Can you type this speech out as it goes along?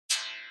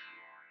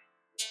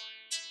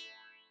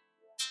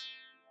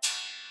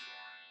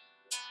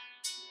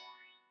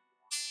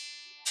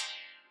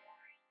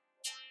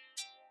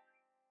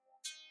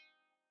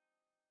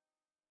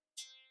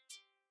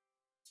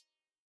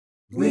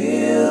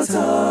Real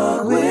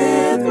Talk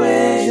with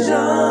Rajon.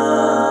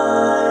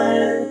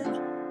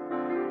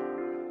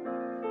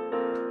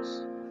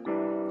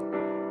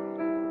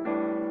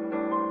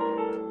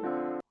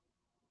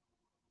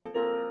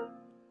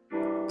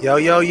 Yo,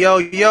 yo, yo,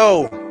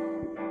 yo.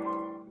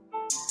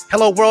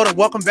 Hello, world, and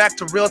welcome back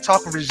to Real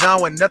Talk with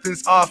Rajon, when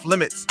nothing's off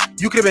limits.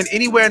 You could have been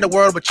anywhere in the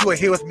world, but you are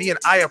here with me, and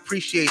I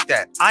appreciate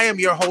that. I am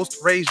your host,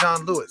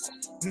 Rajon Lewis.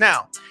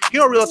 Now,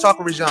 here on Real Talk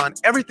with Rajon,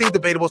 everything's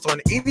debatable, so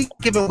in any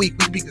given week,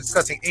 we'll be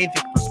discussing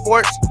anything from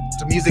sports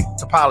to music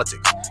to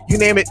politics. You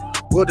name it,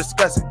 we'll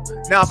discuss it.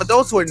 Now, for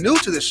those who are new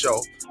to this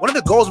show, one of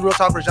the goals of Real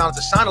Talk with Rajon is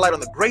to shine a light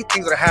on the great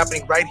things that are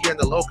happening right here in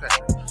the Low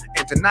Country.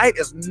 And tonight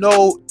is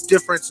no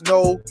difference,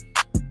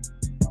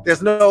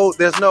 there's no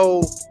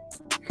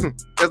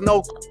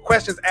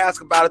questions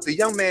asked about it. The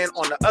young man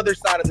on the other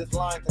side of this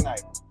line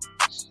tonight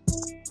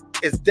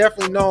is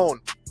definitely known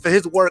for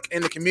his work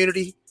in the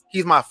community.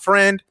 He's my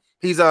friend.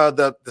 He's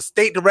the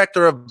state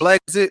director of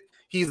Blexit.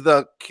 He's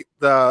the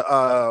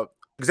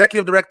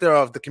executive director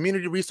of the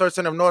Community Resource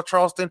Center of North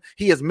Charleston.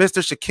 He is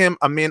Mr. Shakim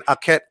Amin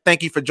Aket.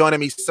 Thank you for joining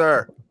me,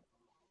 sir.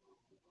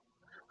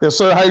 Yes,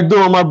 sir. How you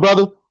doing, my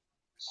brother?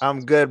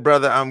 I'm good,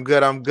 brother. I'm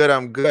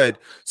good.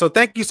 So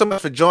thank you so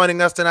much for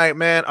joining us tonight,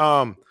 man.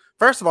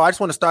 First of all, I just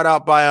want to start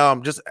out by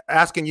just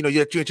asking, you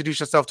introduce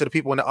yourself to the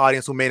people in the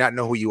audience who may not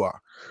know who you are.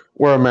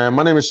 Well, man,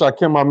 my name is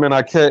Shakim Amin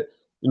Aket.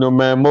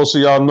 Man, most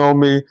of y'all know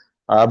me.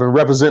 I've been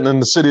representing in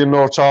the city of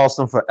North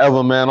Charleston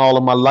forever, man, all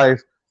of my life.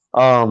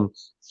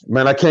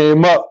 Man, I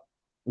came up,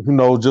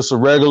 just a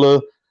regular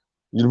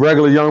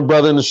young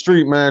brother in the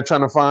street, man,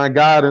 trying to find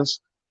guidance.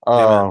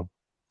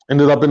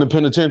 Ended up in the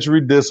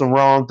penitentiary, did some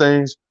wrong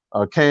things,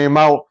 came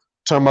out,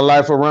 turned my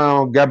life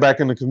around, got back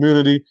in the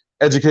community,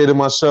 educated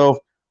myself,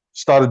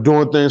 started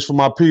doing things for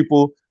my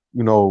people,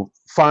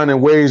 finding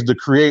ways to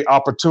create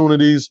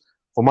opportunities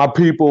for my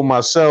people,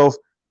 myself,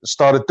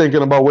 started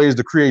thinking about ways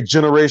to create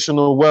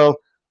generational wealth.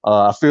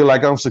 I feel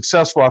like I'm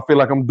successful. I feel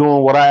like I'm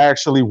doing what I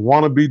actually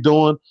want to be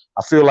doing.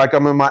 I feel like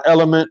I'm in my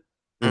element.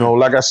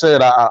 Like I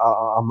said,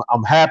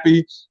 I'm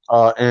happy.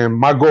 And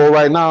my goal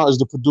right now is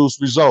to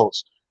produce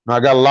results. Now, I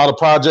got a lot of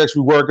projects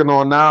we're working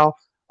on now.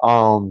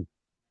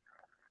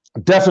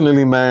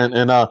 Definitely, man.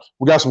 And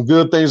we got some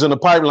good things in the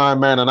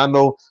pipeline, man. And I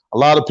know a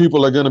lot of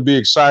people are going to be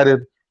excited.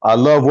 I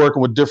love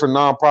working with different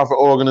nonprofit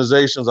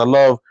organizations. I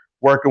love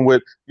working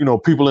with,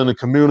 people in the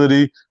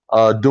community,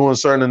 doing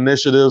certain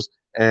initiatives.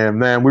 And,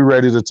 man, we're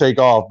ready to take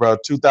off, bro.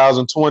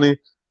 2020,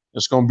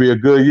 it's going to be a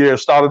good year.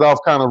 Started off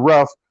kind of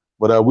rough,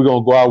 but we're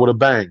going to go out with a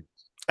bang.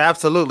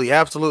 Absolutely.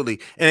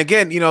 And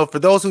again, for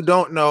those who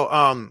don't know,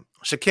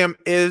 Shakim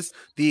is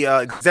the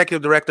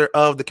executive director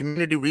of the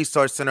Community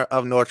Resource Center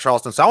of North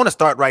Charleston. So I want to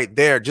start right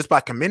there just by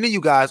commending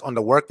you guys on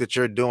the work that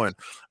you're doing.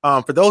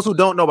 For those who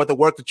don't know about the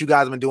work that you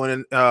guys have been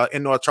doing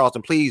in North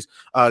Charleston, please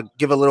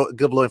give a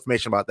little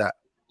information about that.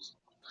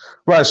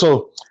 Right.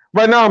 So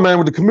right now, man,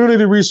 with the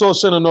Community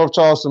Resource Center of North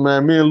Charleston,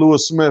 man, me and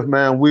Lewis Smith,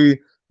 man, we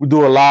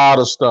do a lot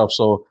of stuff.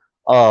 So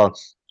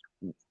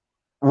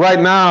right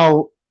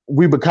now,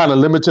 we've been kind of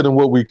limited in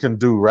what we can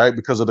do, right,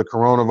 because of the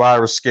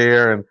coronavirus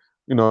scare and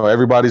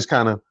everybody's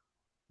kind of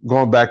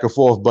going back and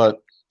forth, but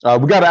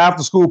we got an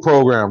after-school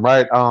program,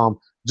 right?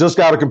 Just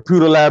got a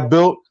computer lab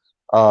built,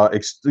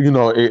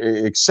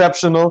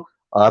 exceptional.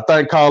 I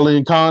thank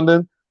Colleen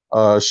Condon.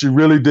 She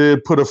really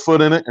did put her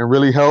foot in it and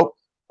really helped,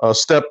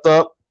 stepped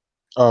up.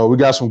 We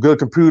got some good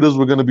computers.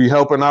 We're going to be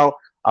helping out.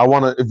 I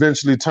want to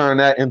eventually turn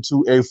that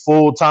into a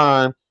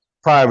full-time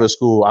private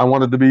school. I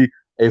want it to be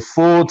a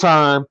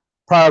full-time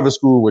private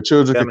school where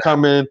children can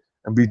come in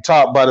and be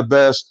taught by the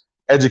best,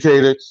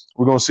 educated.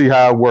 We're going to see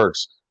how it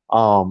works.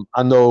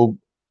 I know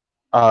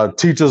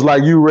teachers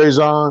like you,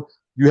 Rajon,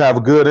 you have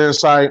a good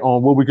insight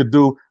on what we could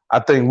do. I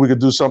think we could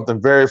do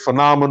something very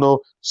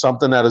phenomenal,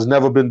 something that has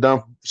never been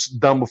done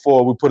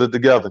before. We put it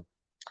together.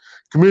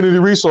 Community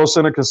Resource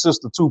Center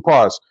consists of two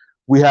parts.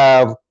 We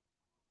have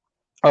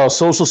the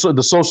social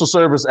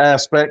service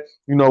aspect,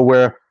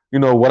 where, we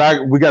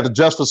got the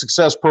Just for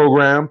Success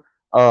program.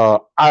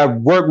 I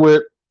work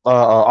with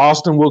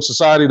Austin Wilkes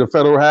Society, the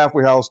Federal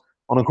Halfway House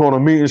on the corner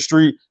of Meeting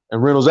Street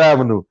and Reynolds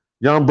Avenue.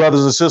 Young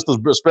brothers and sisters,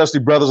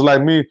 especially brothers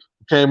like me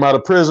who came out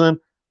of prison,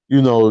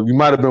 you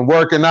might have been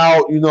working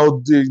out,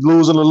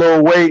 losing a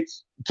little weight,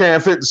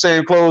 can't fit the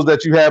same clothes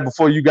that you had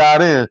before you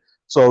got in.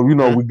 So, we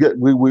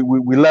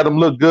let them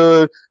look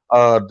good.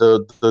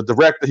 The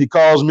director, he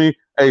calls me,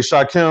 hey,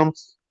 Shakim,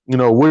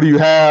 what do you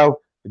have?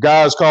 The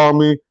guys call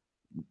me,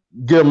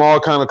 give them all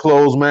kind of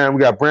clothes, man. We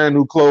got brand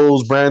new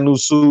clothes, brand new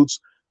suits,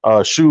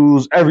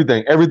 shoes,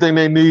 everything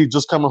they need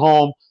just coming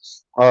home.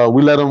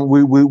 We let them,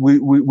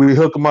 we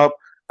hook them up.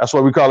 That's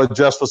why we call it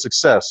Just for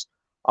Success.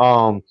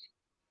 Of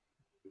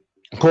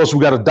course, we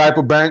got a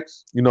diaper bank.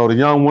 The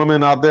young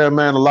women out there,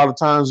 man, a lot of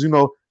times,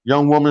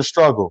 young women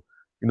struggle.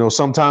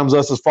 Sometimes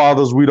us as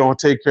fathers, we don't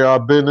take care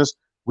of our business.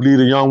 We leave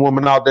a young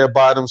woman out there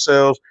by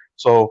themselves.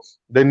 So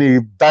they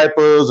need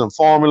diapers and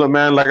formula,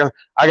 man. Like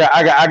I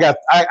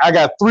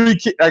got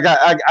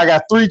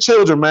three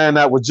children, man,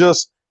 that were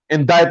just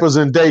in diapers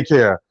in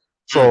daycare.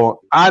 So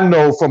I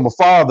know from a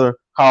father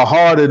how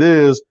hard it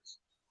is,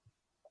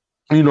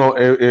 you know,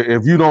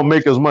 if you don't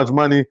make as much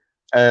money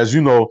as,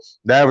 you know,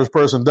 the average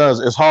person does,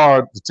 it's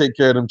hard to take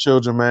care of them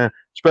children, man,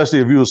 especially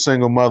if you're a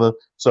single mother.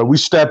 So we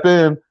step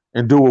in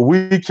and do what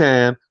we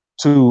can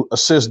to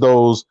assist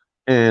those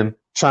in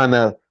trying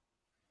to,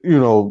 you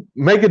know,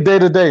 make it day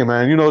to day,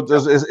 man. You know,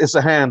 it's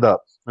a hand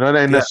up. You know, it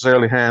ain't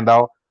necessarily hand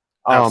out.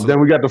 Then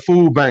we got the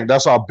food bank.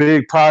 That's our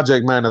big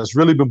project, man. That's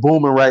really been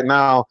booming right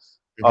now.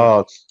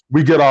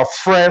 We get our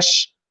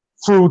fresh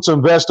fruits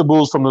and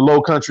vegetables from the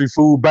Low Country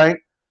Food Bank,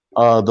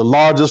 the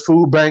largest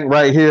food bank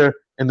right here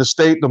in the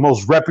state, the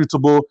most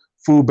reputable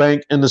food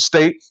bank in the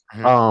state.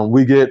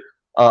 We get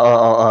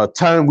a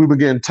ton. We've been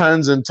getting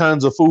tons and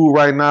tons of food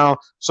right now,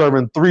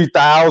 serving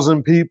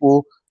 3,000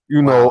 people,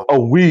 you know, a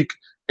week.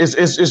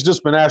 It's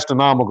just been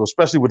astronomical,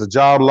 especially with the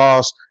job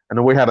loss and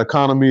the way how the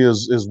economy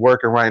is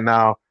working right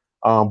now.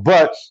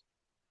 But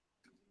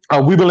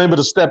we've been able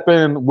to step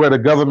in where the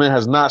government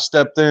has not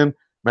stepped in.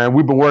 Man,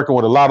 we've been working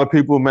with a lot of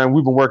people, man.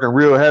 We've been working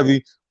real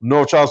heavy.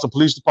 North Charleston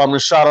Police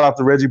Department, shout out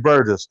to Reggie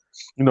Burgess.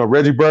 You know,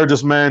 Reggie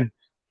Burgess, man,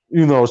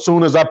 you know, as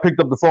soon as I picked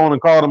up the phone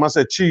and called him, I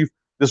said, Chief,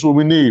 this is what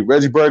we need.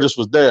 Reggie Burgess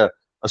was there.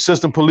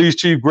 Assistant Police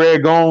Chief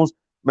Greg Gomes,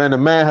 man, the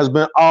man has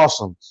been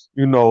awesome.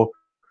 You know,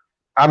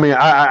 I mean,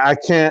 I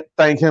can't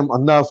thank him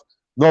enough.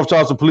 North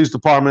Charleston Police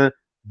Department,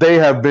 they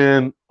have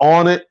been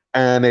on it,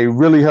 and they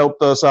really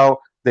helped us out.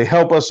 They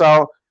help us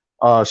out.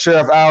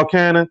 Sheriff Al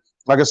Cannon,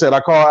 like I said,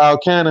 I call Al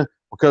Cannon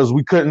because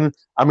we couldn't,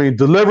 I mean,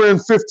 delivering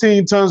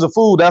 15 tons of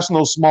food, that's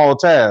no small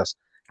task.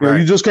 You know,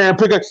 you just can't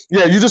pick up,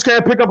 you just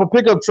can't pick up a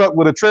pickup truck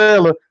with a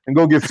trailer and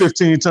go get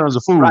 15 tons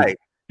of food.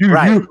 You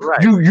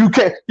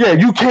can't,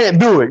 you can't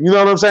do it. You know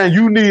what I'm saying?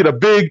 You need a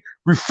big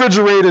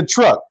refrigerated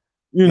truck.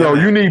 You know,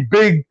 you need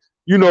big,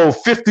 you know,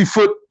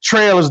 50-foot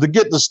trailers to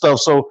get the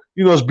stuff. So,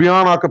 you know, it's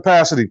beyond our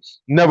capacity.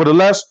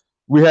 Nevertheless,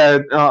 we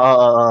had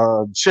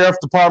Sheriff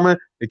Department.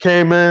 It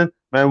came in,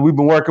 man. We've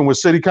been working with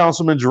City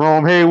Councilman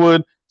Jerome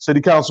Haywood,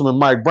 City Councilman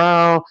Mike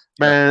Brown.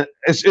 Man,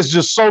 it's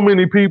just so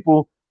many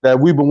people that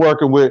we've been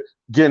working with,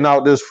 getting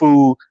out this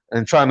food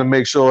and trying to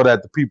make sure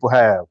that the people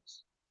have.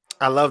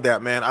 I love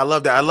that, man. I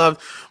love that. I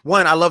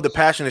love the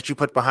passion that you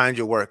put behind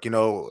your work, you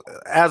know,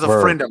 as a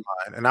friend of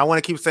mine. And I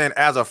want to keep saying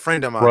as a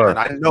friend of mine. And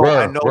I know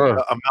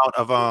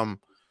the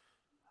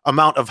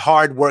amount of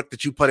hard work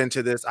that you put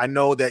into this. I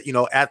know that, you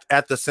know,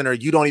 at the center,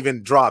 you don't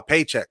even draw a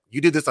paycheck.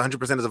 You do this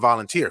 100% as a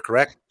volunteer,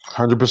 correct?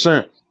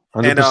 100%.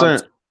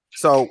 And,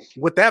 so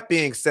with that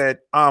being said,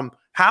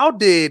 how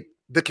did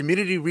the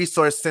Community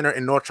Resource Center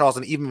in North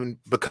Charleston even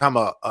become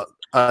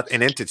an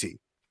entity?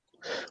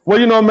 Well,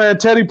 you know, man,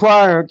 Teddy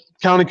Pryor,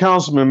 county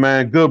councilman,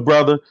 man, good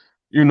brother.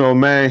 You know,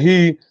 man,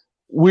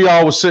 we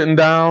all was sitting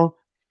down,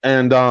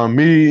 and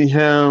me,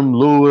 him,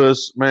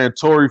 Lewis, man,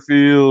 Tory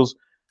Fields,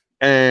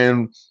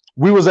 and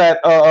we was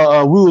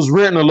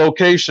renting a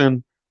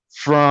location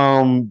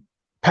from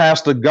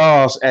Pastor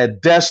Goss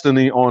at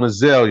Destiny on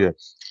Azalea,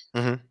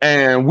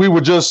 and we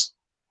were just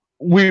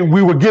we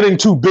were getting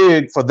too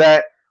big for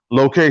that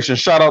location.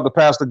 Shout out to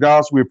Pastor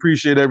Goss. We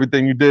appreciate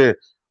everything you did,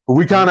 but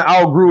we kind of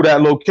outgrew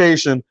that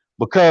location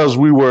because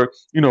we were,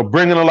 you know,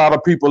 bringing a lot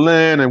of people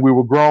in and we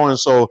were growing.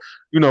 So,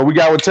 you know, we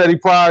got with Teddy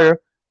Pryor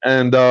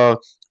and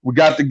we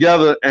got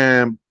together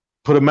and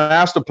put a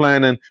master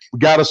plan, and we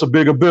got us a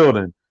bigger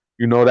building.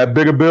 You know, that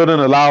bigger building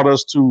allowed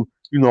us to,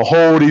 you know,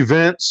 hold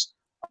events,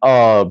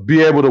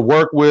 be able to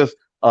work with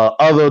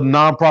other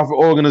nonprofit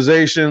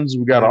organizations.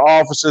 We got our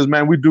offices,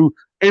 man. We do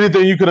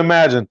anything you can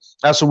imagine.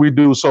 That's what we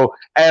do. So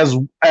as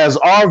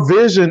our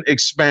vision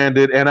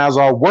expanded and as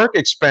our work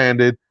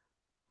expanded,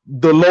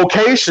 the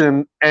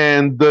location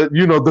and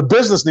the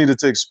business needed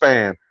to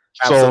expand.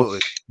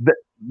 Absolutely. So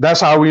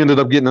that's how we ended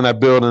up getting in that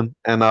building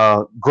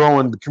and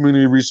growing the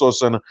Community Resource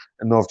Center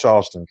in North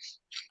Charleston.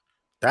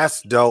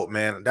 That's dope,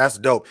 man. That's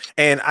dope.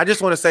 And I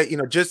just want to say, you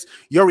know, just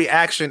your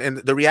reaction and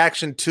the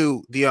reaction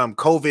to the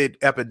COVID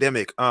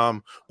epidemic.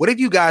 What have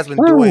you guys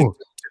been doing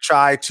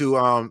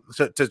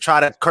to try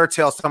to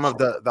curtail some of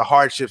the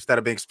hardships that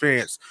have been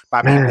experienced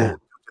by people with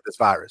this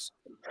virus?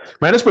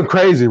 Man, it's been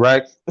crazy,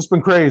 right? It's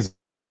been crazy.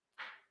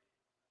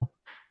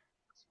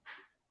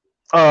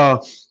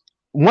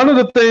 One of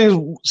the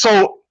things,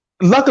 so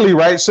luckily,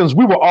 right, since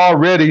we were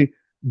already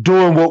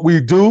doing what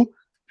we do,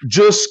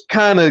 just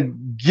kind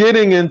of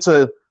getting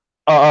into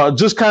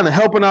just kind of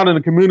helping out in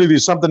the community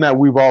is something that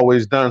we've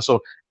always done. So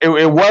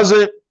it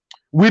wasn't,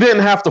 we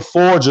didn't have to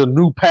forge a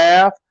new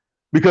path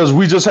because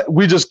we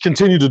just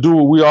continue to do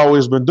what we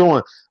always been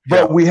doing.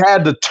 But we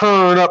had to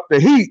turn up the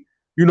heat,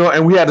 you know,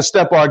 and we had to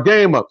step our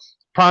game up.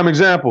 Prime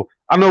example,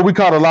 I know we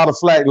caught a lot of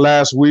flack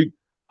last week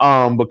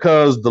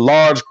because the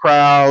large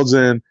crowds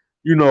and,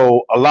 you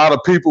know, a lot of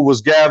people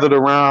was gathered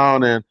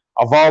around and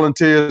our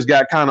volunteers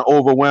got kind of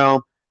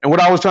overwhelmed. And what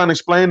I was trying to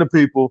explain to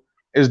people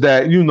is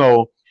that, you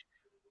know,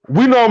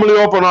 we normally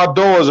open our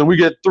doors and we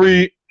get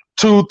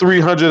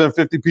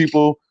 350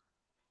 people,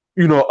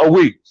 you know, a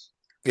week.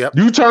 Yep.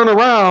 You turn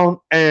around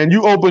and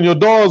you open your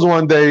doors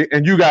one day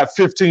and you got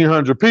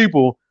 1,500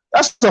 people.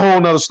 That's a whole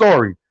nother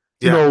story.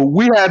 Yeah. You know,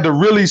 we had to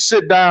really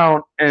sit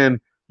down and,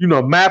 you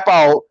know, map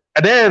out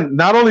And then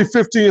not only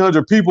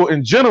 1,500 people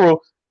in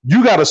general,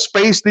 you got to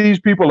space these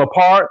people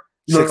apart.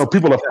 You know,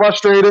 people are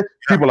frustrated.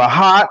 People are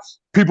hot.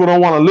 People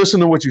don't want to listen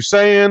to what you're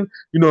saying.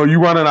 You know, you're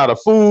running out of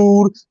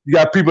food. You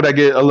got people that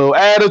get a little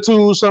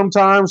attitude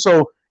sometimes.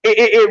 So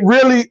it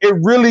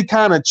really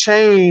kind of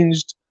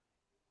changed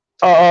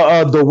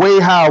the way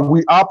how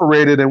we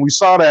operated. And we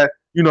saw that,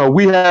 you know,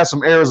 we had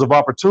some areas of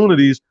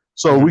opportunities.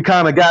 So we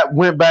kind of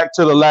went back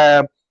to the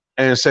lab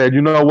and said,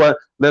 you know what,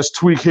 let's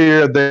tweak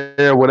here,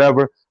 there,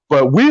 whatever.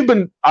 But we've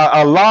been,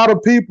 a lot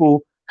of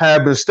people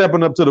have been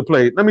stepping up to the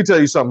plate. Let me tell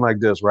you something like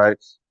this, right?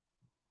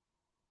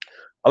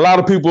 A lot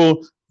of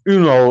people, you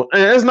know,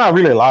 and it's not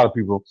really a lot of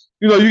people,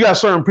 you know, you got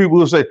certain people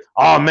who say,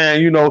 oh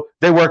man, you know,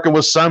 they working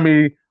with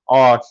Summy,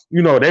 or,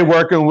 you know, they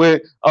working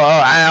with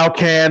Al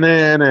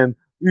Cannon, and,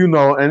 you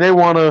know, and they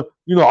want to,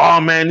 you know,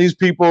 oh man, these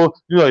people,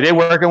 you know, they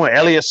working with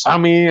Elliot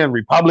Summy and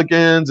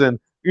Republicans, and,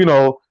 you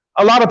know,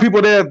 a lot of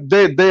people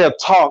they have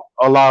talked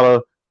a lot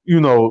of,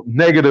 you know,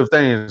 negative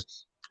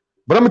things.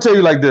 But I'm gonna tell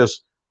you like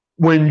this: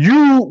 when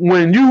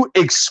you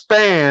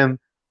expand,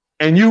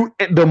 and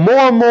the more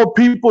and more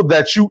people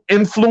that you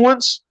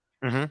influence,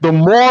 the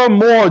more and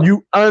more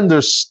you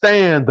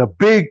understand the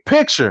big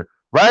picture,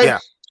 right? Yeah.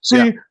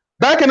 See,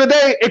 back in the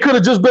day, it could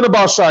have just been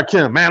about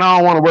Shakim. Man, I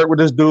don't want to work with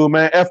this dude,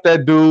 man. F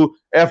that dude,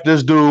 F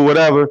this dude,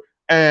 whatever.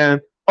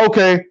 And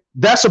okay,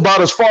 that's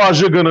about as far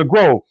as you're gonna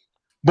grow.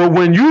 But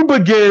when you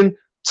begin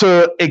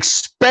to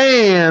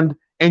expand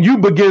and you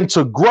begin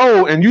to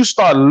grow and you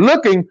start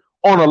looking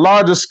on a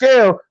larger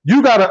scale,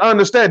 you got to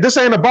understand this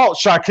ain't about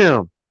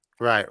Shakim.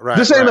 Right.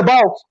 This ain't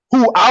about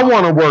who I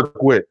want to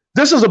work with.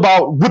 This is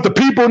about what the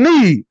people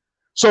need.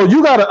 So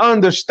you got to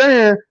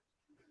understand,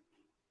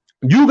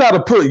 you got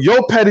to put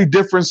your petty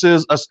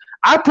differences.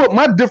 I put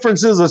my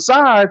differences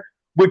aside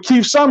with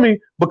Keith Summy,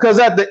 because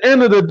at the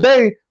end of the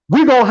day,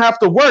 we're going to have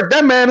to work.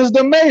 That man is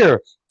the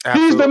mayor.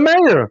 Absolutely. He's the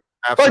mayor.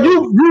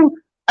 Absolutely.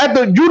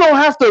 But you don't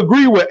have to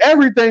agree with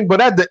everything, but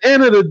at the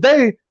end of the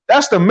day,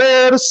 that's the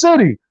mayor of the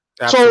city.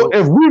 Absolutely. So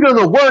if we're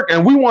gonna work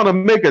and we want to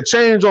make a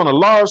change on a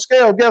large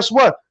scale, guess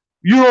what?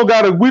 We don't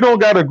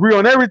gotta agree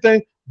on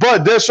everything,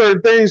 but there's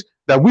certain things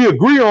that we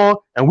agree on,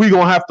 and we're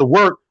gonna have to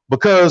work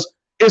because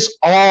it's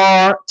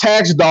our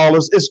tax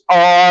dollars, it's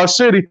our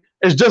city.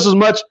 It's just as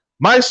much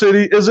my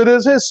city as it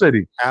is his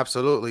city.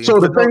 Absolutely. So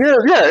the thing is,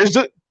 it's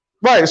just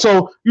right.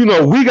 So you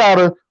know, we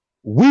gotta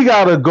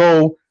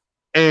go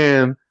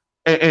and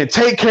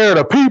take care of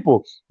the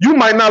people. You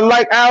might not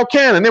like Al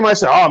Cannon. They might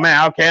say, oh man,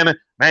 Al Cannon,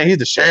 man, he's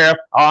the sheriff.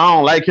 Oh, I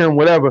don't like him,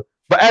 whatever.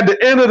 But at the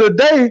end of the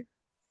day,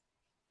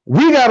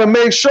 we got to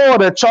make sure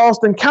that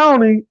Charleston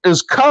County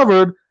is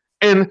covered.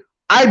 And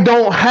I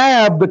don't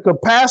have the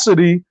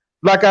capacity,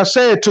 like I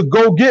said, to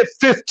go get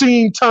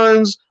 15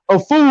 tons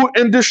of food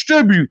and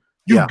distribute.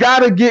 You got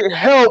to get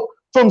help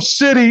from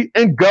city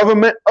and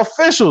government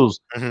officials.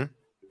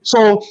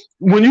 So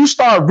when you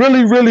start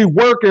really, really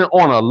working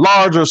on a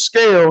larger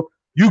scale,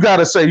 you got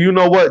to say, you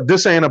know what?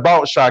 This ain't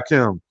about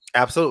Shakim.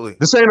 Absolutely.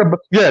 This ain't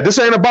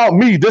about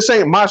me. This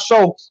ain't my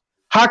show.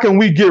 How can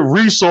we get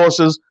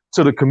resources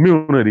to the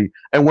community?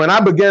 And when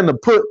I began to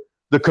put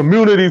the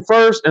community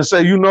first and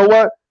say, you know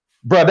what,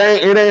 bro,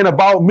 it ain't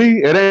about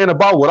me. It ain't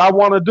about what I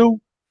want to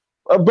do.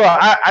 Bro,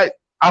 I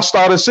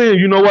started saying,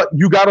 you know what?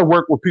 You got to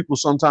work with people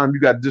sometimes you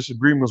got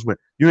disagreements with.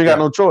 You ain't got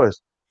no choice.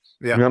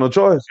 You got no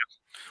choice.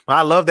 Well,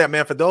 I love that,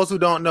 man. For those who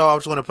don't know, I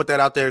just want to put that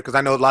out there because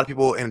I know a lot of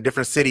people in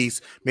different cities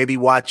may be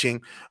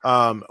watching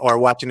or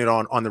watching it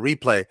on the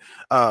replay.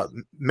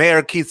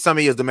 Mayor Keith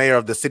Summy is the mayor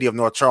of the city of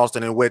North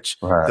Charleston, in which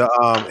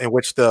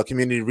the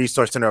Community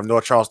Resource Center of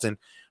North Charleston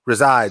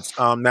resides.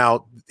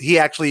 Now, he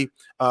actually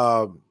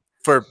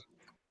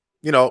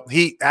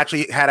he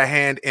actually had a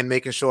hand in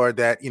making sure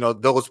that, you know,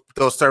 those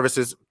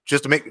services,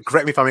 just to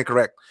correct me if I'm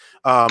incorrect,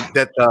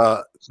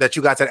 that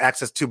you guys had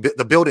access to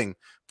the building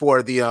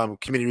for the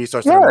Community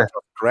Resource Center,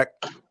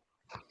 correct?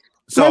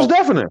 So most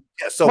definitely.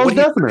 Yeah,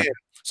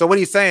 so what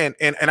he's saying,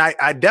 and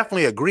I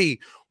definitely agree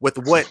with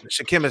what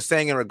Shakim is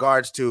saying in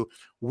regards to,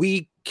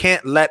 we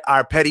can't let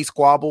our petty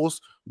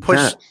squabbles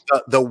push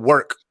the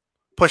work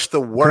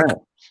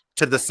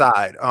to the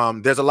side.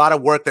 There's a lot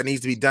of work that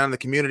needs to be done in the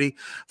community.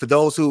 For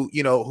those who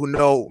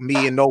know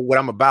me and know what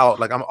I'm about,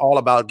 like, I'm all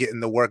about getting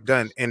the work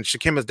done. And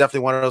Shakim is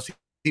definitely one of those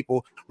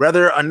people.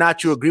 Whether or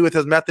not you agree with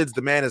his methods,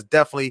 the man is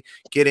definitely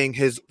getting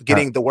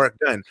the work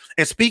done.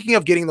 And speaking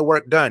of getting the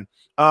work done,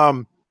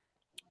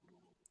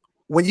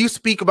 when you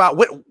speak about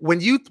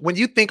when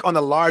you think on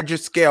the larger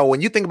scale,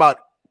 when you think about,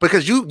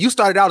 because you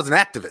started out as an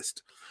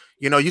activist,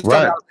 you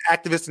started out as an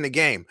activist in the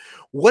game.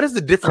 What is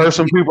the difference?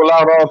 Cursing people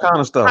out, all kind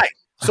of stuff. Right.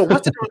 So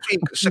what's the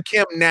difference between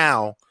Shakim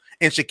now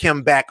and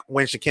Shakim back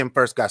when Shakim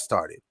first got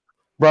started?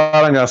 Bro,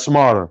 I got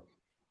smarter.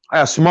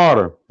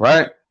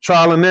 Right?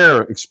 Trial and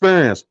error,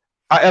 experience.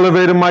 I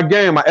elevated my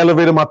game. I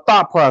elevated my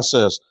thought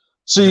process.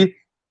 See,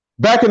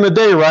 back in the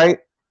day, right?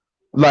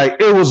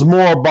 Like, it was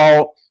more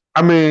about,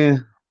 I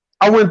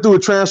went through a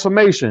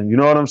transformation. You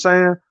know what I'm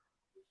saying?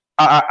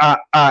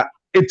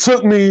 It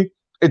took me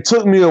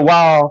a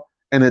while,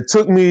 and it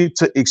took me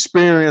to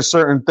experience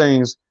certain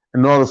things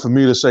in order for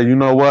me to say, you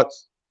know what?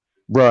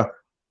 bruh,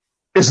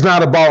 it's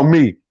not about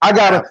me. I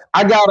gotta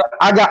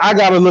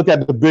look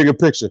at the bigger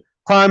picture.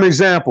 Prime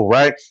example,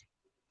 right?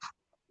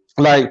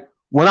 Like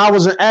when I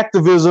was in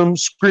activism,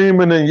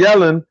 screaming and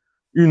yelling,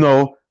 you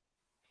know,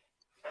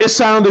 it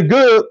sounded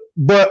good,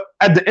 but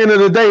at the end of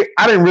the day,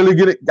 I didn't really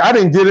get it. I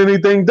didn't get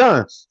anything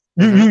done.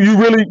 You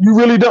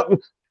really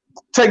don't.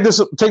 Take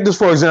this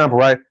for example,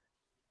 right?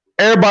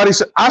 Everybody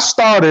said I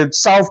started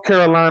South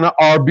Carolina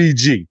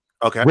RBG,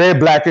 Okay. red,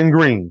 black, and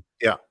green.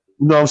 Yeah.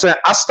 You know what I'm saying?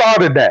 I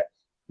started that.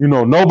 You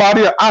know,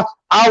 nobody. I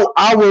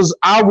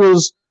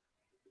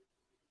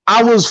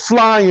was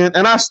flying,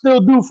 and I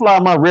still do fly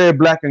my red,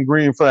 black, and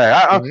green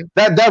flag.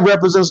 That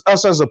represents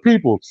us as a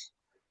people.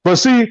 But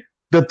see,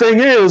 the thing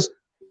is,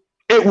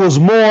 it was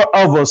more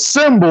of a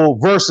symbol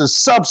versus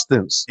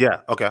substance.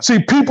 Yeah. Okay.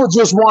 See, people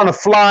just want to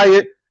fly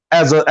it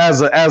as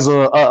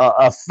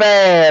a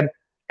fad,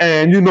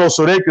 and you know,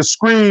 so they could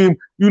scream,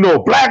 you know,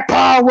 Black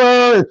Power,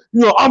 and,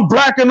 you know, I'm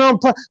black and I'm,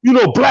 you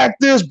know, black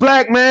this,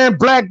 black man,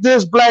 black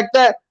this, black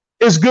that.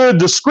 It's good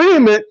to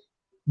scream it,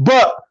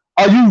 but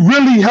are you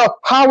really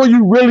how are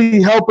you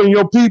really helping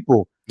your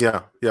people?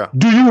 Yeah. Yeah.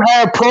 Do you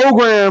have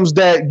programs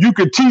that you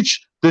could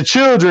teach the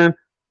children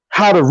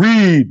how to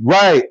read,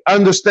 write,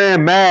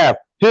 understand math,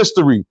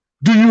 history?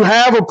 Do you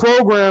have a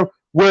program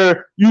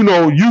where, you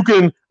know, you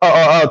can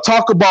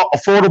talk about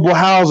affordable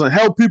housing,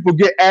 help people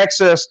get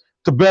access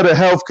to better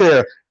health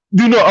care,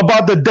 you know,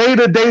 about the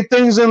day-to-day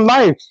things in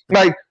life?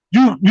 Like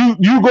you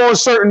go in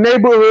certain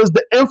neighborhoods,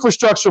 the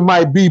infrastructure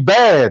might be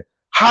bad.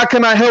 How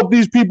can I help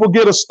these people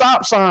get a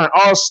stop sign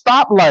or a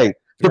stoplight?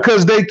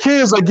 Because their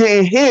kids are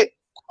getting hit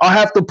or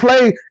have to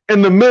play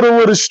in the middle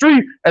of the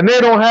street and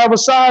they don't have a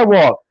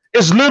sidewalk.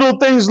 It's little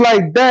things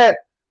like that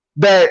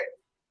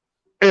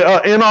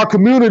in our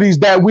communities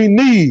that we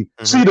need.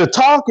 See, the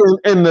talking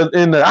and the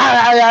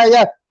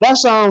that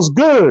sounds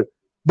good,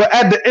 but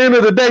at the end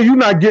of the day, you're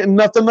not getting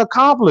nothing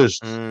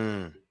accomplished.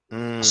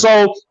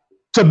 So,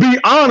 to be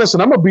honest,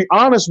 and I'm gonna be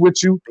honest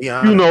with you,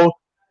 you know,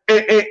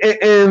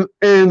 and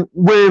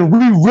when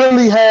we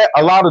really had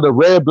a lot of the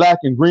red, black,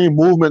 and green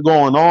movement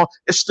going on,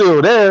 it's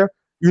still there,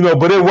 you know,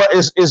 but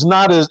it's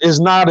not as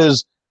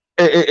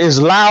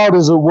loud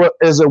as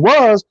it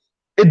was.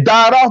 It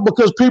died off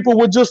because people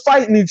were just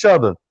fighting each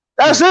other.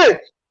 That's it.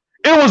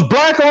 It was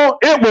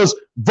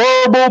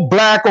verbal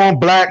black on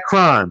black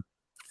crime.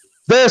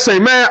 They say,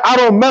 man, I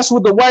don't mess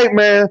with the white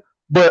man,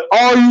 but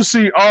all you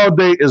see all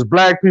day is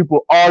black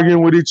people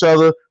arguing with each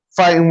other,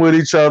 fighting with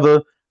each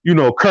other, you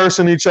know,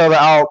 cursing each other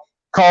out,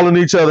 calling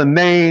each other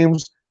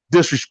names,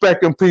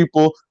 disrespecting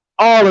people,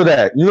 all of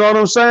that. You know what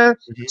I'm saying?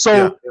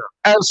 So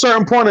at a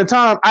certain point in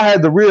time, I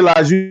had to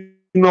realize, you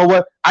know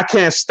what? I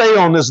can't stay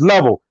on this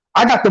level.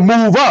 I got to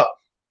move up.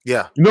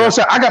 Yeah. You know what I'm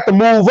saying? I got to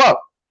move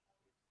up.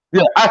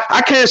 Yeah,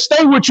 I can't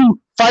stay with you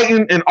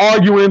fighting and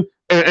arguing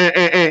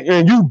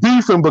and you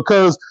beefing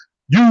because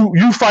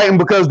you fighting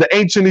because the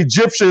ancient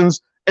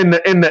Egyptians and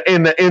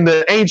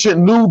the ancient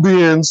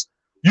Nubians,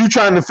 you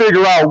trying to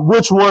figure out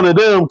which one of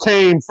them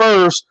came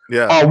first,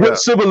 or what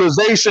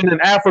civilization in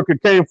Africa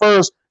came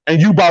first,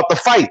 and you about to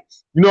fight.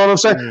 You know what I'm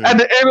saying? At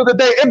the end of the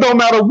day, it don't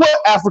matter what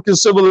African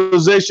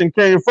civilization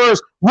came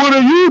first. What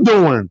are you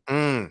doing?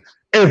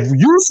 If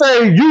you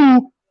say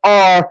you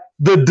are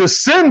the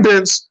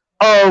descendants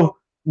of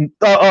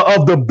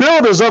the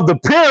builders of the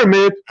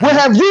pyramid, what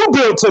have you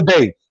built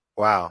today?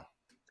 Wow,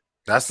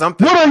 that's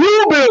something. What are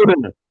you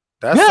building?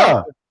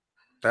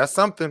 That's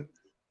something.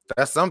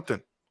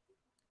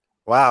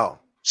 Wow.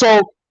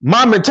 So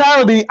my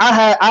mentality,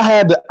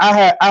 I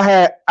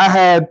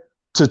had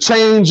to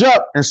change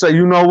up and say,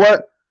 you know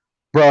what,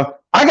 bro,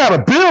 I gotta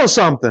build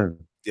something.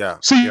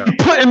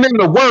 Putting in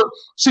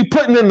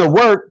the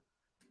work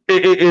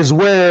is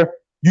where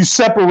you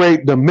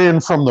separate the men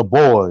from the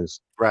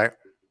boys. Right.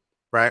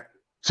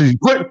 So you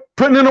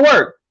putting in the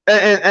work.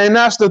 And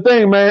that's the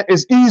thing, man.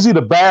 It's easy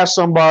to bash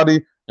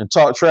somebody and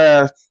talk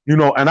trash, you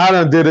know, and I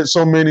done did it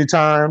so many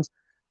times.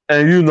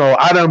 And, you know,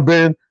 I done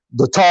been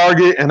the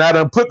target and I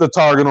done put the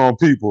target on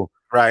people.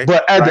 Right.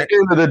 But at the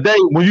end of the day,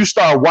 when you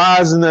start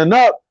wisening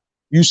up,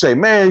 you say,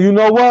 man, you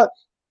know what?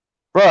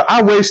 Bro,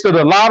 I wasted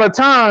a lot of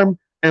time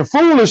and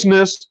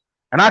foolishness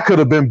and I could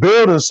have been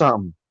building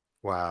something.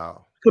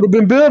 Wow. Could have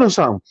been building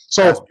something.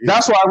 So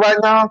that's why right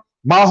now,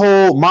 my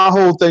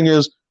whole thing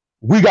is,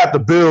 we got to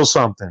build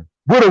something.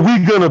 What are we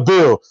gonna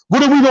build?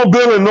 What are we gonna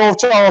build in North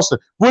Charleston?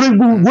 What are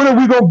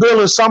we gonna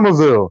build in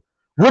Somerville?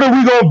 What are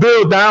we gonna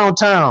build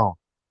downtown?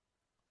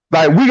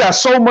 Like, we got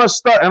so much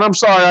stuff, and I'm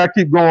sorry I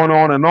keep going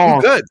on and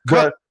on. Good.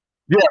 But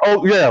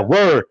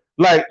word.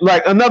 Like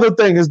another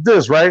thing is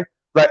this, right?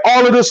 Like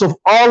all of this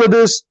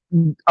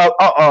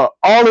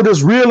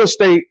real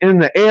estate in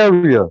the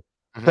area.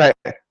 Like,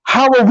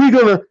 how are we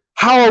gonna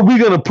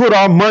put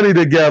our money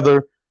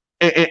together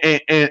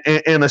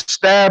and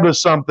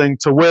establish something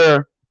to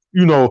where,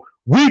 you know,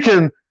 we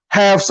can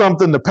have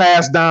something to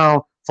pass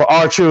down for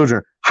our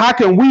children? How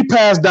can we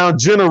pass down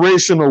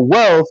generational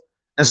wealth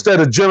instead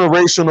of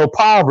generational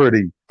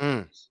poverty?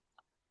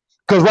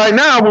 Because right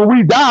now, when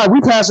we die, we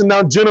passing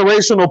down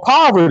generational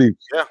poverty.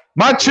 Yeah.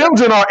 My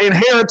children are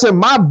inheriting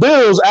my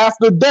bills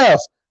after death.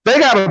 They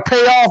got to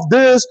pay off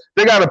this.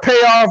 They got to pay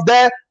off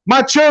that.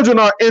 My children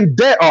are in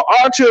debt, or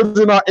our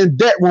children are in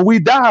debt when we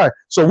die.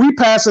 So we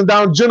passing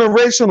down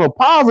generational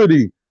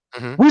poverty.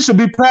 Mm-hmm. We should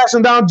be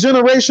passing down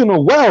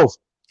generational wealth.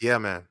 Yeah,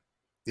 man.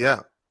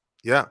 Yeah.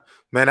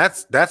 Man,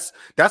 that's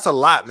a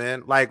lot,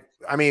 man. Like,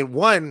 I mean,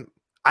 one,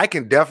 I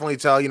can definitely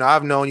tell,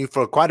 I've known you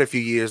for quite a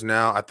few years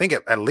now. I think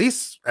at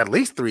least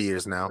 3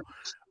 years now.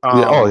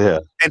 Yeah.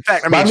 In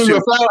fact, I knew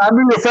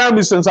your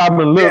family since I've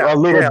been a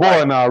little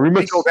boy now.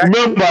 Remember your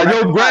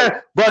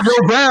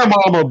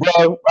grandmama,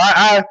 bro.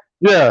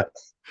 Yeah.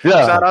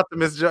 Shout out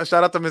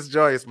to Miss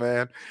Joyce,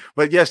 man.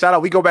 But yeah, shout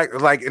out. We go back,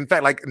 in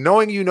fact,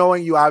 knowing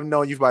you, I've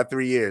known you for about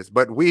 3 years,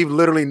 but we've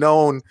literally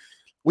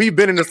we've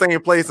been in the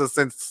same places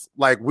since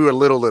we were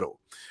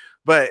little.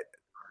 But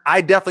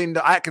I definitely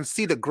know, I can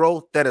see the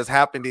growth that has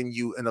happened in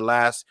you in the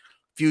last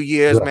few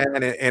years,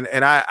 man.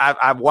 And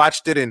I've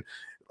watched it, and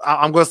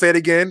I'm going to say it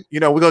again. We're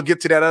going to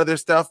get to that other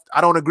stuff. I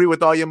don't agree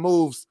with all your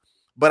moves,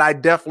 but I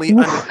definitely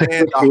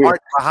understand the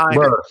heart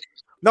behind it.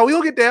 No,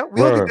 we'll get there.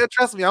 We'll get there.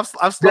 Trust me.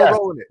 I'm still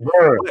rolling it.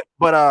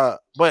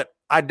 But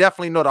I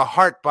definitely know the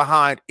heart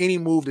behind any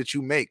move that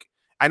you make.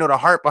 I know the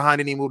heart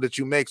behind any move that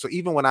you make. So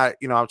even when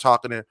I'm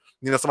talking to,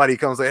 somebody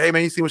comes like, hey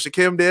man, you see what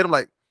Shakim did? I'm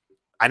like,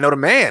 I know the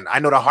man. I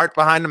know the heart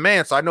behind the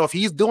man. So I know if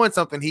he's doing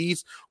something,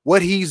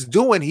 what he's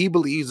doing, he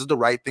believes is the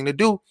right thing to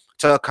do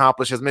to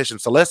accomplish his mission.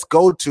 So let's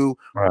go to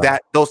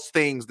those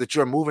things that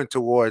you're moving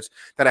towards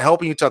that are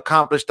helping you to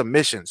accomplish the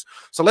missions.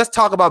 So let's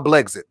talk about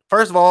Blexit.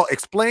 First of all,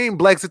 explain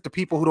Blexit to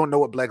people who don't know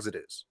what Blexit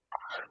is.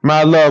 Man,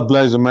 I love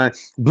Blexit, man.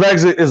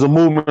 Blexit is a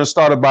movement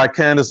started by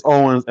Candace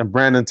Owens and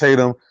Brandon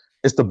Tatum.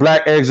 It's the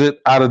Black exit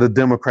out of the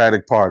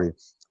Democratic Party.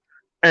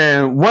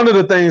 And one of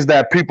the things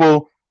that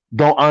people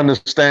don't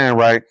understand,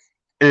 right,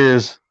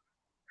 is,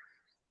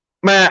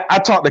 man, I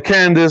talked to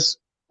Candace,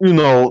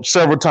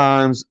 several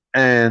times,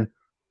 and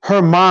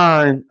her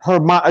mind,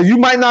 you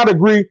might not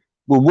agree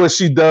with what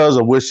she does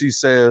or what she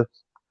says,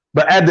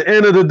 but at the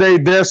end of the day,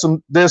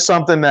 there's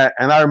something that,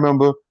 and I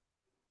remember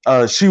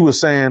she was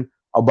saying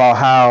about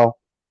how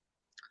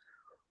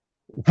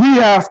we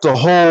have to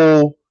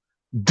hold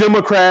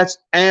Democrats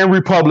and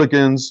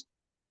Republicans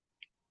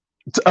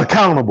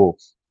accountable.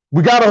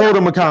 We got to hold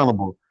them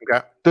accountable.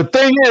 Okay. The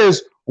thing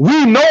is,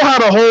 we know how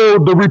to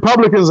hold the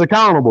Republicans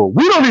accountable.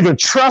 We don't even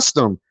trust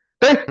them.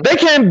 They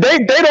don't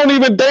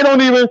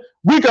even,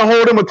 we can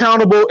hold them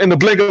accountable in the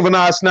blink of an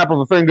eye, snap of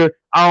a finger.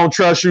 I don't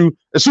trust you.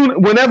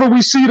 Whenever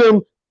we see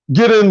them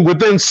getting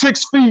within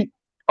 6 feet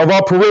of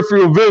our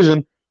peripheral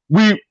vision,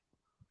 I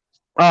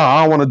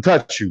don't want to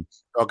touch you.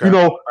 Okay.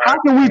 How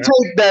can we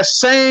take that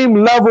same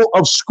level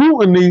of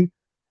scrutiny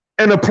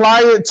and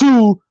apply it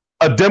to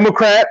a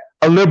Democrat,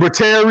 a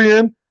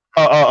libertarian,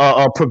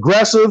 a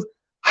progressive?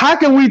 How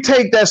can we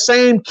take that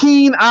same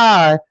keen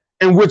eye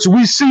in which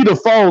we see the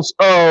faults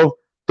of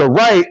the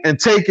right and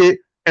take it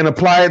and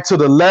apply it to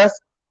the left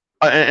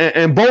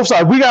and both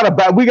sides? We gotta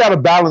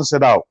balance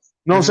it out.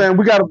 You know what I'm saying?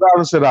 We gotta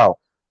balance it out.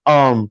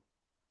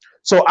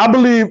 So I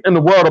believe in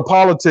the world of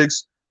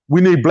politics,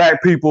 we need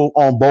Black people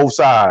on both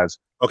sides.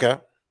 Okay.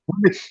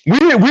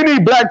 We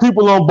need Black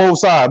people on both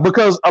sides,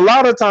 because a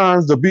lot of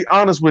times, to be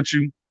honest with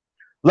you,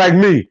 like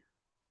me,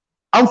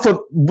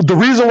 the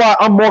reason why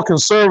I'm more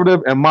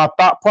conservative in my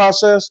thought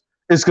process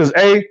is because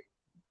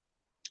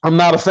I'm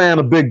not a fan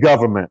of big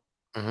government.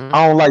 Mm-hmm.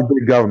 I don't like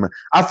big government.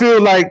 I feel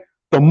like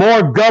the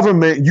more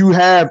government you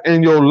have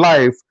in your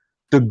life,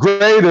 the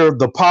greater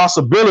the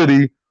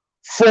possibility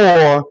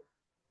for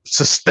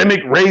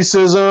systemic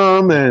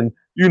racism and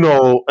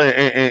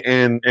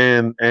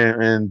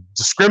and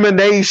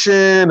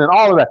discrimination and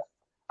all of that.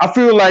 I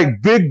feel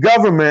like big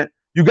government,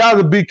 you got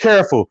to be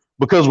careful,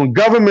 because when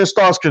government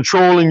starts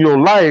controlling your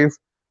life,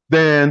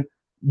 then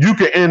you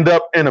can end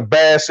up in a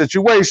bad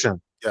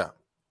situation. Yeah.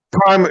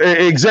 Prime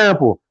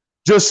example,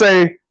 just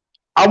say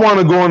I want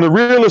to go into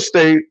real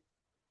estate,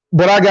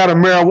 but I got a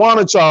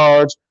marijuana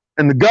charge,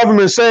 and the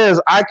government says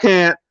I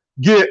can't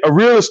get a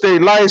real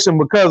estate license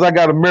because I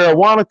got a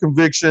marijuana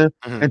conviction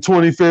in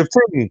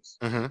 2015.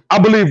 Mm-hmm. I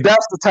believe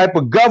that's the type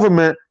of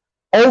government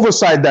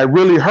oversight that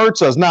really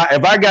hurts us. Now,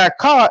 if I got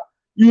caught,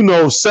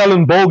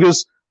 selling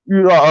bogus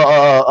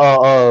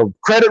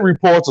credit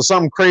reports or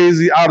something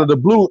crazy out of the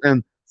blue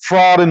and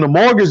fraud in the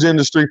mortgage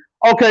industry,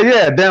 okay,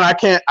 yeah, then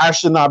I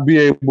should not be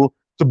able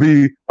to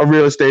be a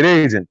real estate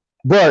agent.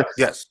 But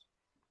yes,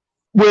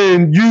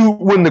 when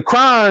the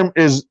crime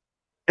is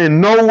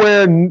in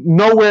nowhere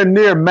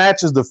near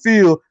matches the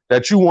field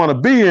that you want to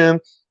be in,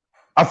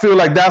 I feel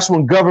like that's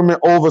when government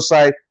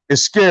oversight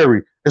is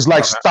scary. It's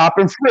like stop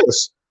and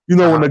frisk.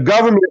 When the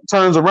government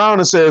turns around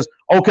and says,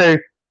 okay,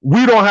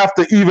 we don't have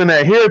to even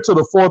adhere to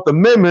the Fourth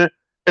Amendment.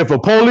 If a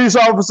police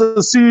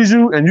officer sees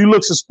you and you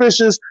look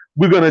suspicious,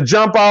 we're going to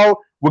jump out,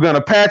 we're going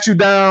to pat you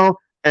down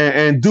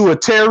and do a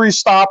Terry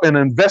stop, an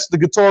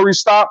investigatory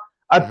stop.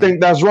 I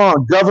think that's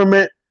wrong.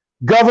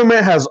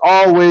 Government has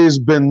always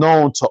been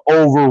known to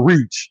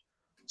overreach.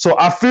 So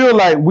I feel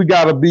like we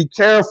got to be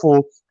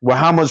careful with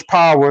how much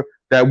power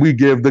that we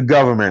give the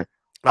government.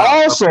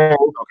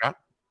 Okay.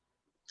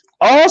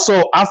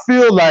 Also, I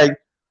feel like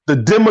the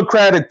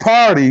Democratic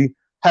Party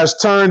has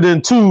turned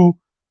into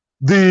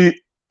the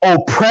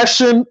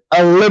oppression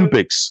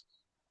Olympics.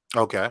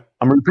 Okay.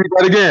 I'm going to repeat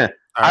that again.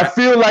 Right. I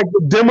feel like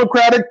the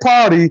Democratic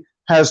Party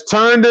has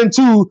turned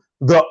into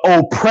the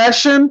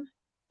oppression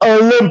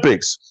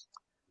Olympics.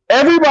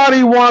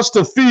 Everybody wants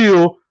to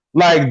feel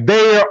like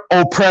they're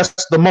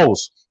oppressed the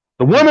most.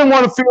 The women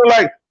want to feel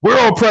like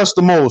we're oppressed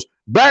the most.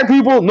 Black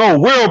people, no,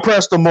 we're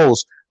oppressed the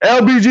most.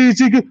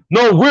 LGBTQ,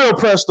 no, we're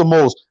oppressed the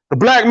most. The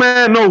black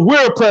man, no,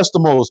 we're oppressed the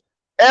most.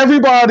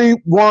 Everybody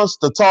wants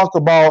to talk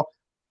about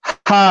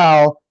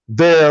how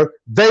they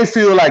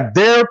feel like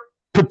their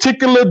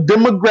particular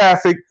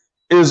demographic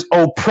is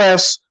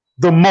oppressed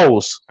the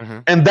most. Mm-hmm.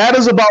 And that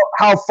is about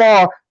how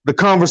far the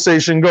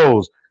conversation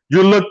goes.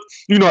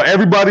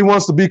 Everybody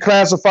wants to be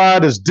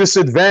classified as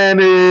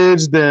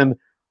disadvantaged, and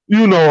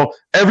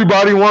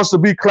everybody wants to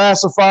be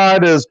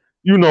classified as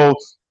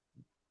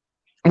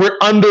we're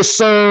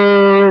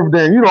underserved,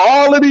 and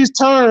all of these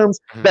terms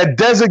that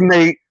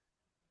designate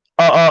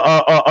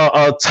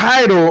a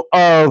title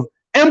of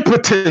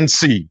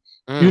impotency.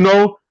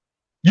 You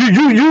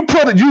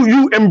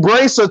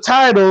embrace a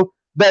title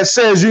that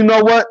says, you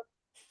know what,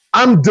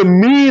 I'm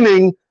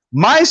demeaning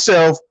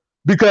myself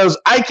because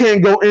I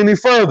can't go any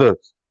further.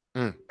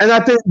 And I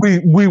think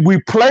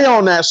we play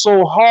on that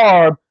so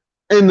hard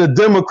in the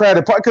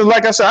Democratic Party, because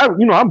like I said, I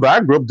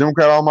grew up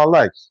Democrat all my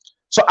life.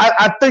 So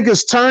I think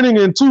it's turning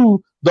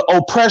into the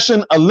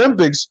oppression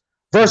Olympics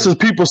versus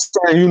people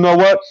saying, you know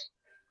what,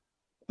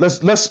 let's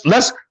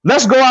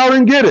go out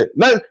and get it.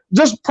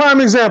 Just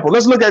prime example.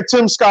 Let's look at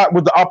Tim Scott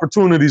with the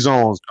opportunity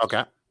zones.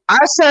 Okay. I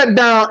sat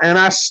down and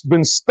I've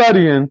been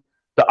studying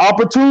the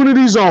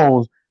opportunity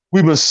zones.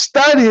 We've been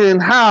studying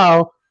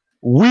how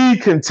we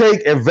can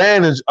take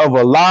advantage of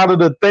a lot of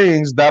the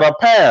things that are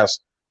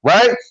passed,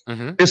 right?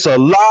 Mm-hmm. It's a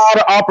lot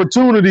of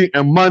opportunity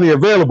and money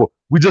available.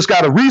 We just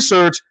got to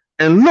research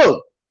and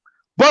look.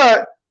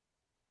 But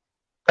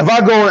if I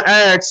go and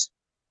ask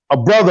a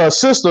brother or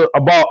sister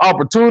about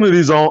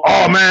opportunity zone,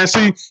 oh man,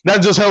 see,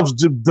 that just helps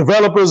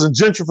developers and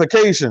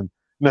gentrification.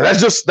 Now,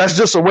 that's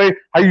just a way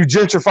how you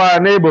gentrify a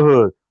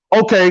neighborhood.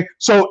 Okay,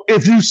 so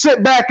if you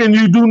sit back and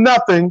you do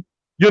nothing,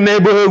 your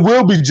neighborhood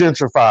will be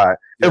gentrified.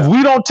 Yeah. If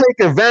we don't take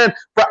advantage,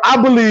 but I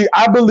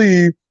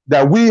believe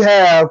that we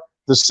have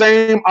the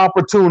same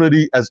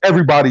opportunity as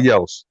everybody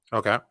else.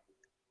 Okay.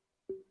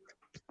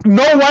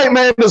 No white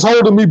man is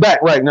holding me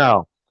back right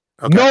now.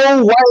 Okay.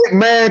 No white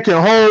man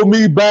can hold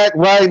me back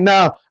right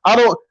now.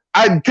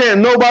 I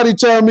can't, nobody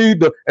tell me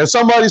if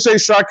somebody say,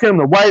 Shakim,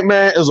 the white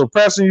man is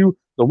oppressing you,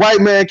 the white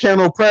man can't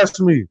oppress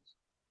me.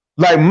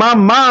 Like my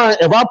mind,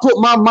 if I put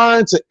my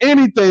mind to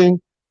anything,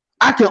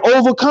 I can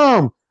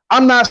overcome.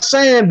 I'm not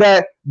saying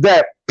that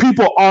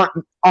people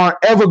aren't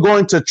ever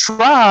going to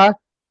try,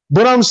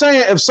 but I'm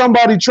saying if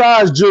somebody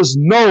tries, just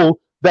know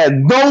that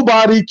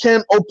nobody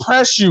can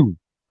oppress you.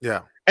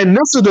 Yeah. And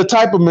this is the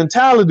type of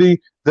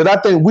mentality that I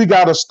think we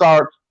got to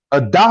start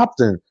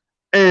adopting.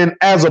 And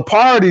as a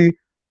party,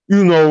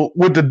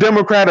 with the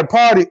Democratic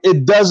Party,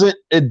 it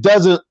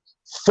doesn't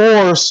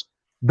force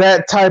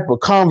that type of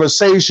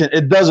conversation.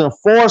 It doesn't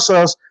force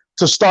us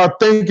to start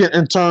thinking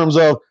in terms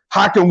of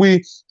how can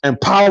we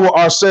empower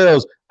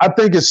ourselves. I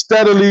think it's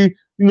steadily,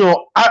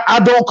 I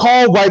don't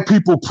call white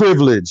people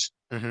privileged.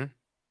 Mm-hmm.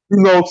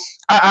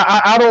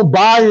 I don't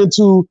buy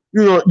into,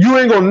 you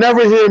ain't gonna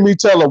never hear me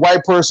tell a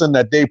white person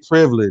that they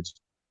privileged.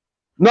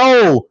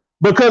 No,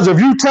 because if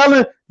you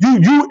telling,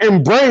 you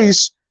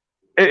embrace,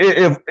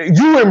 if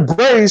you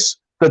embrace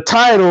the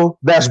title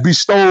that's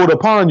bestowed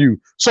upon you.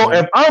 So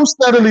if I'm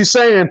steadily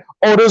saying,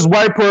 oh, this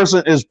white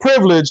person is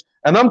privileged,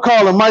 and I'm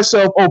calling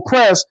myself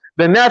oppressed,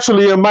 then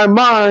naturally in my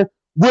mind,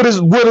 what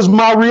is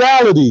my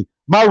reality?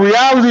 My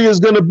reality is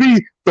going to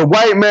be the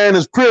white man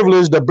is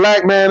privileged, the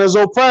black man is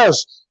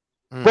oppressed.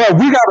 But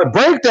we got to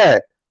break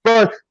that.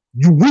 But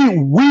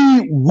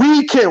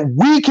we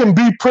can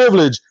be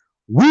privileged.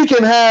 We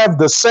can have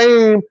the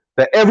same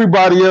that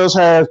everybody else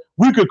has.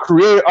 We could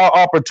create our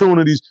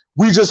opportunities.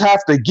 We just have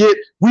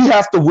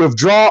to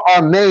withdraw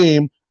our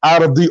name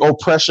out of the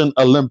oppression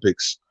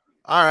Olympics.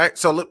 All right.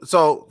 So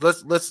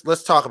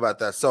let's talk about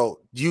that. So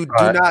you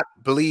do not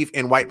believe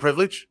in white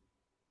privilege?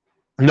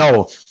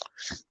 No.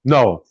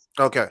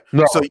 Okay.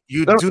 No. So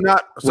you do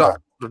not. So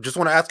I just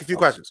want to ask a few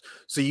questions.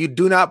 So you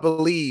do not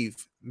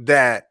believe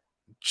that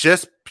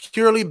just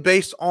purely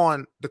based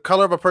on the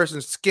color of a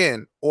person's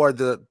skin or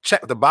the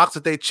box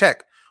that they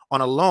check on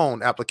a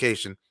loan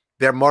application,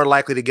 they're more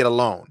likely to get a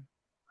loan?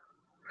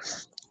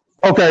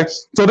 Okay.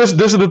 So this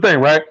is the thing,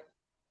 right?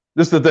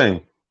 This is the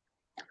thing.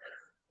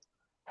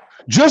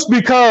 Just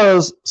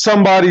because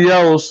somebody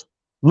else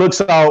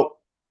looks out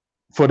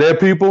for their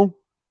people,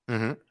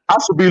 mm-hmm. I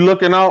should be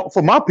looking out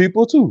for my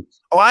people too.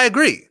 Oh, I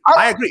agree.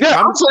 I agree.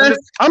 Yeah,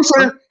 I'm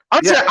saying I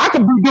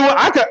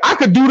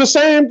could do the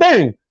same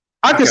thing.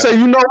 I could say,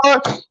 you know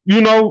what?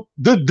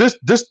 This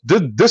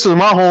is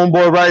my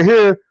homeboy right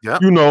here. Yeah.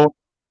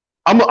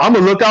 I'm gonna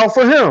look out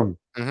for him,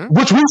 mm-hmm.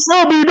 which we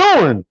should be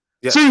doing.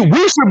 Yes. See,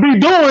 we should be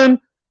doing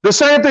the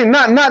same thing,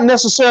 not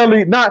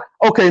necessarily, not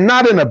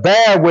in a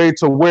bad way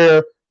to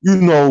where,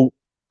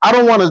 I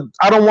don't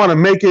want to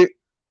make it.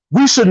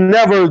 We should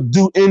never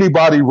do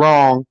anybody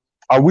wrong,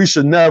 or we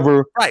should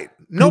never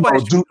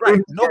Nobody do right.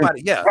 anything.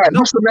 Nobody, yeah. Right.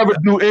 We should never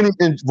do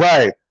anything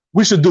right.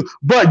 We should do,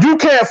 but you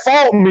can't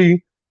fault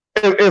me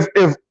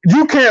if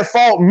you can't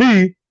fault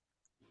me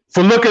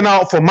for looking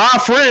out for my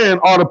friend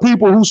or the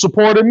people who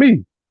supported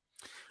me.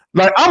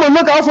 Like, I'm gonna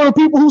look out for the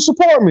people who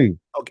support me.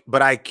 Okay,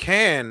 but I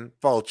can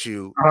fault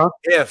you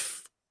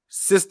if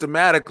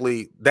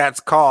systematically that's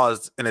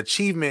caused an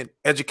achievement,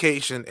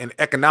 education, and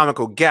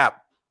economical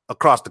gap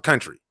across the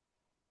country.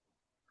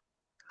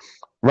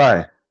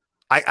 Right.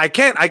 I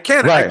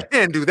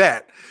can do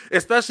that,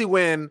 especially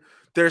when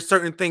there's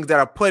certain things that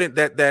are put in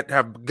that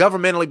have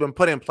governmentally been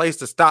put in place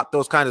to stop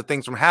those kinds of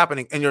things from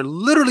happening, and you're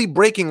literally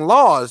breaking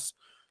laws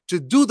to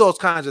do those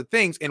kinds of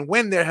things. And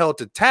when they're held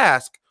to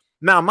task,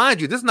 now, mind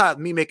you, this is not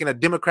me making a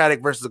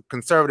Democratic versus a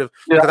conservative,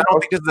 because I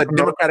don't think this is a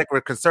Democratic or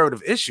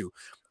conservative issue.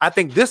 I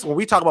think this, when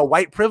we talk about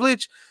white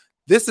privilege,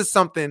 this is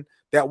something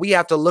that we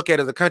have to look at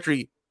as a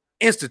country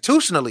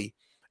institutionally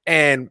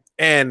and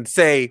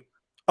say,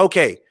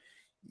 okay,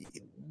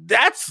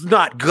 that's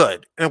not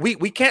good, and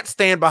we can't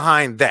stand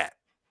behind that.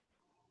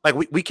 Like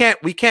we can't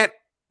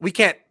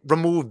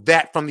remove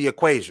that from the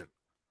equation.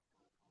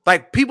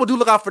 Like, people do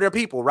look out for their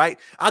people, right?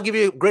 I'll give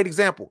you a great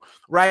example,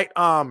 right?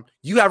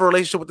 You have a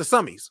relationship with the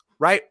Summies,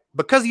 right?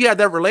 Because you have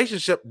that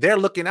relationship, they're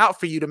looking out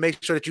for you to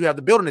make sure that you have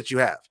the building that you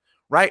have,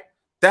 right?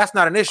 That's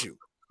not an issue,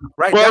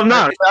 right? Well,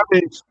 not.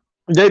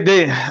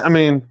 I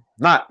mean,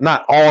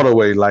 not all the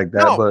way like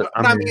that, but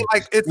I mean,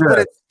 like, it's, yeah. But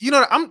it's, you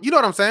know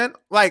what I'm saying?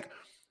 Like,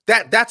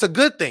 that's a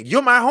good thing.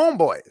 You're my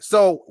homeboy.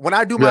 So when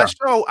I do my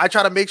show, I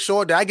try to make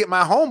sure that I get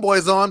my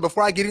homeboys on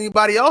before I get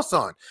anybody else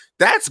on.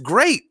 That's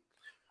great.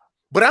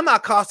 But I'm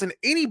not costing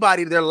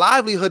anybody their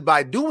livelihood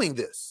by doing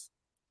this.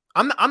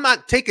 I'm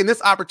not taking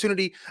this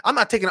opportunity. I'm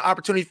not taking an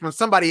opportunity from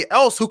somebody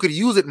else who could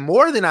use it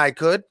more than I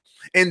could,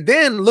 and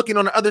then looking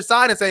on the other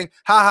side and saying,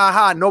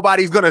 ha,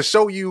 nobody's going to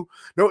show you.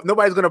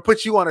 Nobody's going to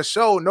put you on a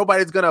show.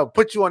 Nobody's going to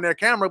put you on their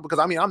camera, because,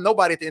 I mean, I'm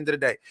nobody at the end of the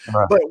day.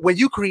 Right. But when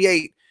you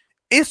create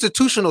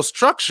institutional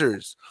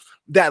structures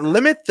that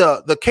limit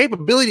the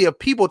capability of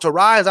people to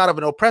rise out of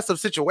an oppressive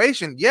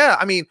situation,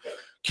 I mean,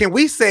 can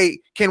we say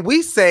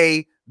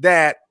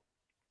that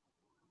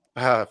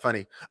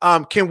funny.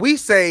 Can we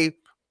say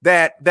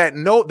that there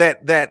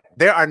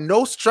are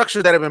no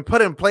structures that have been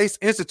put in place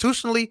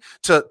institutionally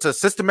to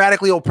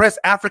systematically oppress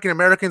African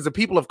Americans and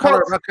people of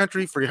color in our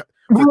country for years?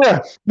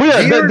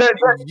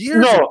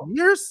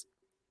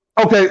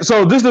 Okay,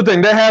 so this is the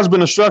thing. There has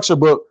been a structure,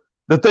 but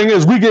the thing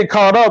is, we get so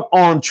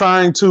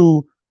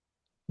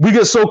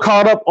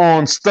caught up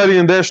on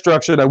studying their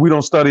structure that we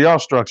don't study our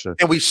structure.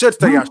 And we should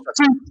study our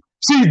structure.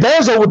 See,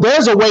 there's a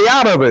way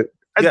out of it.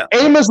 Yeah.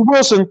 Amos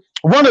Wilson,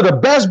 one of the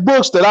best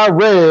books that I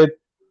read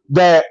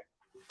that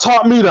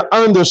taught me to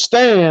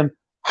understand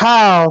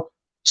how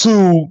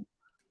to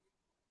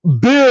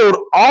build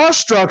our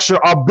structure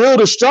or build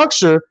a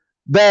structure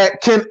that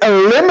can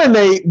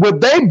eliminate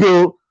what they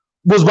built,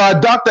 was by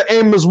Dr.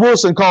 Amos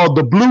Wilson, called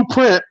The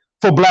Blueprint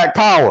for Black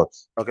Power.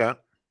 Okay.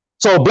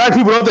 So black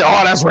people don't think,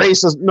 oh, that's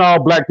racist. No,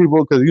 black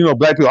people, because,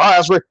 black people, oh,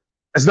 that's racist.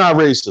 It's not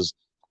racist.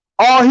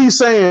 All he's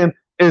saying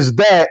is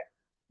that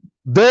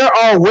there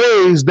are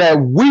ways that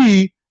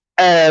we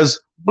as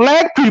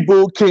black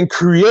people can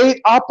create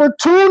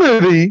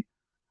opportunity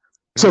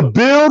to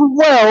build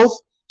wealth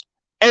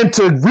and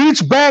to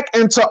reach back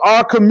into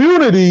our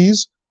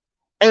communities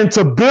and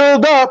to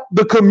build up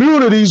the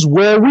communities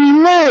where we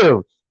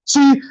live.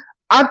 See,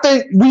 I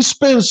think we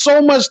spend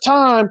so much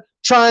time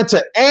trying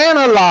to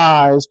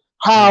analyze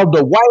how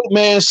the white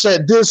man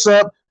set this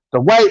up,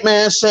 the white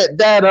man set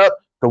that up,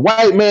 the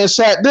white man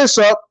set this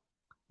up,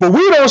 but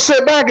we don't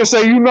sit back and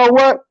say, you know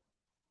what?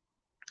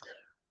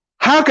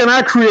 How can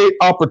I create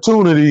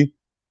opportunity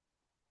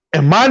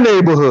in my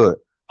neighborhood?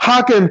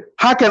 How can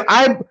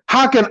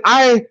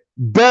I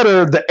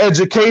better the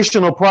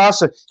educational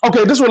process?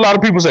 Okay, this is what a lot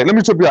of people say. Let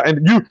me trip you out.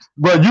 And you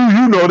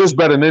know this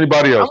better than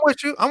anybody else.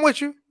 I'm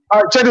with you.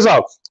 All right, check this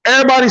out.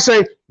 Everybody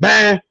say,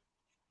 man,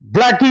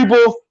 black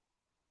people,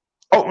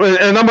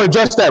 and I'm gonna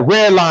address that,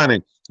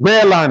 redlining.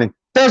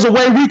 There's a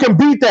way we can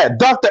beat that.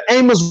 Dr.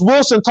 Amos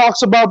Wilson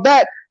talks about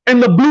that in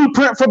The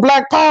Blueprint for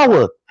Black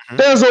Power. Mm-hmm.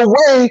 There's a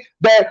way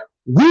that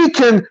we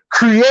can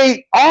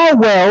create our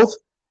wealth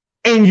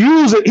and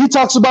use it. He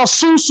talks about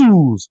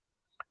susus,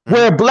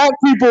 where black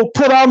people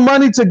put our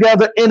money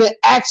together and it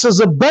acts as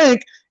a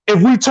bank.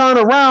 If we turn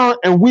around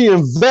and we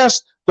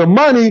invest the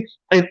money,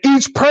 and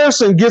each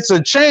person gets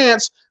a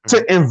chance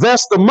to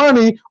invest the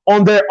money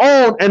on their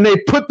own, and they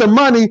put the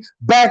money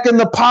back in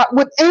the pot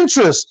with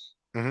interest.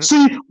 Mm-hmm.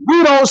 See,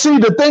 we don't see,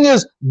 the thing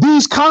is,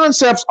 these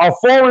concepts are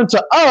foreign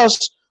to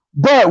us,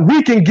 but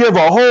we can give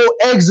a whole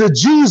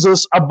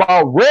exegesis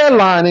about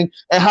redlining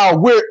and how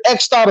we're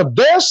X'd out of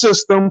their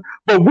system,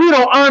 but we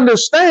don't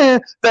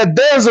understand that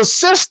there's a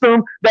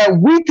system that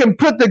we can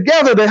put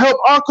together to help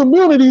our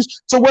communities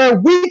to where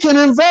we can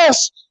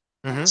invest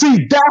Mhm.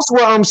 See, that's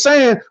what I'm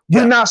saying.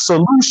 We're Yeah. not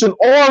solution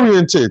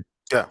oriented.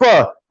 Yeah.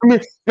 But let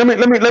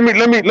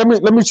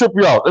me trip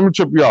you out. Let me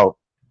trip you out.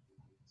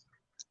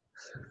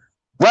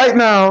 Right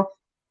now,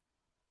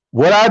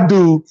 what I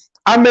do,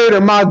 I made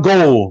it my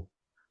goal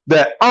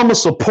that I'ma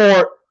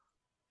support.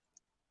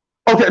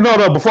 Okay,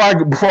 no. Before I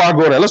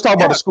go there, let's talk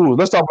about the schools.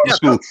 Let's talk about the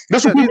schools.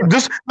 This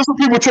what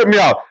people trip me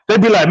out. They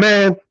be like,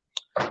 man,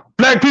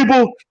 black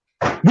people,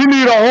 we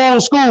need our own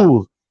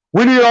schools.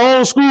 We need our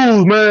own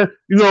schools, man.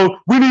 You know,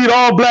 we need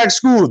all black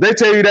schools. They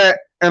tell you that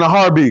in a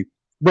heartbeat.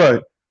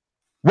 But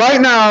right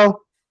now,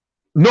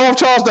 North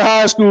Charleston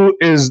High School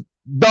is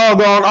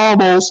doggone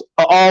almost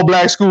an all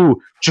black school.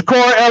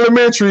 Chicora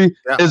Elementary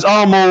is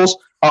almost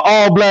an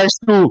all black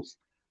school.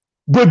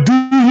 But do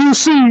you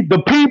see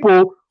the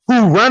people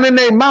who running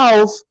their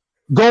mouth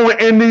going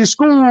in these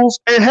schools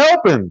and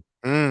helping?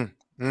 You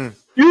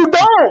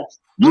don't.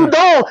 You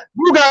don't.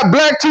 You got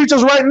black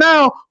teachers right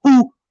now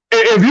who,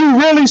 if you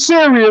really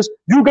serious,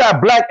 you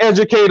got black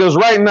educators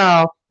right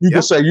now. You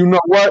can say, you know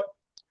what?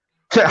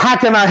 How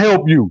can I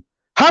help you?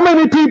 How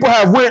many people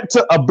have went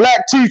to a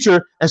black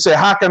teacher and said,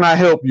 how can I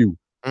help you?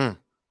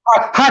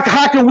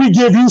 How can we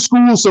give you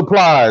school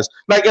supplies?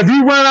 Like, if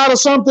you run out of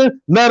something,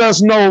 let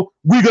us know.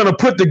 We're going to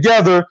put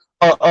together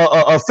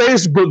a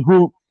Facebook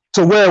group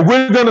to where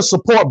we're going to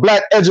support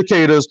black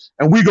educators,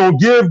 and we're going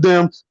to give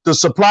them the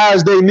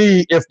supplies they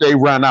need if they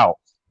run out.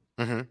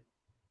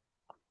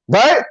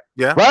 Right?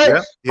 Yeah.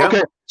 Right? Yeah.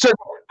 Okay. So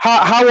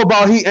how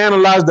about he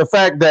analyzed the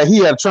fact that he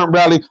had a Trump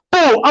rally?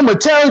 Oh, I'm going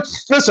to tell you.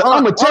 Listen,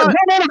 I'm going to tell you.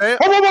 Let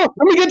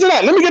me get to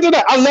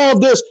that. I love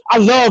this.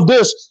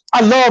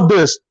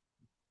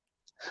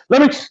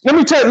 Let me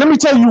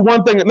tell you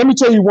one thing. Let me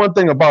tell you one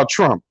thing about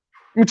Trump.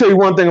 Let me tell you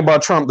one thing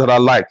about Trump that I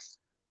like.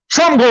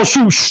 Trump gonna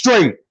shoot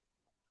straight.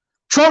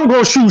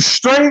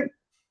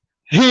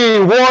 He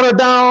ain't watered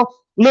down.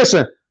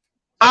 Listen,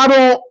 I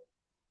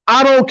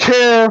don't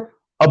care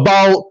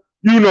about,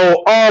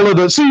 all of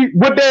the, see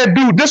what they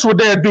do. This is what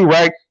they do,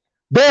 right?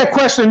 They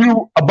question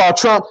you about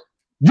Trump.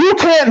 You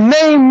can't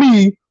name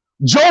me.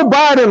 Joe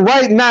Biden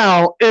right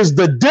now is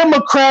the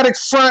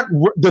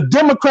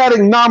Democratic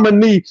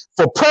nominee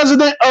for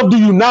president of the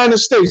United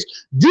States.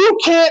 You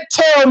can't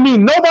tell me,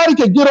 nobody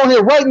can get on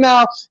here right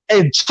now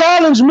and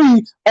challenge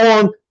me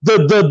on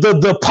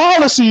the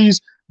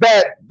policies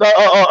that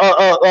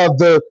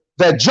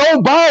that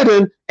Joe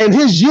Biden and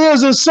his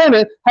years in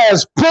Senate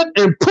has put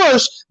and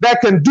pushed that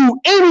can do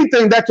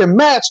anything, that can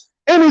match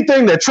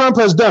anything that Trump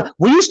has done.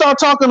 When you start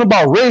talking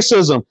about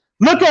racism,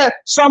 look at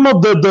some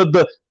of Joe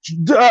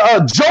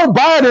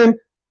Biden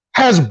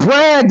has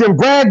bragged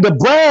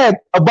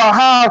about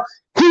how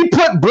he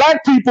put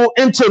black people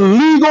into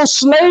legal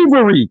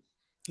slavery.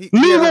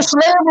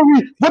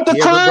 Slavery with the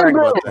crime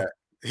bill.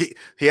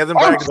 He hasn't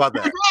bragged about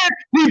that.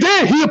 He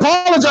did. He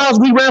apologized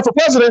when he ran for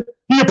president.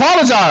 He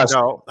apologized.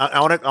 No, I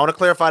want to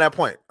clarify that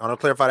point.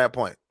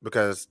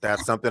 Because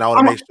that's something I want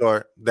to make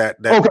sure that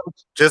okay.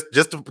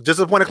 just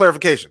a point of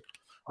clarification,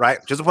 right?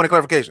 Just a point of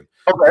clarification.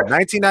 Okay. The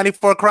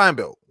 1994 crime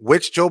bill,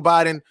 which Joe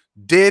Biden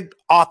did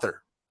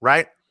author,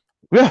 right?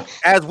 Yeah.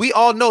 As we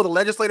all know, the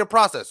legislative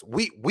process.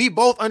 We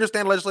both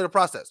understand the legislative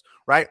process,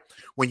 right?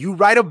 When you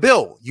write a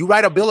bill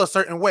a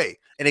certain way,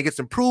 and it gets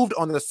improved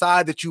on the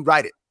side that you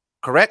write it.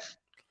 Correct?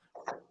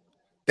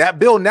 That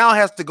bill now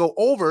has to go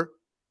over,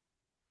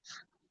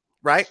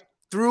 right,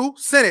 through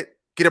Senate,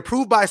 get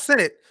approved by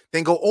Senate,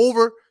 then go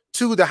over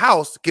to the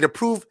House, get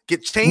approved,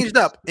 get changed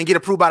up, and get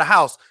approved by the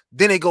House.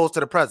 Then it goes to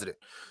the president.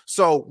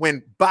 So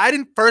when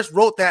Biden first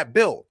wrote that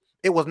bill,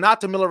 it was not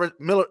to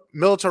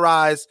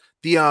militarize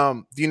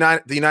the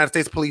United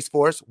States police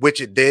force, which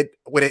it did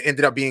when it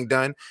ended up being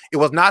done. It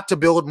was not to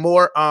build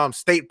more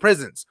state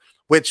prisons,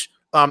 which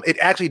it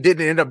actually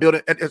didn't end up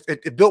building.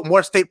 It built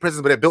more state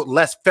prisons, but it built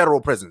less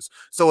federal prisons.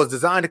 So it was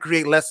designed to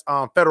create less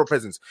federal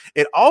prisons.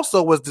 It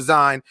also was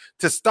designed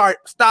to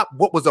stop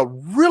what was a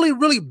really,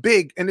 really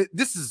big, and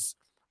this is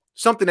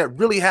something that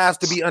really has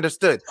to be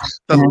understood.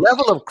 The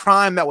level of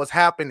crime that was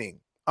happening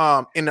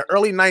in the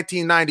early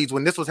 1990s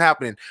when this was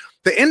happening.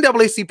 The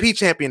NAACP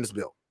championed this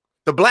bill.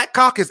 The Black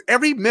Caucus,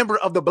 every member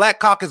of the Black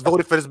Caucus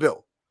voted for this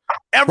bill.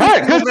 Every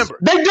single member.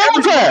 They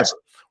Democrats.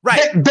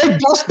 Right.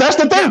 That's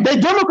the thing. They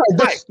Democrats.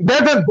 Right.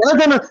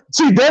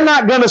 They're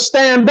not gonna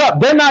stand up.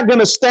 They're not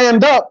gonna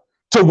stand up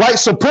to white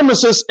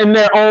supremacists in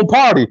their own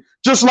party.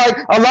 Just like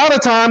a lot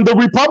of time the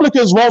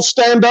Republicans won't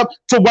stand up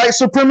to white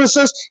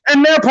supremacists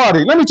in their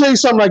party. Let me tell you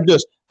something like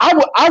this. I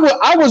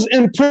was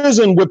in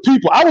prison with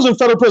people. I was in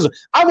federal prison.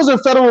 I was in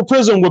federal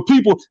prison with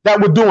people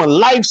that were doing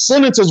life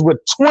sentences with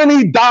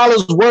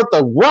 $20 worth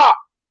of rock.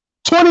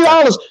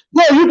 $20.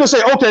 Yeah, you can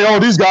say, okay,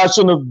 these guys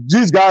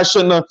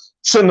shouldn't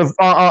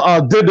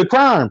have did the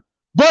crime.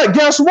 But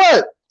guess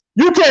what?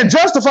 You can't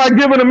justify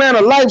giving a man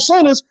a life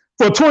sentence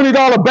for a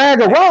 $20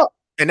 bag of rock.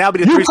 And that'll be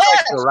the three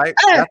bill, right?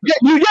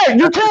 You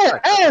can't.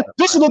 And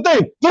this is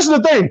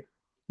the thing.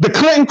 The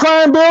Clinton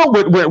crime bill,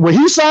 when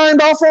he signed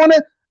off on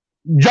it,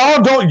 y'all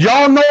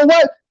know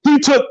what? He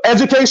took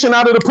education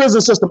out of the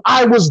prison system.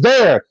 I was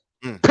there.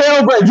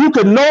 Pale Grade, you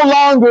could no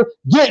longer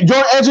get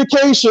your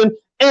education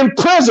in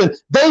prison.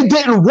 They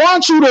didn't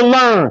want you to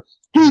learn.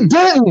 He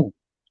didn't.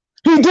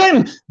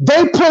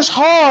 They push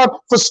hard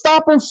for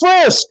stop and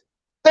frisk.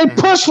 They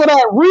push for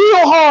that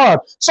real hard.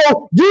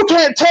 So you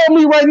can't tell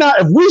me right now,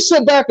 if we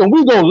sit back and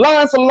we go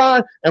line for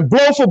line and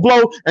blow for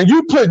blow, and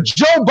you put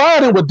Joe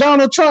Biden with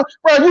Donald Trump,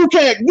 bro, you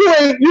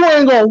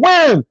ain't gonna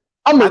win.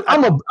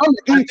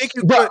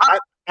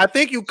 I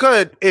think you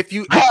could if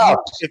you would have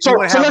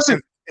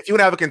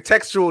a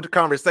contextual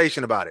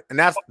conversation about it, and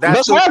that's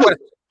the question.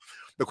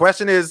 The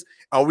question is,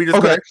 are we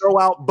just going to throw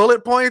out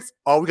bullet points,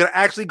 or are we going to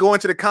actually go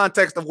into the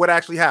context of what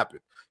actually happened?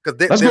 Because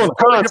let's go into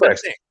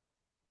context.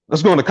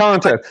 Let's go into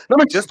context. Let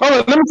me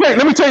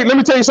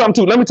tell you something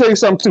too. Let me tell you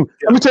something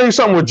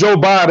with Joe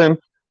Biden,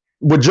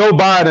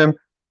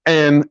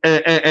 and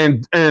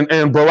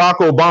Barack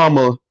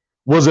Obama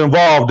was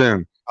involved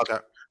in. Okay.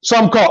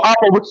 Some call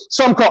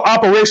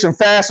Operation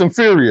Fast and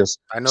Furious.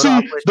 I know.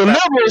 See, the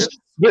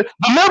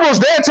liberals,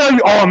 they'll tell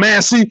you, oh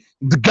man, see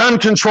the gun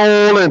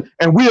control and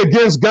we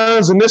against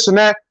guns and this and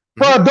that.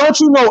 But don't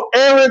you know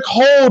Eric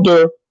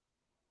Holder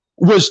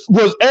was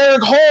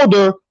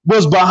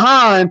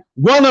behind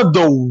one of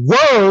the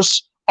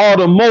worst or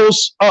the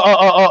most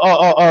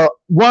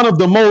one of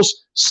the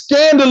most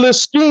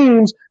scandalous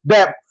schemes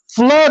that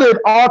flooded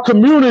our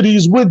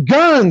communities with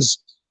guns.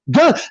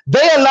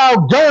 They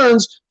allow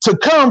guns to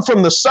come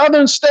from the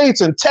southern states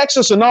and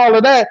Texas and all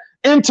of that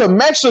into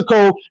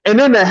Mexico and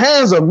in the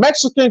hands of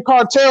Mexican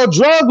cartel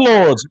drug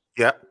lords.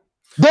 Yeah.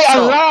 They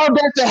allowed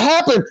that to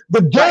happen.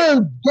 The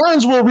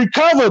guns were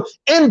recovered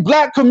in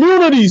black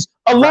communities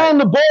along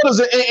the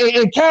borders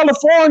in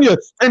California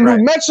and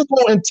New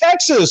Mexico and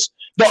Texas.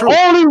 The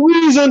only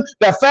reason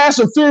that Fast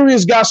and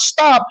Furious got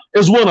stopped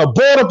is when a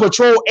Border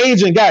Patrol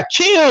agent got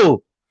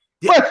killed.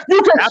 Yeah, but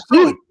you can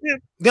absolutely.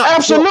 So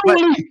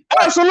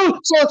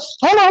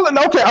hold on.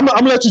 Okay, I'm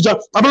gonna let you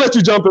jump. I'm gonna let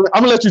you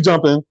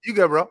jump in. You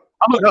go, bro.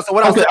 I'm gonna let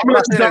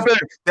you jump in.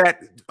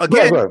 That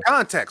again,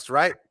 context,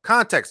 right?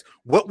 Context.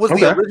 What was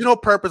the original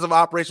purpose of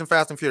Operation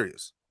Fast and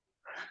Furious?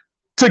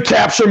 To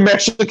capture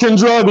Mexican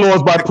drug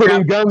lords by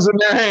putting guns in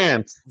their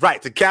hands.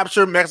 Right, to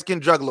capture Mexican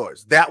drug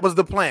lords. That was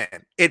the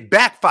plan. It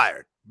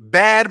backfired.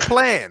 Bad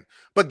plan.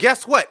 But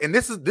guess what? And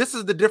this is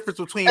the difference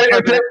between. Did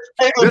Eric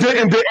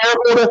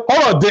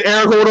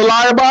Holder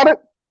lie about it?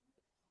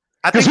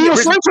 I think he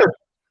was censored.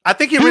 I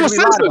think he originally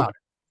lied about it.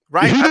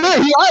 Right? He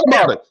lied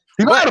about it.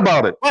 He lied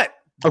about it. But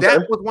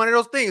that was one of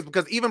those things,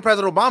 because even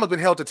President Obama's been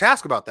held to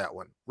task about that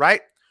one,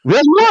 right?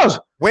 Yes, he was.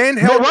 When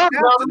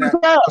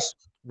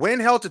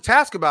held to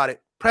task about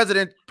it,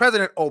 President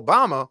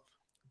Obama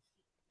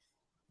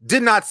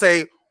did not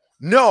say,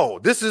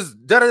 no, this is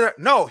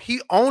no, he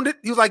owned it.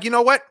 He was like, you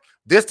know what?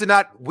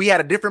 We had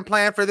a different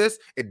plan for this.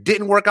 It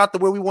didn't work out the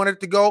way we wanted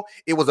it to go.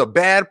 It was a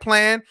bad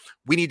plan.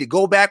 We need to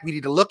go back. We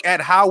need to look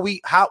at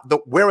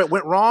where it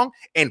went wrong.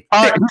 And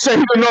he said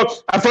he didn't know.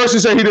 At first, he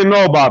said he didn't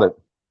know about it.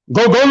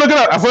 Go look it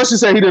up. At first, he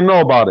said he didn't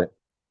know about it.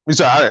 He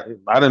said,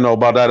 I didn't know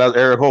about that. That's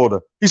Eric Holder.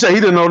 He said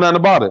he didn't know nothing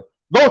about it.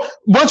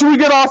 Once we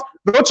get off,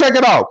 go check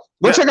it out.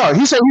 Check it out.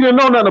 He said he didn't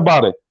know nothing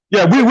about it.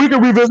 Yeah, we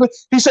can revisit.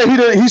 He said he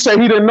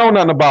didn't know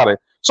nothing about it.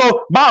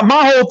 So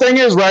my whole thing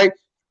is, right,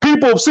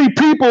 people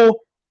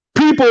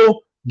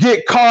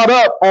get caught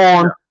up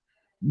on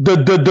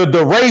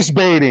the race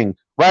baiting,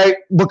 right?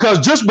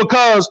 Because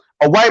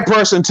a white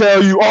person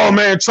tell you, oh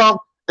man, Trump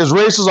is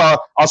racist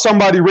or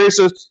somebody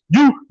racist,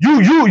 you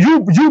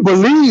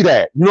believe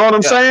that. You know what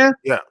I'm saying?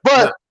 Yeah.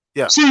 But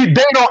see,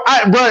 they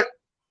don't. But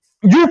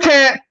you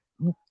can't.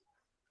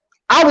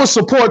 I would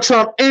support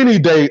Trump any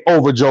day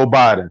over Joe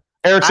Biden.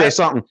 Eric said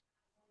something.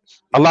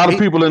 A lot of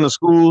people in the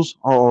schools,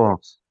 my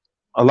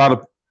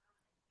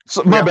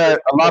bad.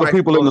 A lot of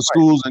people in the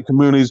schools and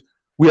communities,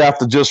 we have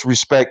to just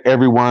respect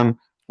everyone's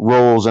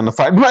roles in the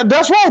fight.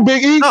 That's right,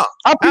 Big E. No,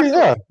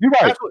 you're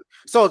right.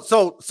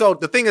 Absolutely. So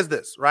the thing is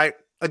this, right?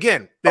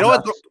 Again,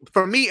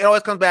 for me, it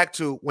always comes back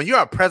to, when you're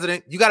a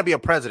president, you got to be a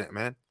president,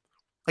 man.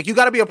 Like, you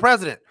got to be a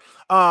president.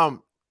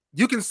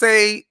 You can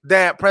say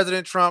that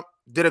President Trump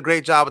did a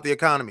great job with the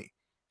economy.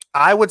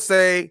 I would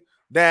say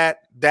that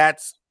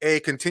that's a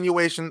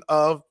continuation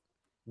of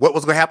what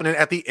was going to happen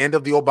at the end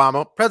of the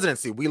Obama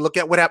presidency. We look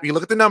at what happened. You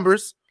look at the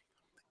numbers.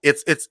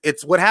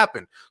 It's what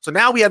happened. So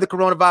now we have the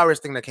coronavirus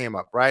thing that came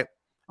up, right?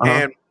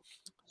 And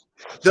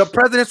the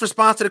president's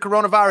response to the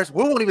coronavirus,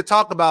 we won't even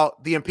talk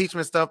about the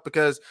impeachment stuff,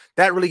 because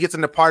that really gets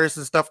into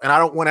partisan stuff, and I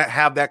don't want to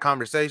have that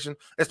conversation,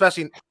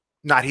 especially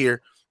not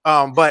here.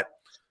 But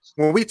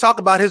when we talk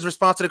about his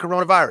response to the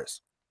coronavirus,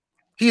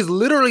 he's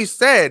literally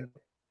said,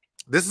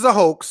 this is a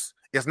hoax.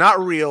 It's not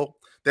real.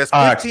 There's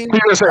 15.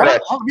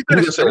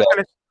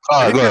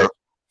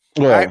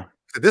 Right?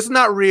 This is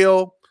not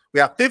real.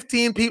 We have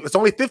 15 people. It's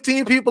only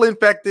 15 people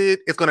infected.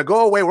 It's going to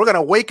go away. We're going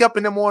to wake up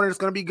in the morning. It's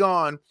going to be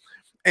gone.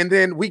 And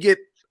then we get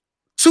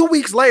 2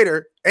 weeks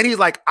later, and he's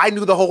like, I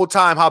knew the whole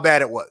time how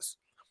bad it was.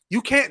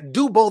 You can't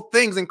do both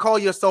things and call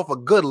yourself a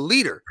good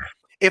leader.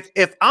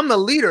 If I'm the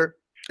leader,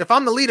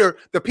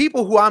 the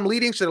people who I'm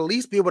leading should at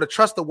least be able to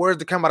trust the words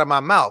that come out of my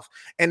mouth.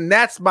 And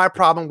that's my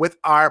problem with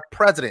our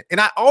president.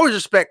 And I always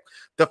respect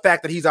the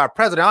fact that he's our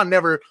president. I'll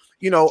never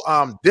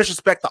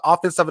disrespect the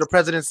office of the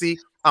presidency.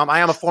 I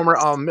am a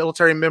former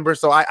military member,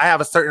 so I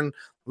have a certain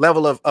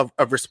level of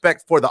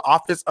respect for the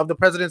office of the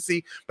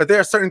presidency. But there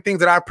are certain things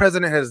that our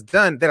president has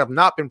done that have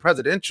not been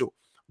presidential.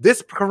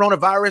 This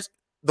coronavirus,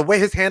 the way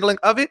his handling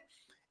of it,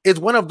 is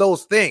one of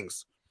those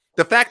things.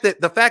 The fact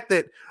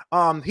that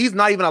he's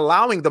not even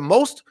allowing the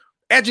most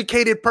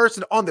educated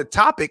person on the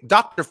topic,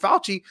 Dr.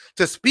 Fauci,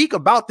 to speak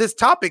about this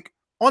topic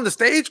on the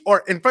stage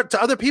or in front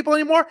to other people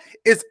anymore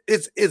is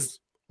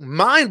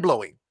mind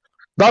blowing.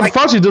 Dr.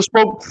 Fauci just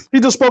spoke. He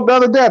just spoke the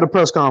other day at the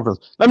press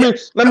conference. Let me.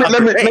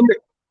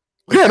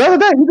 Yeah, the other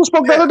day he just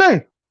spoke the other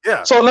day.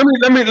 Yeah. So let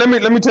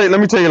me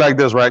tell you like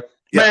this, right?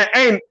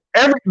 Yeah.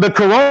 Man, the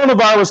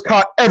coronavirus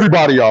caught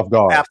everybody off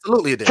guard.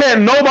 Absolutely, it did.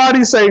 Can't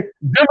nobody say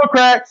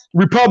Democrat,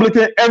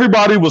 Republican,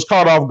 everybody was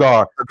caught off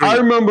guard. Agreed. I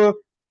remember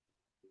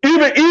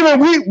even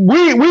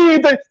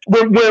we think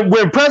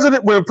when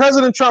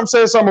President Trump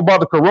said something about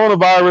the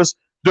coronavirus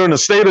during the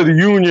State of the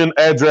Union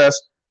address,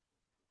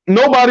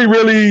 nobody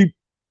really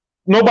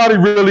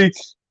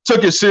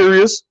took it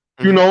serious,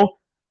 you know.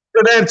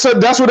 And so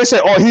that's what they say.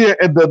 Oh, here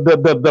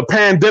the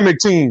pandemic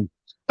team.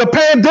 The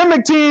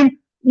pandemic team.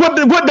 What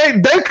they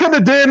could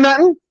have did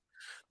nothing.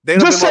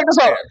 Just check this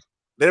out.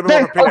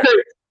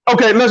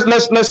 Okay. Let's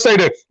say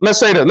that.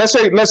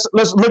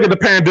 Let's look at the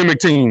pandemic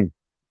team.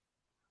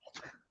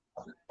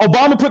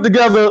 Obama put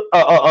together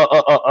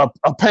a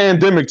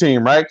pandemic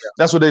team, right? Yeah.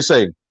 That's what they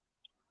say.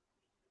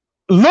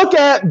 Look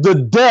at the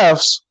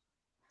deaths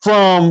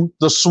from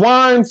the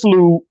swine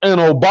flu and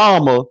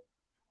Obama.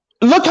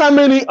 Look how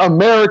many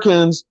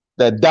Americans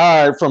that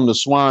died from the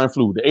swine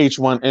flu, the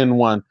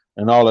H1N1,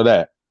 and all of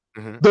that.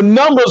 Mm-hmm. The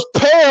numbers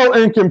pale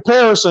in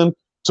comparison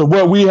to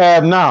what we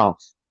have now.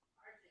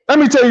 Let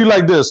me tell you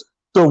like this.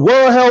 The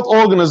World Health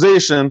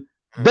Organization,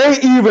 they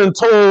even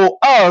told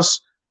us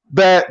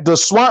that the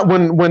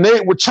swine, when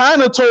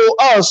China told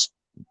us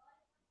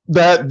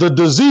that the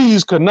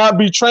disease could not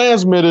be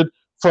transmitted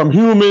from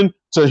human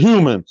to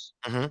human.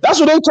 Mm-hmm. That's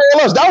what they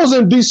told us. That was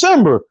in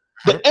December.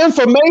 Mm-hmm. The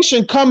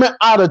information coming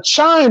out of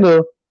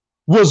China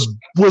was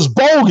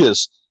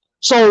bogus.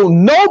 So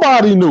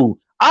nobody knew.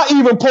 I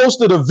even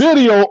posted a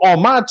video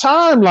on my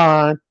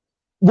timeline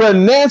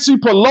when Nancy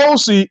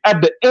Pelosi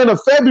at the end of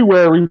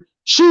February,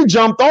 she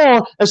jumped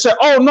on and said,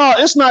 oh, no,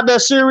 it's not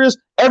that serious.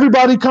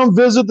 Everybody come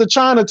visit the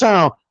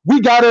Chinatown.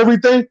 We got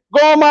everything.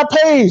 Go on my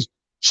page.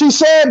 She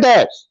said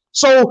that.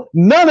 So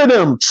none of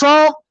them,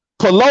 Trump,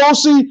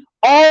 Pelosi,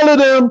 all of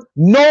them,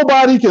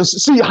 nobody can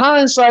see.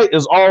 Hindsight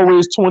is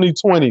always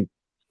 20/20.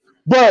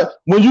 But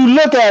when you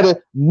look at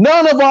it,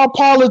 none of our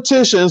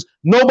politicians,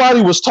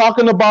 nobody was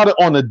talking about it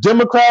on the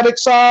Democratic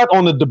side,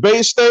 on the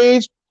debate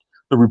stage.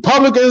 The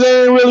Republicans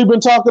ain't really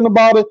been talking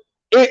about it.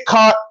 It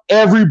caught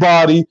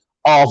everybody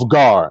off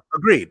guard.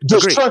 Agreed.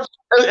 Trump,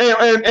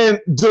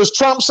 and does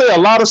Trump say a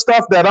lot of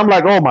stuff that I'm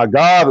like, oh my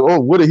God,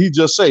 what did he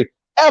just say?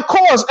 Of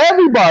course,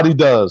 everybody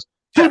does.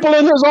 People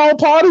in his own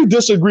party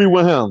disagree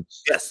with him.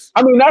 Yes.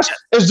 I mean,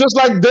 it's just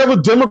like there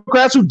were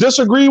Democrats who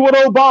disagree with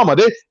Obama.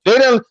 They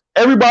didn't.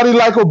 Everybody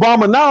like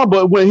Obama now,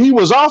 but when he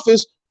was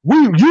office,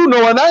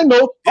 and I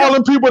know all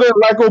them people that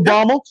like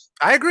Obama.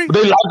 I agree.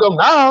 They like him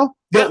now.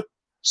 Yeah. But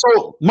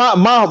so my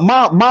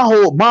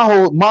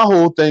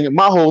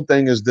whole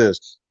thing is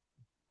this.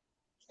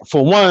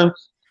 For one,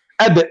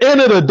 at the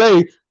end of the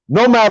day,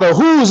 no matter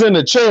who's in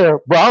the chair,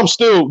 bro,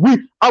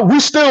 we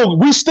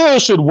still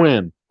should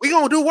win. We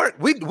gonna do work.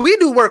 We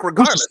do work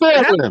regardless.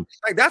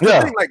 That's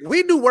the thing. Like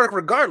we do work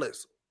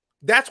regardless.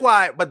 That's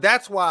why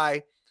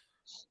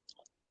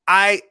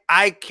I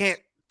can't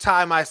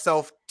tie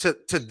myself to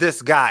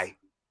this guy.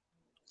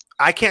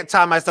 I can't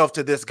tie myself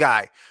to this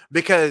guy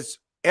because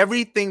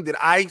everything that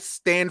I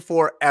stand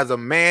for as a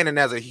man and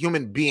as a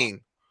human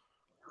being,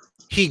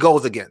 he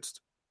goes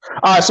against.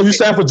 All right, so you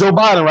stand for Joe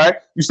Biden, right?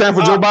 You stand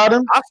for Joe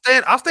Biden?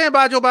 I'll stand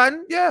by Joe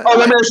Biden. Yeah. Oh,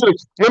 let me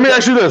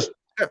ask you this.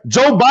 Yeah.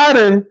 Joe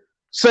Biden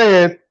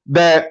said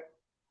that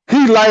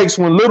he likes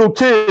when little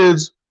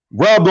kids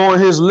rub on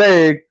his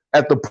leg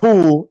at the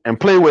pool and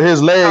play with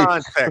his leg.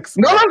 Context.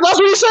 No, that's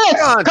what he said.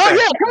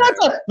 Context.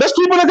 Let's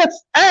keep it again.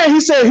 And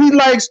he said he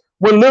likes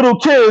when little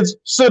kids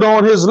sit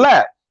on his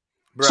lap.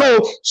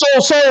 Right.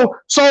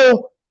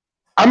 So.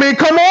 I mean,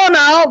 come on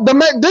now.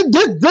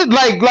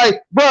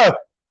 Bruh.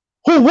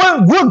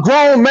 What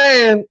grown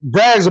man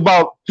brags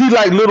about he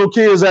like little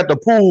kids at the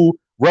pool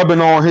rubbing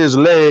on his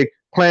leg,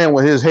 playing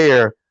with his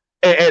hair,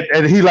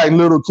 and he like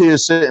little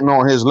kids sitting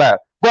on his lap?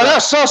 But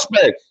that's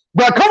suspect.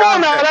 But come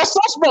on now, that's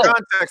suspect.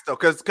 Context though,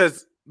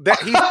 because that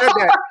he said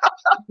that.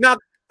 Now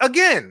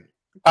again,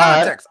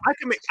 context. Right.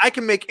 I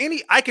can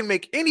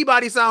make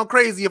anybody sound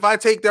crazy if I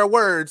take their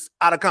words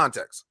out of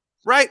context.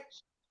 Right?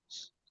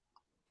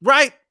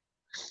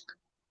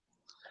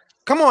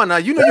 Come on now,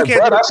 you know you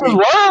can't. Bro, that's his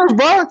words,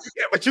 bro.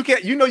 Yeah, but you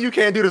can't. You know you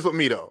can't do this with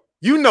me though.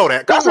 You know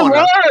that. Come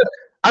on.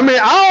 I mean,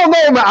 I don't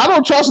know, man. I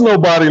don't trust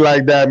nobody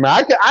like that,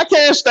 man. I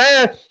can't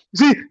stand.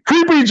 See,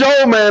 Creepy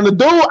Joe, man. The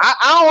dude,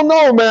 I don't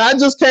know, man. I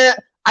just can't.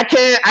 I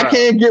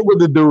can't get with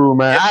the dude,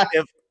 man.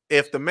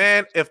 If the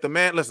man,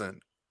 listen.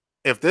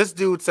 If this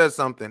dude says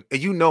something,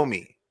 and you know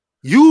me,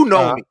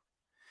 me.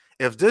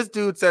 if this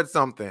dude said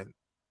something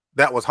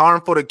that was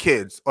harmful to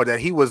kids, or that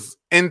he was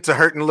into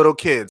hurting little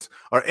kids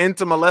or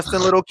into molesting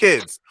little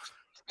kids,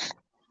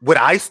 would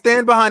I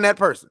stand behind that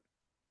person?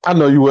 I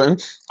know you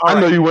wouldn't. I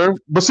know you wouldn't.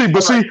 But see, you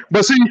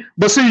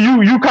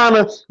kind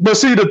of. But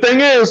see, the thing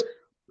is,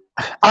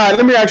 all right.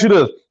 Let me ask you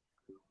this: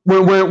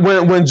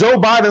 when Joe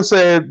Biden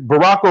said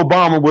Barack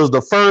Obama was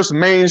the first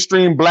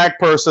mainstream black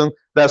person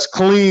that's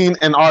clean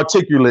and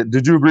articulate,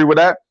 did you agree with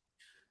that?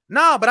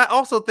 No, but I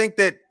also think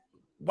that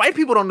white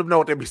people don't know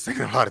what they be saying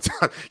a lot of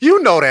times.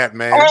 You know that,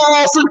 man.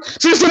 Oh,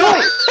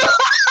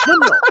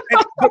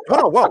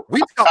 No. Whoa.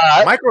 We talk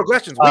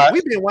microaggressions.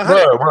 We being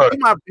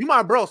 100. You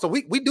my bro, so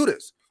we do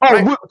this.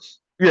 Right?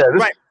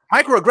 Right.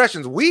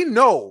 Microaggressions. We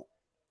know,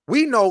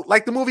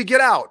 like the movie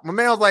Get Out. My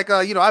man was like,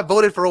 I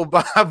voted for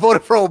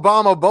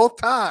Obama both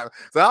times.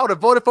 So I would have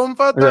voted for him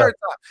for a third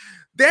time.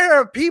 There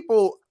are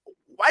people,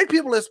 white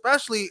people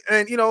especially,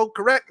 and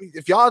correct me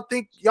if y'all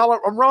think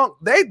I'm wrong,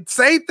 they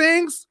say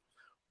things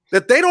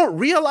that they don't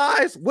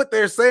realize what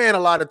they're saying a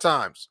lot of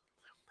times.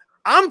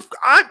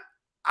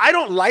 I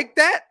don't like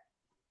that,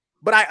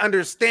 but I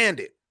understand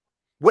it.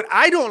 What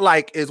I don't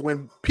like is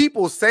when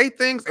people say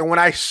things, and when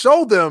I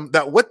show them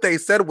that what they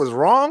said was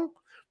wrong,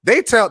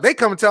 they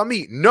come and tell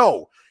me,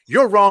 no,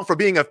 you're wrong for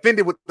being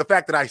offended with the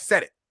fact that I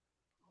said it.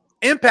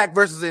 Impact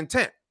versus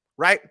intent,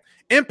 right?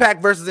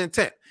 Impact versus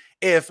intent.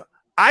 If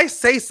I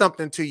say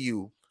something to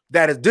you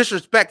that is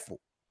disrespectful,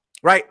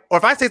 right? Or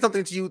if I say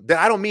something to you that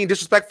I don't mean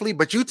disrespectfully,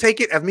 but you take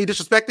it as me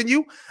disrespecting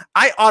you,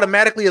 I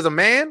automatically, as a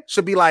man,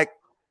 should be like,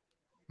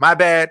 my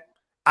bad.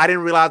 I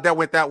didn't realize that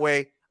went that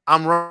way.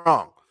 I'm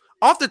wrong.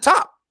 Off the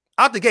top,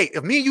 out the gate,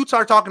 if me and you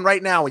start talking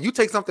right now and you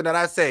take something that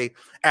I say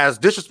as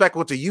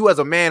disrespectful to you as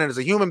a man and as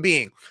a human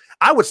being,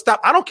 I would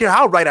stop. I don't care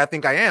how right I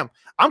think I am.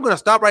 I'm going to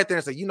stop right there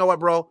and say, you know what,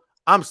 bro?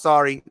 I'm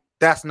sorry.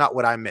 That's not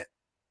what I meant.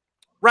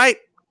 Right?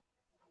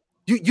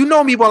 You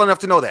know me well enough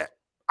to know that.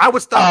 I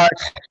would stop.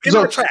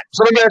 So let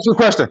me ask you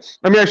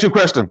a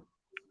question.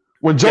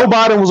 When Joe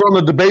Biden was on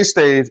the debate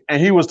stage and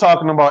he was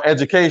talking about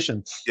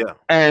education,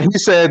 and he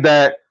said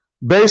that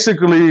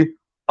basically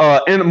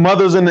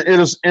mothers in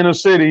the inner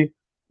city,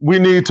 we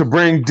need to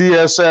bring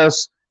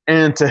DSS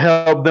in to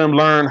help them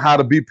learn how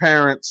to be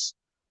parents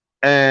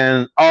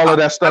and all of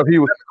that stuff. He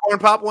was the corn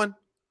pop one.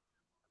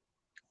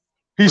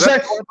 He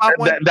said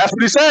that's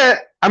what he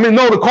said. I mean,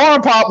 no, the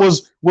corn pop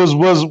was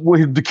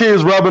the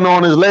kids rubbing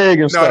on his leg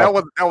and stuff. No, that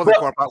wasn't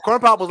corn pop. Corn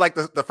pop was like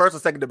the first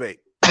and second debate.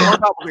 Corn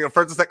pop was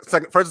like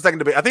the first and second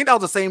debate. I think that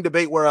was the same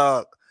debate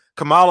where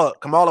Kamala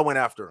went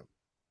after him.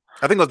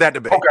 I think it was that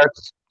debate.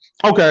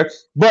 Okay,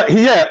 but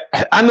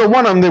I know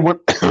one of them they went.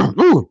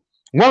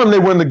 One of them they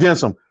went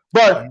against him.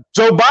 But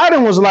Joe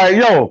Biden was like,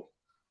 "Yo,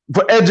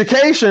 for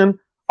education,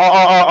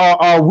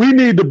 we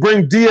need to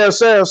bring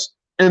DSS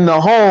in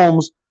the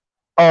homes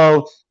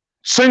of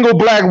single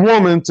black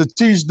women to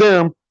teach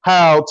them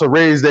how to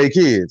raise their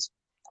kids.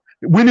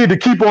 We need to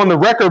keep on the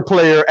record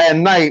player at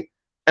night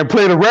and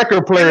play the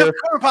record player." That's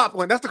the corn pop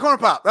one. That's the corn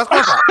pop.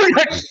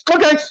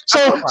 Okay,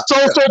 so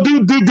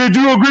did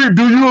you agree?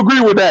 Do you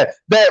agree with that?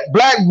 That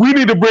we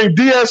need to bring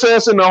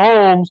DSS in the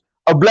homes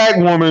of black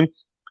women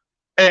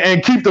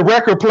and keep the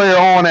record player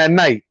on at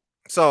night.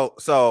 So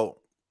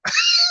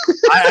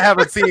I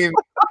haven't seen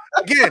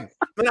again.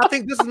 But I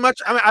think this is much.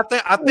 I mean,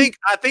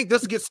 I think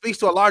this speaks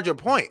to a larger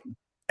point.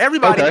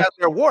 Everybody has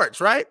their warts,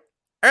 right?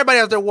 Everybody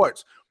has their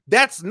warts.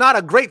 That's not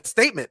a great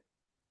statement.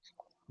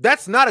 I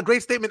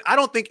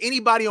don't think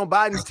anybody on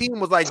Biden's team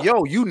was like,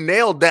 "Yo, you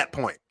nailed that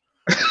point."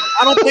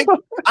 I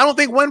don't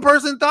think one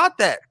person thought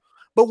that.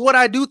 But what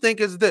I do think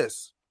is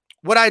this.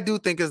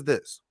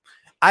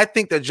 I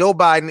think that Joe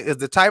Biden is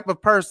the type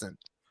of person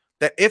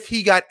that if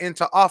he got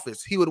into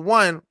office, he would,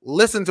 one,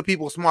 listen to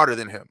people smarter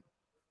than him.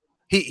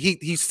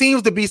 He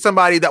seems to be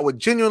somebody that would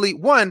genuinely,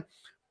 one,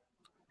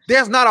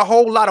 there's not a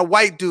whole lot of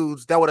white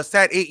dudes that would have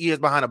sat 8 years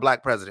behind a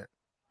black president,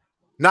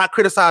 not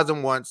criticized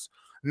him once,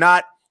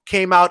 not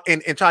came out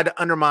and tried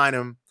to undermine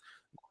him.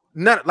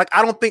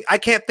 I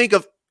can't think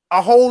of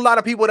a whole lot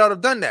of people that would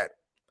have done that.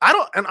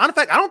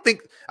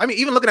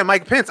 Even looking at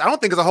Mike Pence, I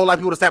don't think there's a whole lot of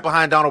people that sat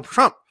behind Donald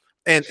Trump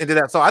and did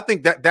that. So I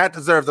think that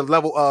deserves a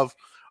level of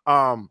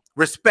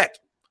respect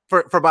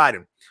for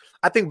Biden.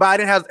 I think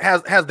Biden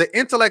has the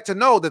intellect to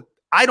know that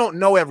I don't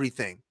know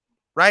everything,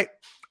 right?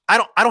 I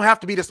don't have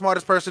to be the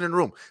smartest person in the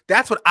room.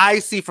 That's what I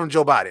see from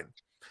Joe Biden.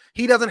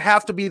 He doesn't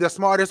have to be the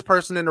smartest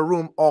person in the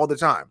room all the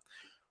time.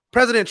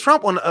 President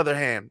Trump, on the other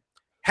hand,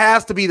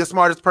 has to be the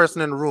smartest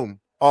person in the room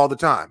all the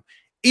time,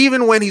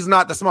 even when he's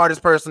not the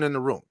smartest person in the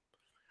room.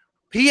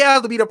 He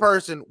has to be the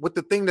person with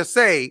the thing to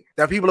say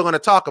that people are going to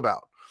talk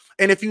about.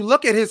 And if you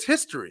look at his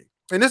history,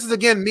 and this is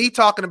again me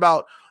talking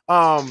about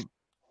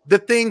the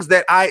things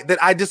that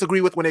I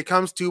disagree with when it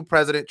comes to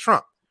President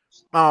Trump.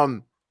 I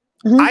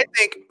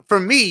think for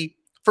me,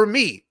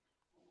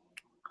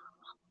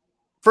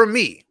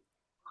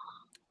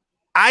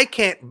 I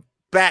can't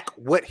back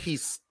what he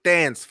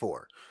stands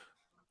for.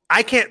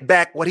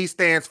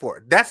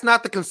 That's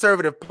not the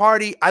conservative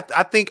party. I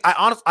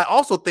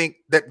also think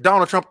that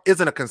Donald Trump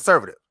isn't a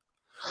conservative.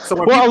 So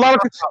when Well, a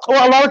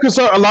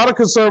lot of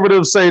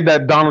conservatives say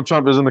that Donald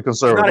Trump isn't a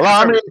conservative.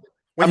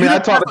 I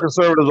talk to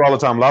conservatives all the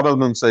time. A lot of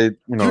them say,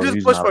 you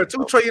just pushed for a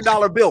 $2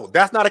 trillion bill.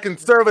 That's not a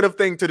conservative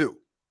thing to do.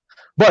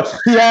 But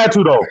he had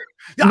to, though.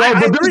 Yeah,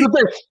 but this is the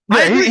thing.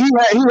 Yeah,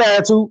 he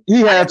had to.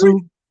 He had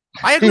to.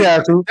 I agree. He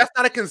had to. That's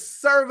not a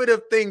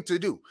conservative thing to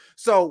do.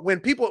 So when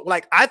people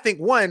I think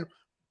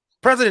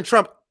President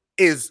Trump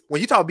is,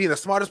 when you talk about being the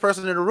smartest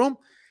person in the room,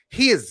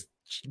 he is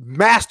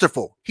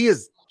masterful. He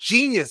is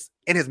genius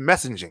in his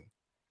messaging.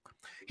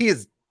 He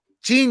is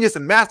genius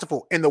and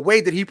masterful in the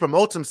way that he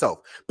promotes himself.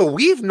 But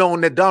we've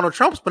known that Donald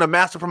Trump's been a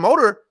master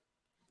promoter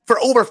for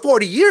over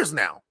 40 years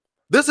now.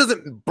 This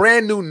isn't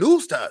brand new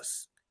news to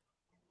us,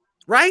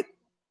 right?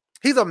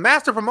 He's a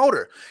master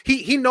promoter.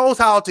 He knows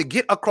how to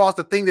get across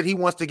the thing that he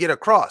wants to get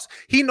across.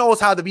 He knows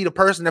how to be the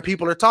person that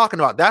people are talking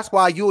about. That's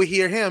why you will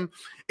hear him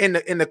in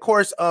the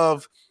course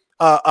of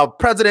a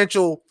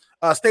presidential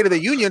State of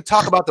the Union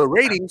talk about the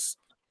ratings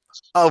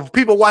of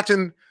people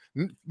watching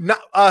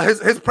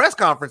his press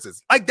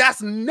conferences. Like,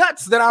 that's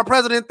nuts that our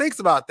president thinks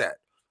about that.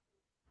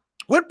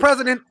 What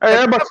president?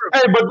 But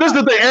this is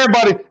the thing.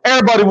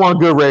 Everybody want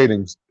good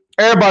ratings.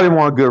 Everybody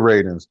want good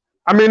ratings.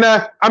 That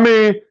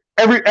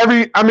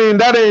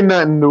ain't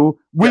nothing new.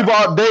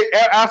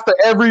 After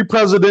every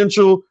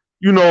presidential,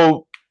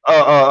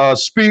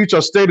 speech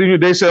or State of the Union,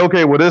 they say,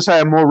 okay, well, this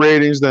had more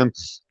ratings than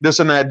this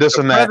and that, this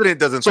and that. The president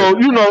doesn't say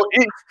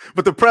it.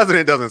 But the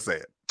president doesn't say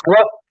it.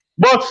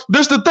 Well,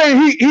 this the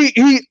thing.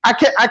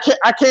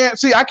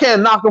 I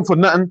can't knock him for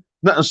nothing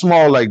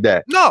small like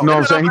that. No, you know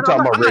what I'm saying? He's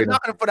talking about ratings.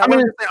 For that.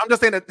 I'm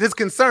just saying that his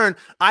concern,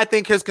 I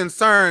think his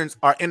concerns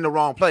are in the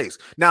wrong place.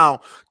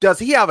 Now, does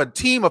he have a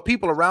team of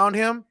people around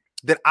him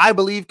that I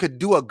believe could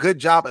do a good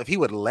job if he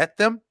would let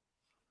them?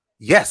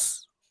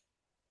 Yes.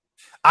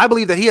 I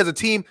believe that he has a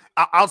team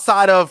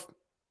outside of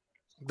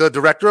the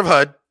director of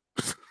HUD,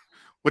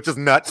 which is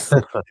nuts,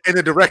 and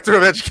the director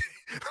of education,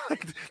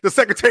 the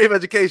secretary of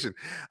education.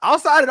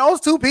 Outside of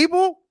those two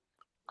people,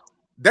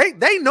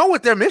 they know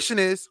what their mission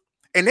is,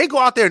 and they go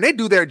out there and they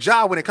do their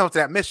job when it comes to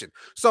that mission.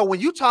 So when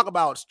you talk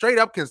about straight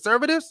up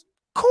conservatives,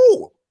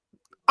 cool.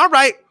 All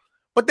right.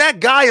 But that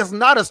guy is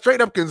not a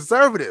straight up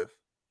conservative.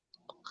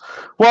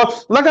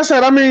 Well, like I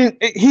said, I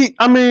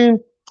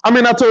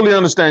totally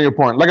understand your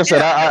point. Like I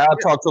said, I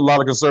talk to a lot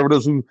of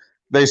conservatives who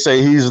they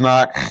say he's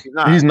not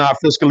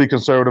fiscally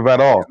conservative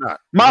at all.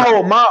 My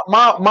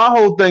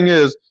whole thing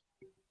is,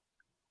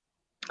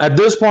 at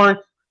this point,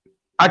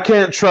 I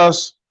can't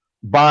trust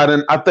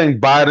Biden. I think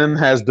Biden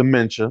has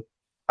dementia.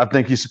 I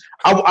think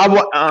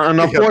and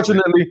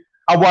unfortunately,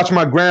 I watched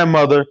my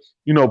grandmother,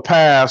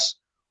 pass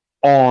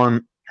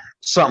on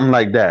something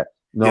like that.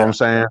 You know what I'm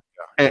saying?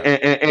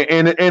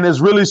 And it's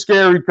really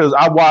scary because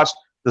I watched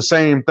the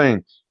same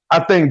thing.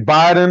 I think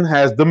Biden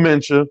has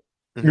dementia,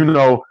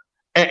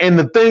 and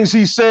the things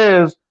he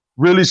says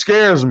really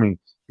scares me.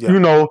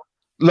 Yeah.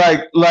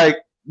 Like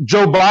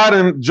Joe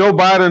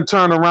Biden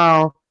turned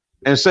around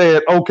and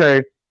said,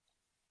 okay,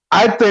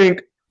 I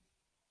think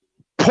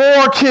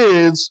poor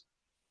kids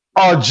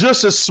are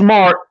just as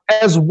smart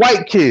as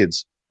white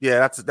kids.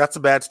 Yeah, that's a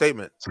bad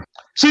statement.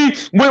 See,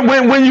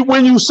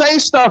 when you say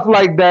stuff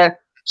like that,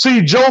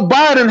 see, Joe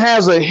Biden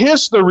has a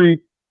history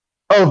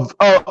of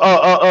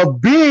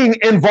being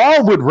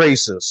involved with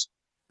racists.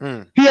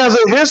 He has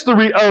a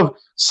history of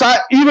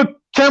even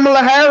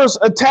Kamala Harris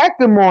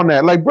attacked him on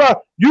that. Like, bro,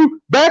 you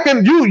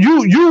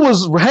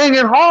was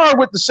hanging hard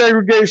with the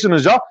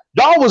segregationists.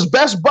 Y'all was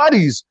best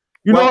buddies.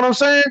 You know what I'm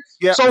saying?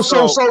 Yeah. So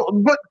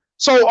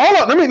hold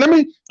on. Let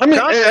me. And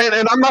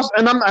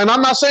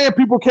I'm not saying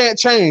people can't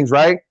change,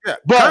 right? Yeah.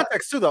 But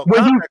context too, though.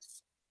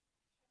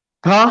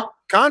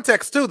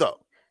 Context too, though.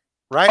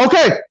 Right.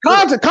 Okay.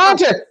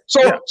 Context.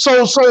 So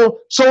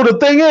the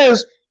thing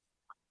is,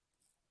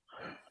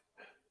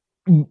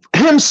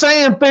 him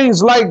saying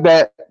things like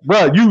that,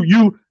 bro.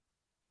 You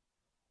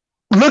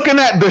looking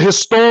at the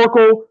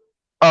historical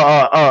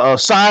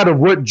side of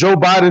what Joe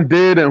Biden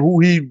did and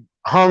who he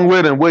hung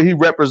with and what he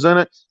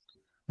represented,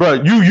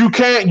 bro. You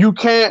can't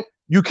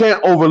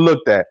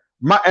overlook that.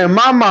 In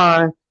my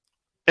mind,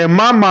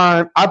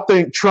 I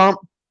think Trump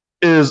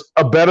is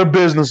a better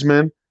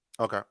businessman.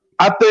 Okay.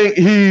 I think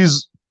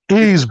he's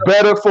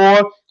better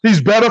for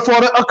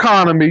the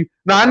economy.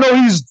 Now I know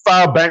he's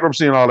filed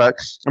bankruptcy and all that.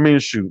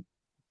 Shoot.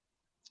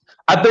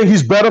 I think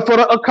he's better for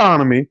the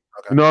economy.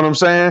 Okay. You know what I'm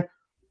saying?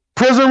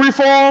 Prison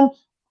reform.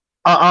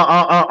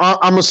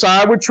 I'm a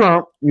side with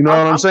Trump. You know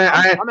what I'm saying?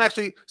 I'm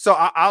actually. So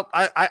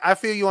I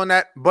feel you on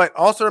that. But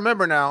also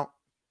remember now,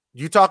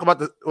 you talk about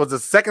the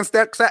Second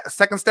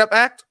Step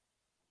Act,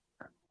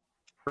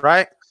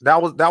 right?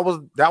 That was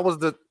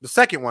the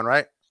second one,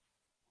 right?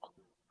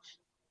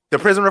 The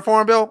prison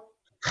reform bill.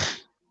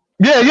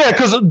 Yeah,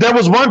 because there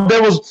was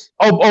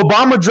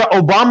Obama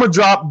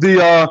dropped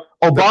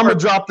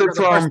it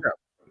from,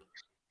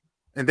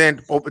 and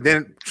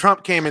then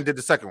Trump came and did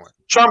the second one.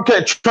 Trump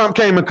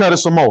came and cut it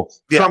some more.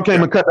 Trump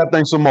came and cut that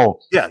thing some more.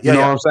 Yeah, you know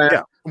what I'm saying?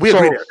 Yeah. We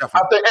agree there,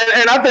 definitely.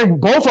 I think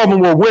both of them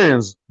were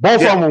wins.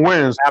 Both of them were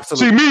wins.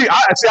 Absolutely.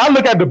 I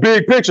look at the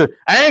big picture.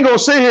 I ain't gonna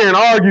sit here and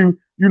argue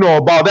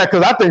about that,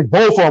 because I think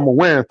both of them will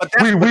win. But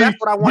that's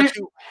what I want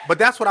you. But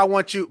that's what I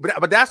want you.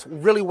 But that's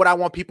really what I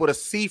want people to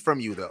see from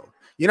you, though.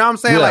 You know what I'm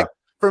saying? Yeah. Like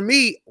for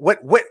me,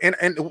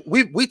 and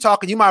we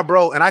talking, you my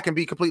bro, and I can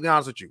be completely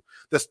honest with you.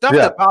 The stuff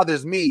that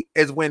bothers me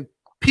is when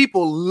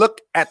people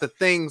look at the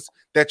things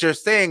that you're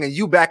saying and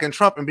you backing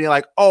Trump and being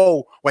like,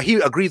 oh, well, he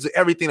agrees with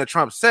everything that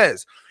Trump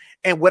says.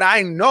 And what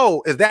I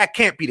know is that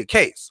can't be the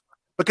case,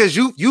 because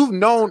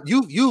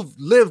you've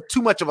lived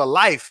too much of a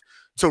life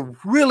to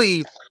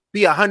really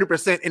be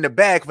 100% in the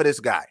bag for this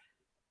guy.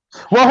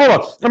 Well,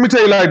 hold on. Let me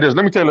tell you like this.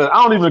 I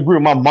don't even agree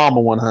with my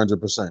mama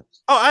 100%.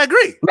 Oh, I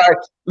agree.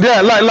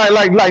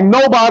 Like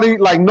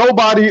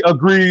nobody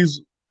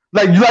agrees.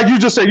 Like you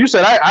just said. You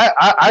said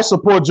I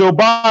support Joe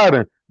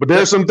Biden, but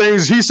there's some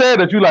things he said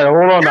that you like.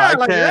 Hold on, I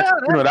can't.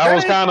 That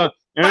was kind of.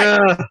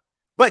 Yeah.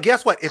 But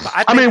guess what?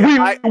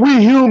 We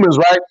humans,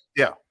 right?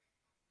 Yeah.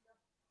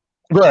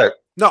 Right.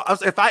 No,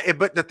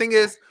 but the thing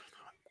is,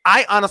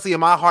 I honestly, in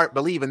my heart,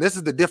 believe, and this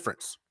is the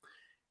difference.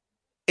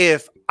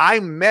 If I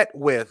met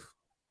with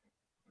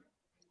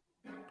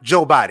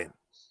Joe Biden,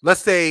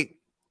 let's say,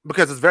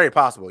 because it's very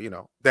possible,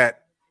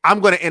 that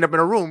I'm going to end up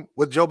in a room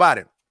with Joe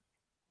Biden,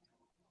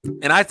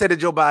 and I said to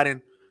Joe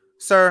Biden,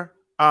 "Sir,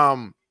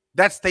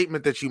 that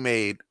statement that you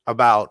made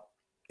about,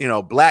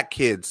 black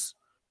kids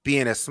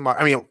being as smart,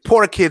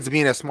 poor kids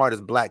being as smart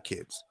as black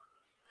kids.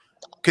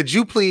 Could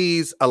you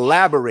please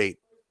elaborate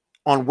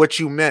on what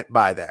you meant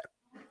by that?"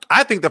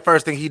 I think the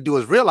first thing he'd do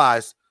is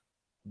realize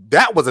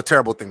that was a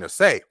terrible thing to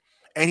say.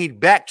 And he'd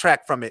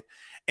backtrack from it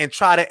and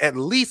try to at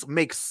least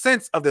make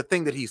sense of the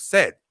thing that he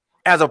said,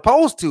 as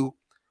opposed to,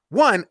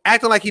 one,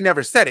 acting like he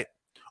never said it,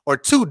 or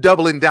two,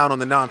 doubling down on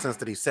the nonsense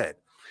that he said.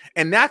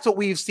 And that's what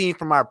we've seen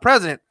from our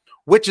president,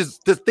 which is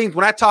the things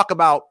when I talk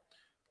about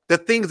the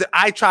things that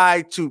I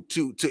try to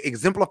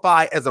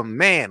exemplify as a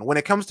man. When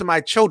it comes to my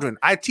children,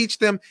 I teach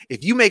them,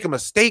 if you make a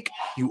mistake,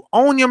 you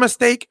own your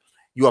mistake,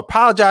 you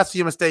apologize for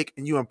your mistake,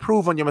 and you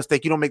improve on your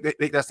mistake. You don't make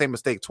that same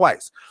mistake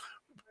twice.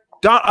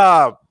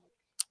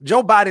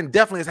 Joe Biden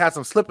definitely has had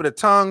some slip of the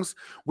tongues.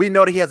 We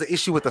know that he has an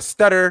issue with a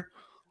stutter.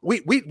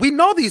 We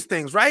know these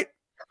things, right?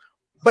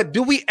 But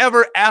do we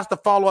ever ask the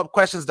follow-up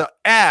questions to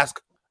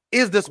ask,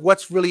 is this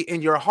what's really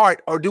in your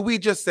heart? Or do we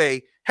just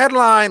say,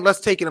 headline, let's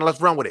take it and let's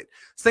run with it?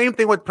 Same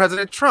thing with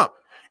President Trump.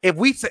 If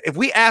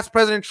we ask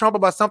President Trump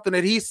about something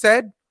that he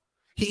said,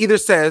 he either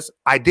says,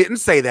 I didn't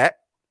say that.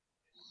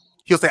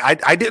 He'll say,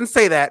 I didn't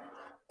say that.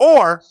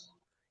 Or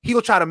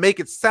he'll try to make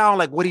it sound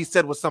like what he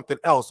said was something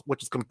else,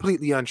 which is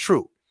completely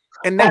untrue.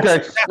 And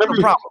that's the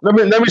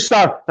problem. Let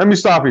me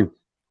stop you.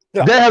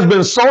 Yeah. There has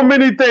been so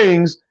many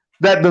things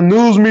that the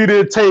news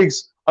media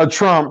takes a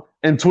Trump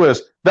and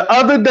twist. The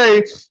other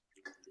day,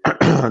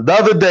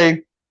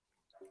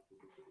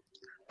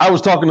 I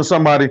was talking to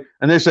somebody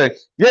and they said,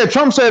 yeah,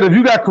 Trump said if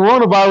you got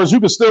coronavirus, you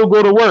can still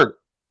go to work.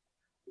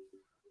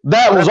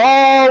 That was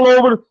all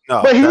over.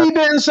 But he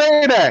didn't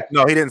say that.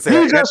 No, he didn't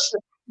say that.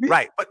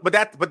 Right.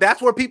 But that's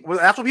where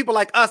people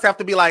like us have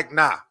to be like,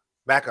 nah,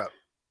 back up.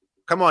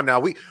 Come on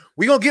now.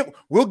 We'll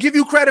give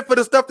you credit for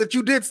the stuff that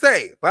you did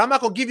say, but I'm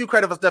not gonna give you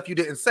credit for stuff you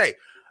didn't say.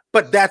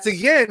 But that's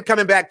again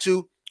coming back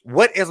to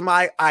what is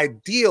my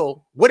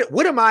ideal?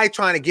 What am I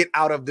trying to get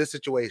out of this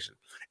situation?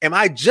 Am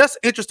I just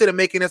interested in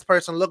making this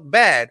person look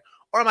bad,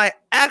 or am I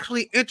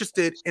actually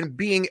interested in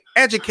being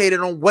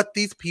educated on what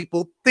these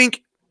people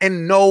think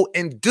and know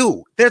and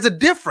do? There's a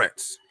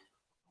difference.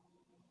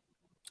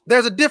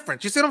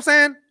 You see what I'm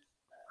saying?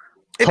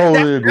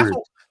 Totally agree.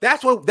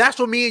 That's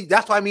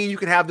why I mean you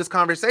can have this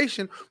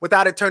conversation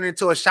without it turning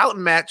into a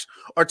shouting match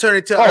or turning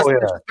into us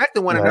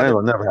disrespecting one another.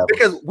 That'll never happen.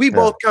 Because we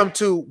both come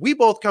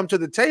to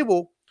the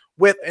table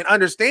with an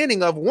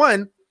understanding of,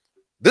 one,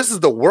 this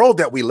is the world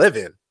that we live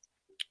in,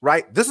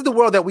 right? This is the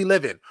world that we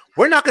live in.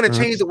 We're not going to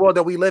change the world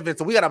that we live in,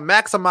 so we got to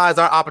maximize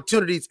our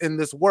opportunities in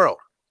this world,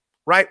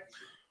 right?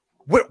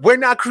 We're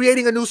not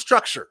creating a new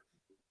structure.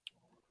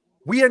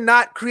 We are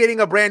not creating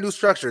a brand new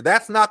structure.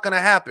 That's not going to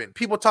happen.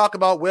 People talk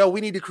about, well,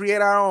 we need to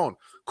create our own.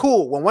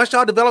 Cool. Well, once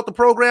y'all develop the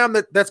program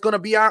that's going to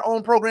be our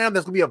own program,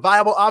 that's going to be a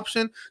viable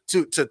option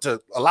to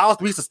allow us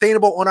to be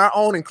sustainable on our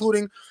own,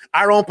 including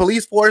our own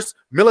police force,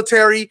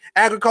 military,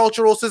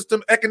 agricultural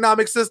system,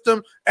 economic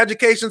system,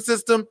 education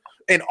system,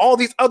 and all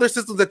these other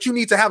systems that you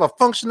need to have a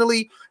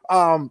functionally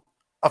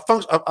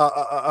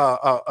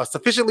a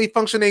sufficiently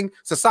functioning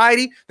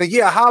society, then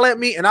yeah, holler at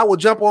me and I will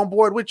jump on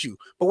board with you.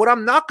 But what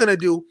I'm not going to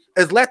do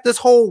is let this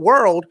whole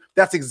world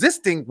that's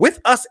existing with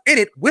us in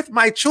it, with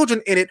my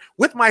children in it,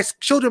 with my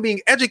children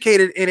being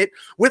educated in it,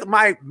 with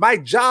my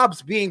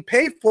jobs being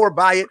paid for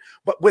by it,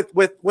 but with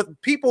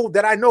people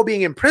that I know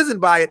being imprisoned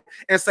by it,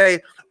 and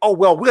say, oh,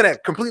 well, we're going to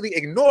completely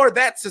ignore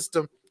that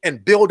system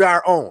and build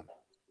our own.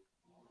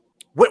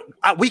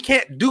 We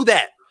can't do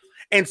that.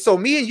 And so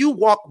me and you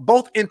walk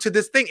both into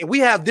this thing, and we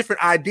have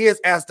different ideas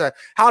as to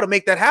how to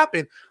make that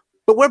happen,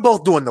 but we're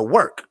both doing the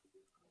work.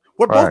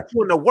 We're both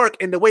doing the work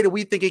in the way that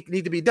we think it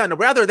needs to be done. Now,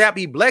 whether that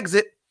be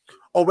Brexit,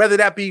 or whether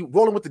that be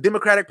rolling with the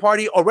Democratic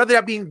Party, or whether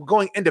that be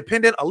going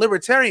independent or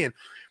libertarian,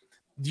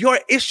 your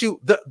issue,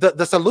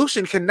 the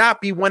solution cannot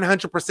be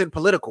 100%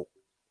 political.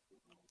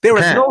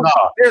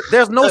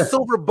 There's no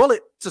silver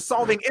bullet to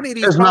solving any of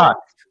these problems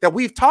that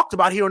we've talked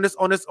about here on this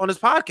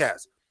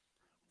podcast.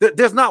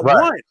 There's not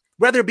one.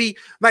 Whether it be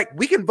like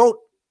we can vote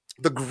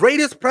the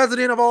greatest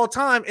president of all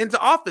time into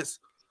office,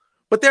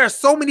 but there are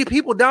so many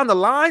people down the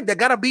line that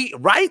gotta be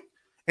right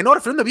in order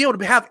for them to be able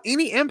to have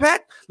any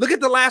impact. Look at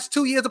the last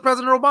 2 years of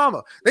President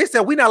Obama. They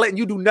said, we're not letting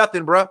you do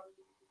nothing, bro.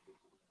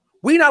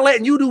 We're not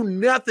letting you do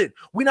nothing.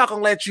 We're not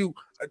gonna let you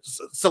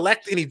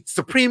select any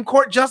Supreme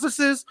Court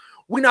justices.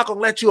 We're not gonna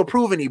let you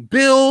approve any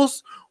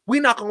bills.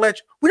 We're not gonna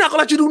let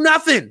you do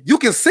nothing. You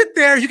can sit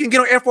there, you can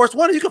get on Air Force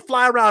One, and you can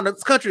fly around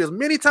this country as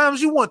many times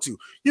as you want to.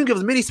 You can give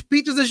as many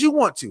speeches as you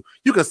want to.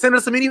 You can send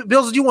us as many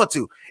bills as you want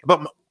to.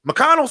 But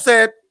McConnell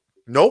said,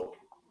 nope,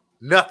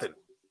 nothing.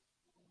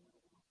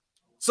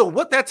 So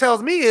what that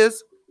tells me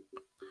is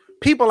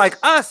people like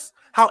us,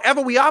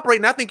 however we operate,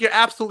 and I think you're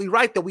absolutely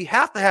right that we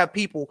have to have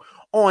people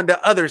on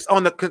the others,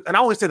 and I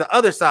always say the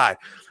other side,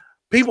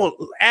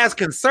 people as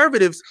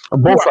conservatives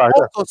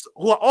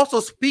who are also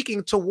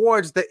speaking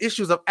towards the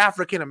issues of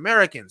African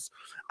Americans.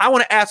 I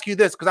want to ask you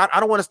this because I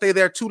don't want to stay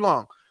there too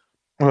long.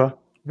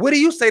 What do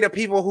you say to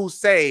people who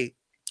say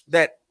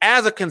that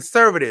as a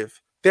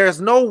conservative,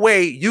 there's no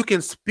way you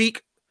can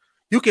speak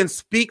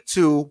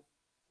to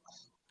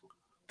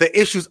the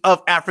issues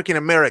of African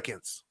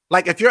Americans?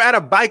 Like if you're at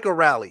a biker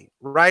rally,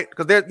 right?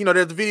 Because there's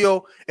a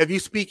video of you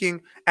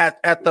speaking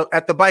at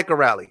the biker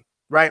rally,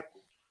 right?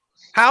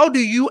 How do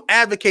you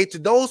advocate to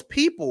those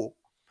people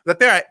that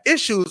there are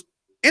issues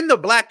in the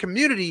Black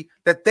community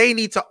that they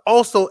need to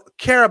also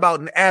care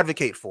about and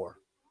advocate for?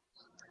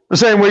 The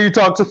same way you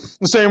talk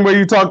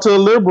to a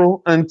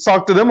liberal and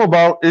talk to them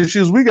about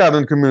issues we got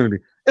in the community.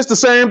 It's the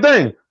same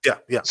thing.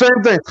 Yeah.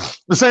 Same thing.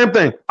 The same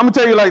thing. I'm gonna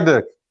tell you like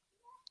this.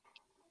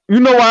 You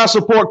know why I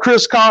support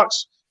Chris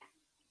Cox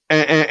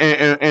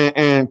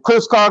and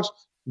Chris Cox,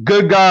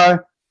 good guy,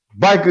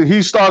 biker.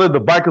 He started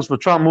the Bikers for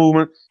Trump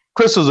movement.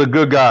 Chris is a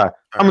good guy.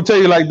 I'm gonna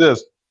tell you like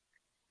this.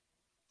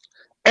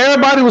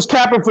 Everybody was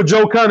capping for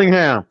Joe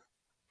Cunningham.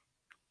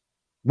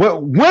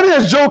 When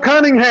has Joe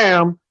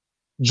Cunningham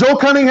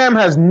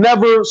has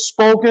never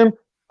spoken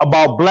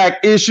about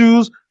Black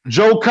issues.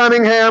 Joe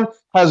Cunningham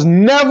has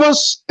never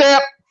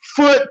stepped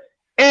foot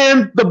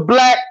in the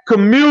Black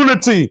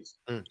community.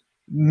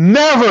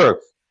 Never.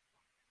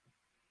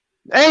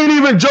 Ain't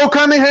even Joe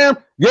Cunningham.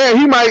 Yeah,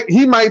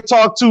 he might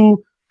talk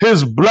to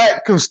his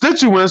Black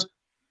constituents,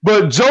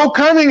 but Joe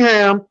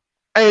Cunningham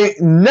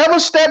ain't never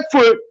stepped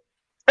foot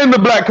in the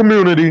Black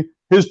community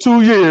his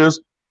 2 years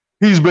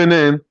he's been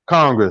in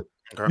Congress.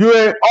 Okay. You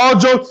ain't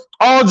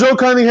all Joe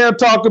Cunningham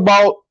talked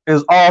about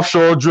is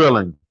offshore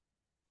drilling.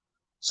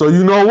 So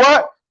you know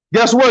what?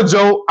 Guess what,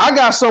 Joe? I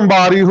got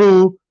somebody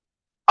who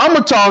I'm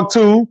gonna talk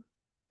to,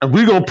 and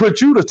we're gonna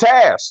put you to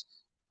task.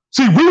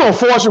 See, we're gonna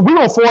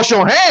force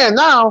your hand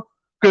now,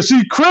 because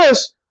see,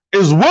 Chris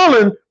is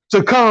willing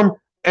to come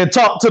and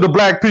talk to the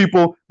Black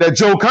people that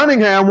Joe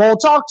Cunningham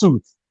won't talk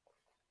to.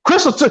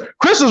 Chris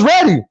is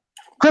ready.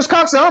 Chris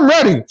Cox said, I'm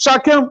ready.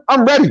 Shakim,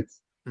 I'm ready.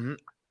 Mm-hmm.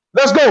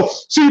 Let's go.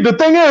 See, the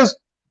thing is,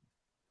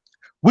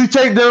 we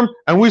take them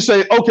and we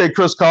say, okay,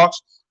 Chris Cox,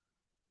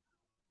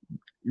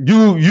 you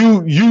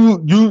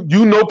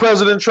know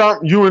President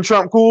Trump, you and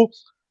Trump cool.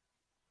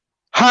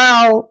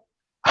 How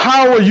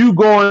are you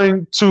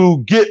going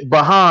to get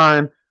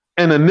behind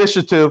an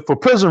initiative for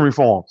prison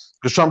reform?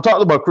 Because Trump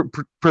talked about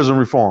prison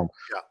reform.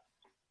 Yeah.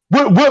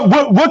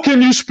 What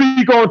can you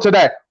speak on to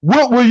that?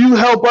 What will you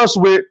help us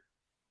with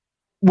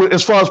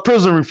as far as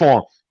prison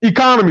reform?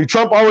 Economy.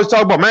 Trump always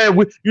talk about, man,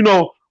 we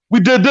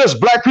did this.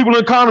 Black people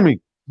economy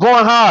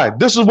going high.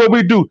 This is what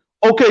we do.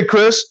 Okay,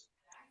 Chris,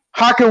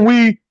 how can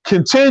we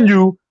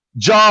continue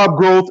job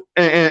growth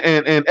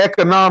and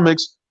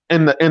economics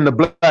in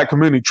the Black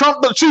community?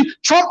 Trump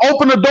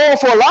opened the door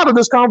for a lot of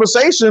this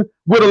conversation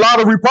with a lot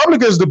of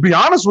Republicans, to be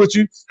honest with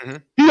you. Mm-hmm.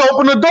 He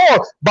opened the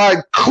door by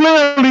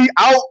clearly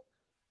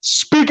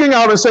speaking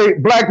out and say,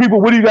 Black people,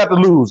 what do you got to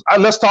lose?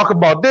 Let's talk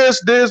about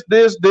this,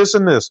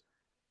 and this.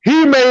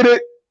 He made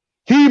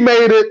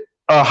it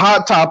a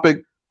hot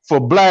topic for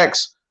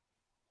Blacks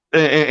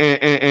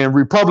and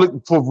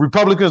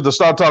Republicans to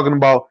start talking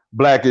about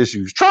Black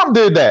issues. Trump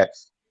did that.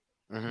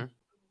 Mm-hmm.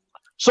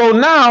 So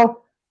now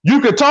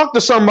you could talk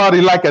to somebody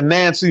like a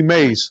Nancy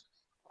Mace,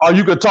 or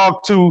you could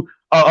talk to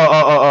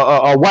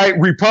a white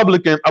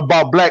Republican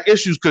about Black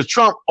issues because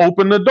Trump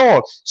opened the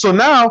door. So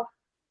now,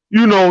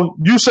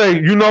 you say,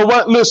 you know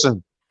what?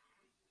 Listen,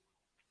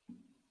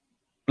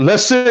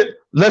 let's sit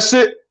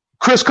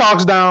Chris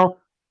Cox down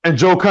and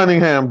Joe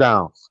Cunningham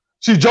down.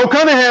 See, Joe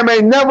Cunningham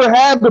ain't never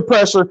had the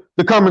pressure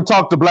to come and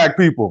talk to Black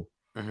people.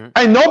 Mm-hmm.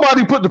 Ain't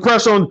nobody put the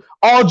pressure on.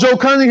 All Joe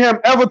Cunningham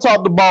ever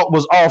talked about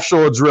was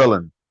offshore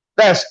drilling.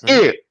 That's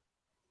it.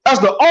 That's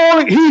the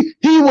only,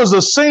 he was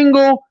a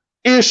single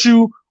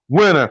issue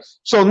winner.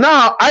 So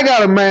now I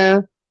got a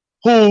man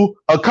who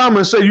come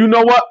and say, you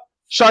know what,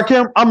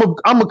 Shakim, I'm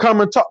gonna come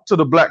and talk to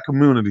the Black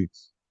community.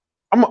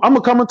 I'm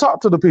gonna come and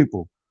talk to the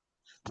people.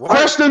 What?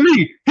 Question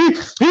me.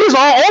 He's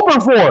all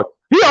open for it.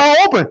 He all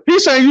open.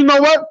 He's saying, you know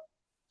what?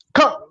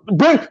 Come,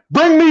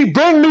 bring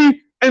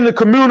me in the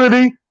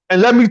community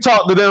and let me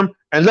talk to them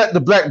and let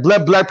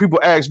black people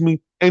ask me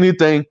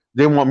anything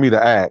they want me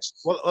to ask.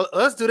 Well,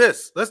 let's do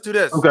this.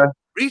 Okay.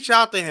 Reach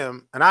out to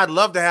him, and I'd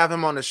love to have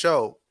him on the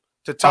show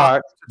to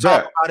talk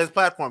about his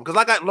platform.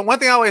 Because one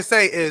thing I always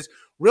say is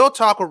Real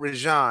Talk with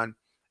Rajan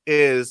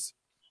is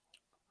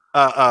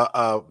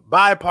a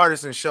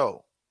bipartisan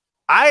show.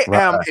 I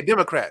am a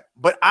Democrat,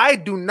 but I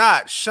do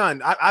not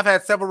shun. I've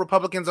had several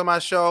Republicans on my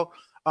show.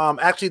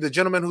 Actually, the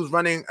gentleman who's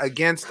running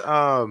against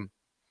I've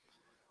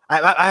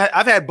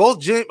had both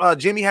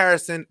Jimmy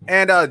Harrison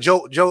and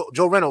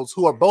Joe Reynolds,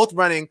 who are both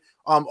running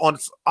on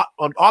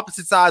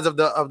opposite sides of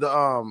the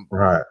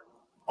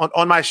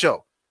on my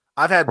show.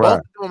 I've had both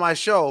of them on my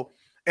show,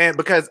 and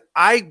because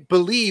I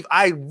really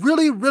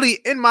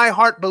in my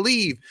heart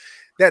believe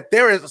that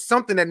there is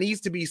something that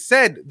needs to be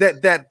said,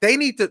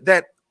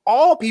 that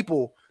all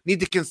people need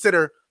to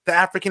consider the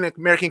African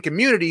American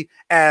community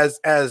as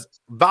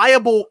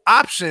viable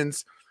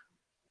options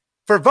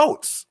for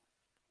votes.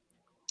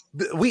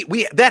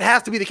 We that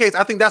has to be the case.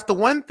 I think that's the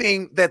one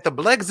thing that the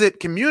Blexit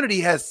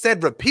community has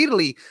said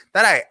repeatedly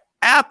that I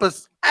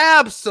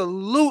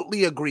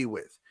absolutely agree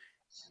with.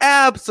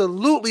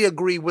 Absolutely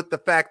agree with the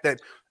fact that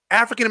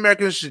African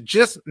Americans should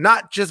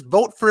not just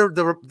vote for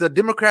the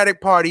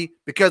Democratic Party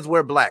because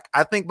we're black.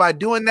 I think by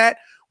doing that,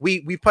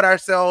 we put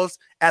ourselves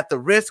at the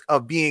risk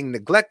of being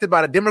neglected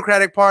by the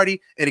Democratic Party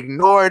and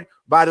ignored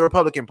by the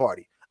Republican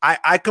Party.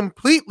 I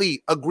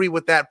completely agree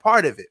with that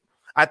part of it.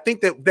 I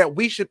think that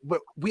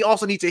we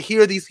also need to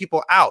hear these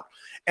people out.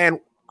 And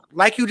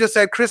like you just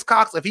said, Chris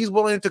Cox, if he's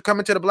willing to come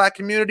into the black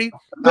community,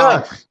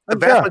 the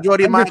vast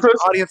majority of my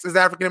audience is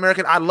African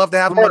American. I'd love to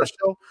have him on the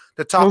show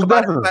to talk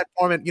about his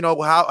platform and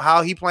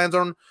how he plans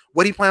on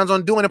what he plans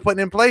on doing and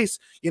putting in place.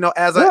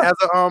 As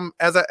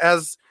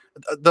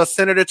the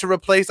senator to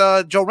replace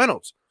Joe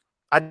Reynolds.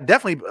 I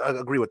definitely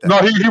agree with that. No,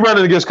 he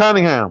running against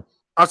Cunningham.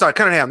 I'm sorry,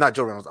 Cunningham, not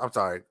Joe Reynolds. I'm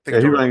sorry. He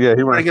ran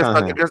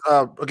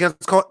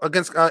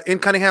against in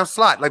Cunningham's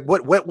slot. Like,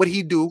 what would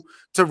he do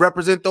to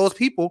represent those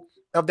people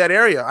of that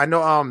area? I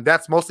know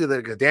that's mostly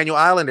the Daniel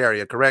Island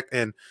area, correct?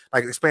 And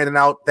like expanding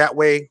out that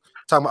way,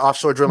 talking about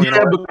offshore drilling.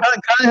 Yeah, but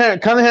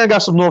Cunningham got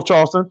some North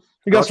Charleston.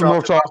 He got some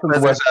North Charleston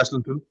and West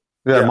Ashland too.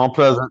 Yeah, Mount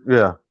Pleasant.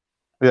 Yeah.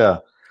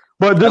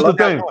 But this is the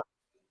thing.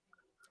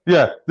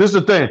 Yeah, this is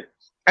the thing.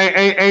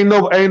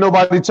 Ain't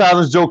nobody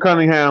challenged Joe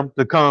Cunningham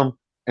to come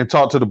and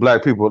talk to the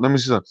black people. Let me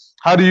see something.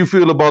 How do you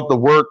feel about the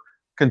work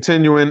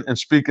continuing and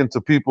speaking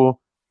to people?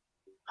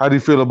 How do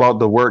you feel about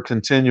the work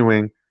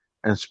continuing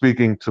and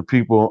speaking to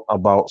people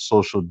about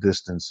social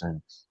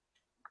distancing?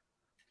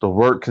 The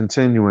work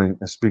continuing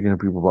and speaking to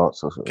people about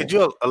social distancing. Could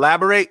you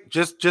elaborate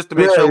just to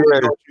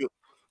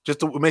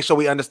make sure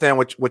we understand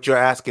what you're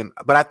asking?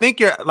 But I think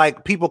you're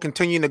like people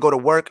continuing to go to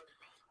work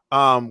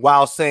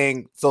while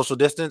saying social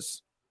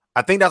distance.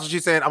 I think that's what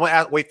she's saying. I'm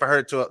gonna wait for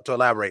her to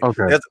elaborate.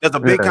 Okay. There's a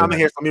big comment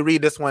here. So let me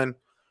read this one.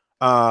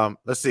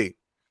 Let's see.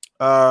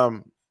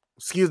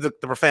 Excuse the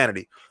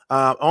profanity.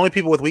 Only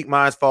people with weak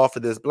minds fall for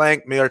this.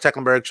 Blank. Mayor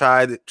Tecklenburg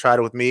tried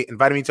it with me.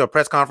 Invited me to a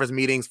press conference,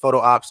 meetings, photo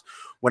ops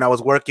when I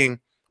was working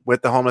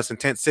with the homeless in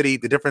Tent City.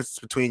 The difference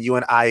between you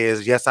and I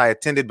is, yes, I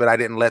attended, but I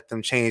didn't let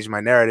them change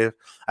my narrative.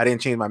 I didn't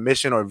change my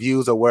mission or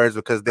views or words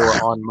because they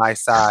were on my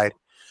side,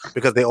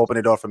 because they opened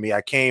the door for me.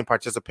 I came,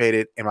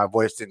 participated, and my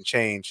voice didn't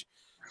change.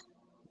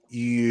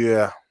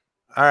 Yeah.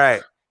 All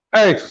right.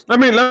 Hey, let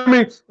me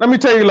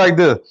tell you like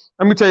this.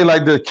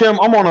 Kim,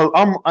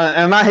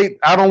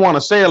 I don't want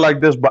to say it like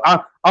this, but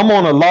I'm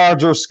on a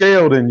larger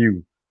scale than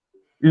you.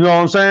 You know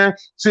what I'm saying?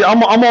 See,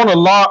 I'm on a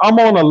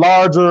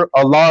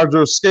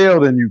larger scale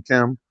than you,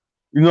 Kim.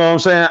 You know what I'm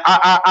saying?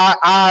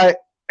 I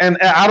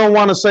don't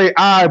want to say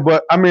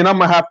but I mean, I'm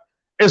gonna have.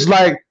 It's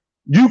like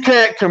you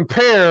can't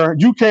compare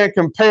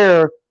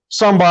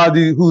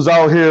somebody who's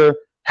out here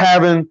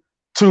having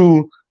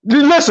to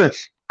listen.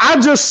 I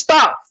just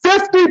stopped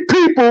 50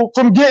 people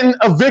from getting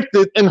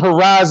evicted in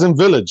Horizon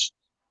Village.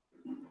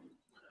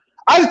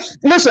 I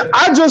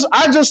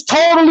just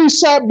totally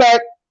sat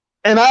back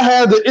and I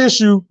had the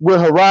issue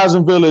with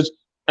Horizon Village,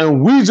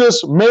 and we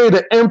just made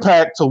an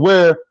impact to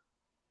where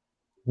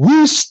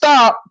we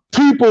stopped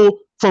people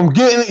from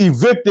getting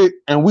evicted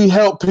and we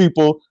helped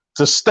people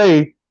to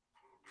stay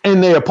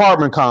in their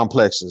apartment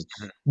complexes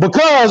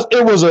because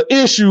it was an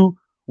issue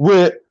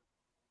with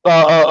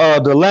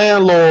the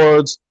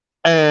landlords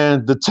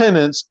and the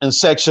tenants in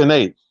Section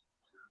 8.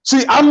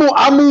 See, I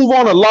move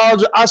on a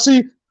larger. I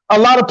see a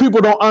lot of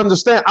people don't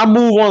understand. I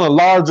move on a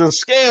larger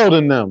scale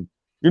than them.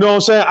 You know what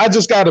I'm saying? I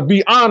just got to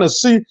be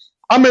honest. See,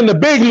 I'm in the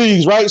big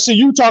leagues, right? See,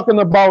 you talking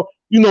about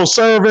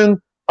serving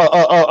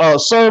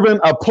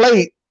a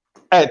plate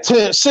at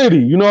Tent City.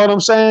 You know what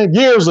I'm saying?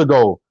 Years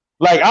ago,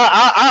 like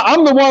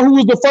I'm the one who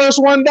was the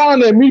first one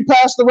down there. Me,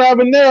 Pastor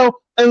Ravenel,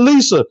 and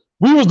Lisa.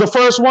 We was the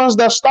first ones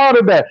that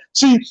started that.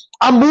 See,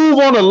 I move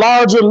on a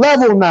larger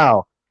level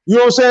now. You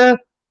know what I'm saying?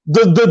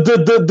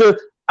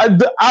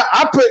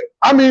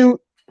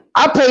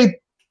 I pay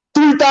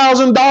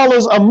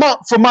 $3,000 a month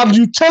for my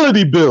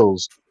utility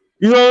bills.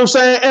 You know what I'm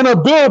saying? And a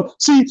bill.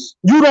 See,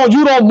 you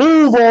don't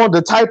move on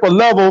the type of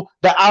level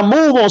that I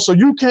move on. So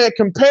you can't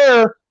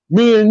compare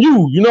me and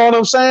you. You know what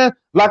I'm saying?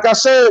 Like I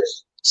said,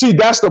 see,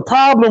 that's the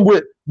problem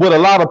with a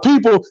lot of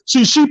people.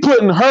 See,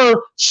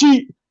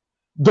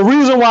 the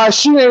reason why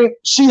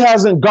she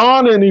hasn't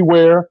gone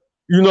anywhere,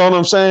 you know what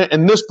I'm saying,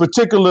 in this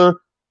particular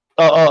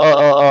game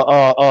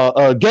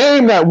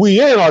that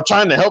we in are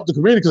trying to help the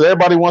community because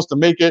everybody wants to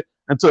make it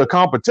into a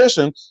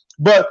competition.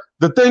 But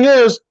the thing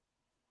is,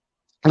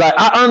 like,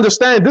 I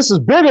understand this is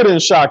bigger than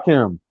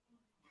Shakim.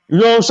 You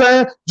know what I'm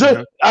saying?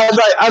 Just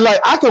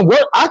I can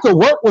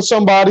work with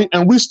somebody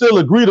and we still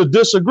agree to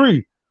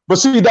disagree. But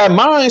see, that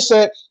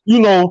mindset, you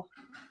know,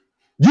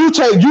 you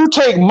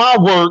take my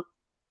work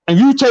and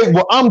you take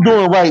what I'm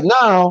doing right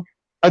now,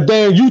 and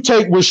then you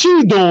take what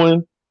she's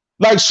doing.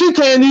 Like, she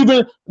can't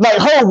even, like,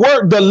 her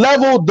work, the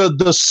level,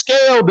 the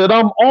scale that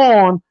I'm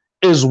on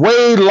is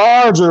way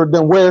larger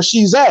than where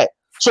she's at.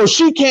 So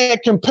she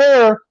can't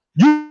compare.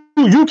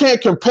 You can't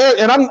compare.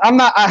 And I'm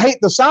not, I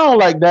hate to sound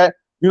like that.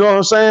 You know what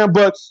I'm saying?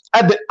 But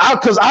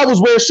because I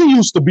was where she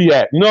used to be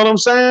at. You know what I'm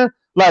saying?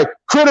 Like,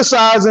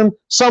 criticizing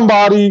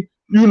somebody,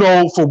 you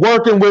know, for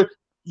working with,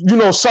 you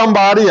know,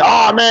 somebody.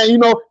 Oh, man, you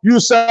know, you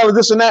sell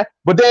this and that.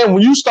 But then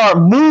when you start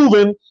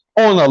moving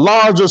on a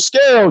larger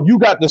scale, you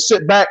got to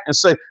sit back and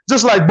say,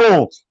 just like,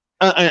 boom.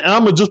 And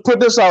I'm going to just put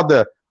this out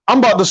there. I'm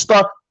about to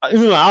start,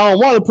 you know, I don't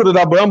want to put it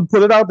out, but I'm going to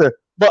put it out there.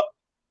 But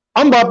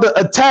I'm about to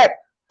attack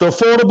the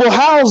affordable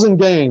housing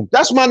game.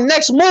 That's my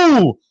next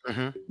move.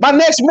 Mm-hmm. My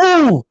next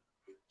move.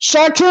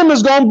 Shakim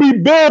is going to be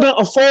building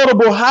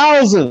affordable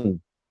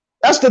housing.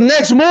 That's the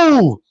next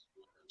move.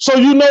 So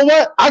you know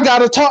what? I got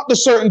to talk to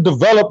certain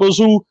developers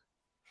who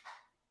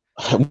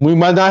we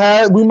might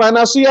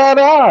not see eye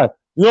to eye.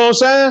 You know what I'm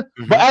saying?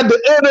 Mm-hmm. But at the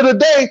end of the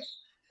day,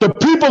 the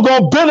people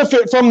going to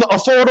benefit from the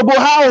affordable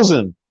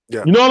housing.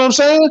 Yeah. You know what I'm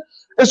saying?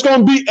 It's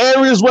going to be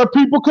areas where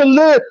people can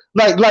live.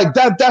 Like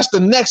that. That's the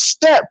next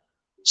step.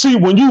 See,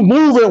 when you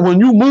move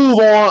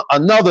on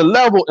another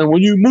level, and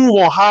when you move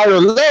on higher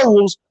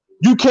levels,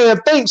 you can't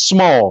think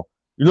small.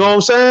 You know what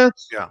I'm saying?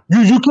 Yeah.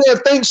 You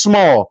can't think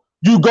small.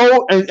 You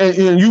go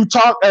and you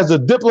talk as a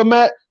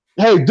diplomat.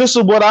 Hey, this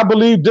is what I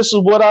believe. This is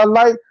what I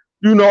like.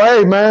 You know,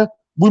 hey man,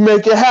 we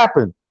make it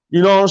happen.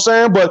 You know what I'm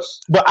saying? But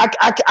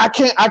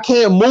I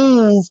can't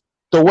move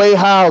the way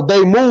how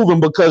they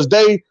moving, because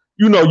they,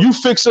 you know, you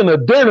fixing a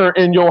dinner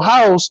in your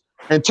house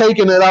and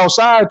taking it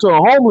outside to a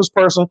homeless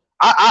person.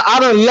 I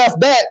done left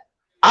that.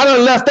 I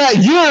done left that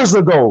years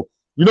ago.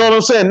 You know what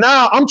I'm saying?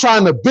 Now I'm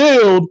trying to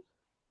build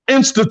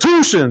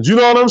institutions. You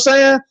know what I'm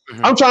saying?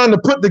 Mm-hmm. I'm trying to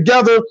put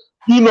together,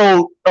 you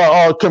know,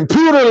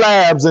 computer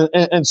labs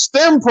and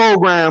STEM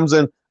programs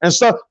and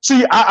stuff.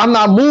 See, I'm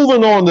not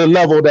moving on the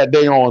level that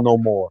they on no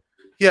more.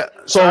 Yeah.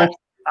 So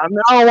I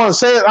don't want to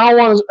say it. I don't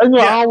want to. You know,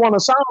 yeah. I don't want to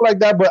sound like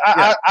that. But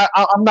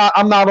I'm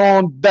not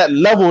on that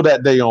level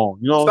that they on.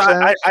 You know what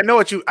I'm saying?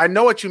 I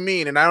know what you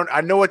mean, and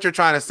I know what you're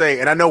trying to say,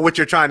 and I know what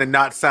you're trying to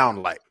not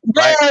sound like.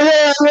 Right?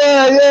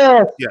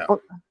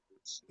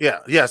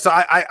 Yeah. So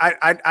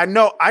I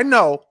know.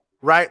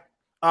 Right.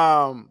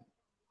 I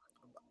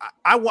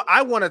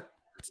want to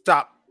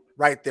stop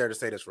right there to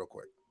say this real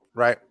quick.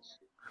 Right.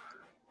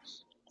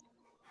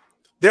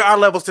 There are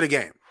levels to the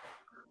game.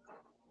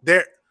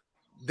 There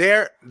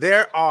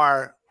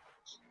are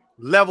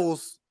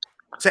levels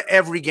to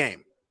every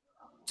game,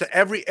 to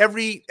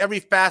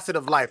every facet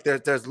of life.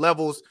 There's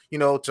levels, you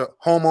know, to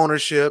home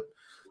ownership.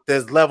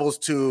 There's levels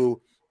to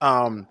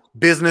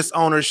business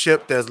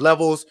ownership. There's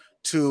levels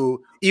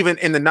to even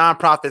in the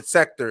nonprofit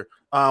sector.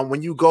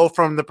 When you go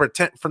from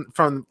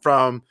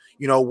from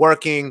you know,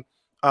 working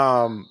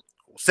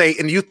say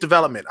in youth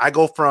development, I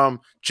go from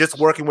just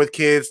working with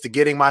kids to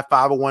getting my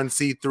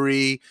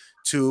 501c3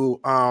 to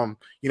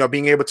you know,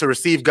 being able to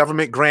receive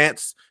government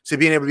grants, to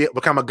being able to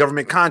become a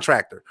government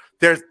contractor.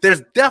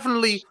 There's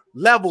definitely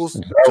levels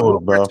to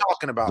what we're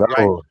talking about,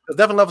 right? There's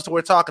definitely levels to what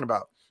we're talking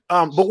about.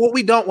 But what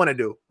we don't want to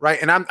do, right?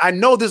 And I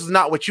know this is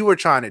not what you were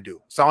trying to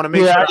do, so I want to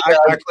make sure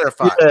I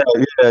clarify.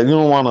 Yeah, you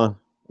don't want to.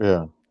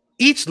 Yeah.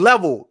 Each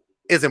level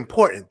is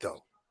important,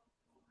 though.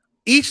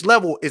 Each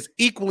level is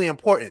equally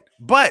important.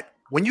 But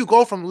when you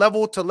go from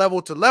level to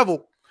level to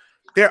level,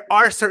 there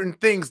are certain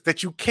things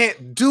that you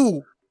can't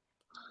do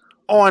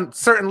on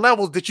certain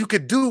levels that you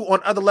could do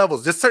on other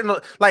levels. There's certain,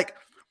 like,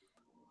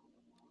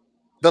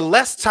 the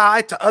less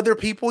tied to other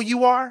people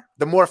you are,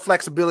 the more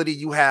flexibility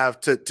you have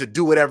to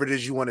do whatever it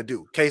is you want to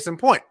do. Case in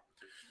point,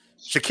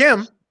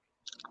 Shakim,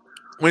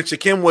 when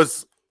Shakim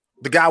was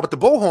the guy with the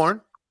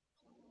bullhorn,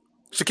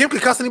 Shakim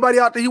could cuss anybody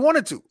out that he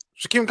wanted to.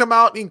 Shakim come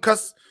out, he can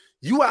cuss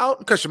you out,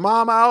 he can cuss your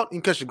mom out, he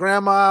can cuss your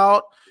grandma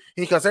out,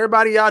 he can cuss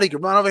everybody out, he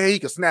could run over here, he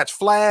could snatch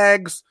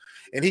flags,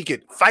 and he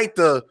could fight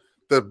the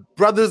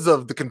brothers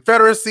of the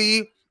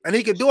Confederacy, and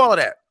he could do all of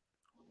that.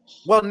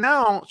 Well,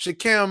 now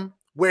Shakim,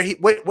 where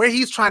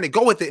he's trying to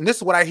go with it, and this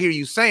is what I hear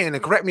you saying,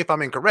 and correct me if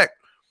I'm incorrect,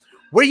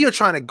 where you're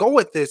trying to go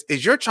with this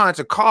is you're trying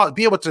to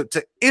be able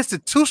to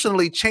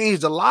institutionally change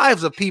the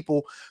lives of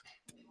people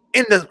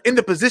in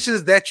the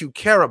positions that you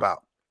care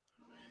about.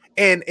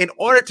 And in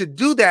order to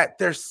do that,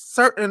 there's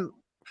certain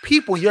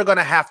people you're going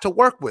to have to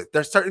work with.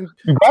 There's certain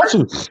got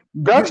you,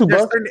 there's bro.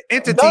 certain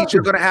entities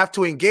you're going to have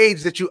to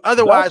engage that you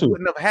otherwise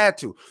wouldn't have had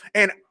to.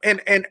 And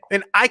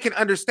I can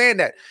understand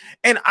that.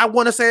 And I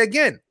want to say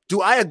again,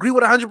 do I agree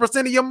with 100%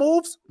 of your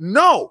moves?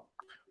 No.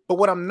 But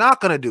what I'm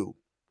not going to do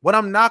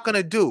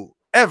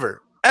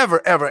ever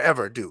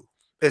do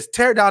is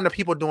tear down the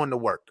people doing the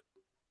work.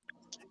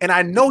 And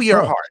I know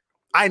your heart.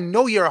 I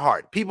know your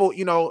heart. People,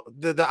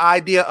 the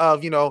idea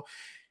of,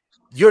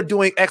 you're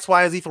doing X,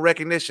 Y, and Z for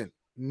recognition.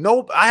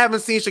 Nope. I haven't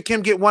seen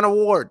Shakim get one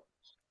award.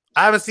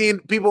 I haven't seen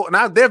people.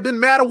 Now there have been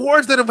mad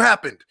awards that have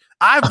happened.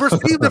 I've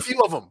received a few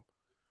of them.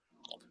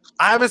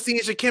 I haven't seen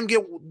Shakim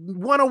get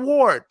one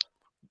award.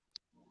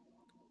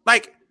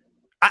 Like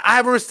I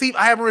haven't received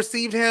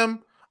him.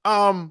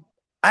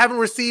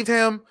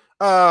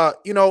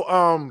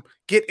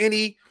 Get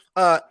any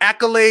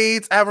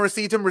accolades. I haven't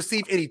received him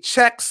receive any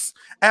checks.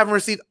 I haven't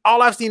received.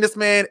 All I've seen this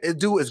man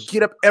do is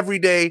get up every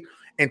day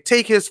and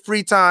take his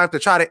free time to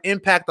try to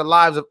impact the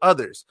lives of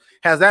others.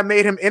 Has that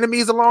made him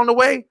enemies along the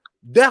way?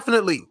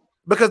 Definitely,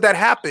 because that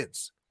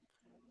happens.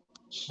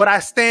 But I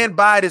stand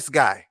by this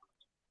guy.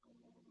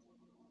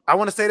 I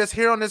want to say this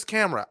here on this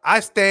camera. I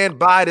stand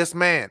by this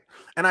man.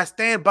 And I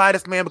stand by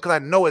this man because I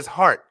know his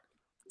heart.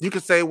 You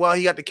could say, well,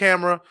 he got the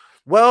camera.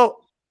 Well,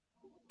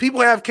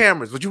 people have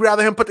cameras. Would you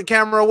rather him put the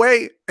camera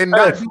away and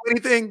not do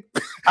anything?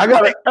 I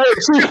got it.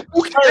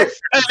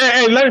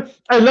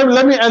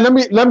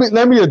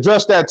 Let me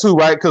address that too,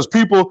 right? Because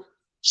people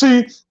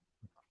see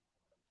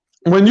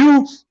when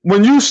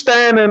you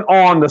standing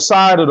on the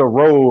side of the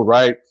road,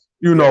 right?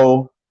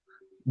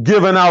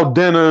 Giving out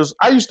dinners.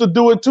 I used to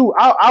do it too.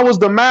 I was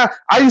the man.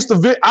 I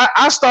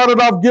started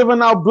off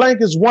giving out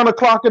blankets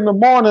 1:00 in the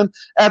morning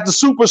at the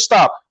Super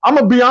Stop. I'm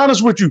gonna be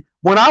honest with you.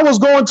 When I was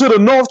going to the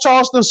North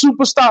Charleston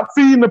Super Stop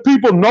feeding the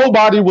people,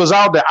 nobody was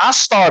out there. I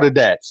started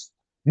that.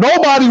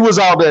 Nobody was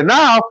out there.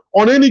 Now,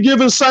 on any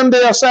given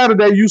Sunday or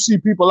Saturday, you see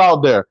people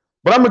out there.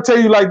 But I'm gonna tell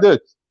you like this: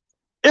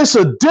 it's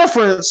a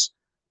difference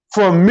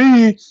for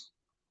me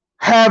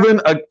having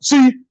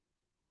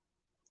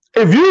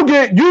if you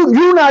get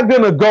you're not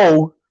gonna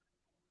go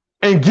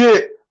and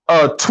get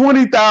a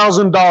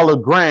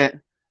 $20,000 grant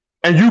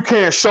and you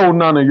can't show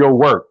none of your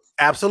work.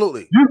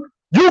 Absolutely.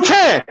 You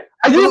can't.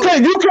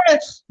 Absolutely.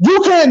 You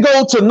can't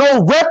go to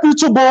no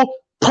reputable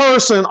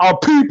person or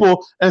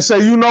people and say,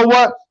 you know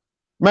what,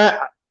 man,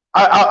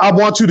 I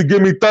want you to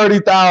give me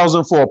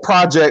 $30,000 for a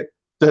project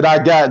that I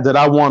got that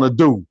I want to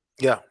do.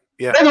 Yeah.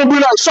 Yeah. They're gonna be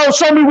like,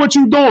 show me what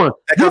you're doing.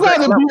 You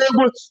gotta be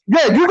able,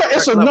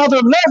 it's another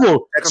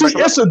level. See,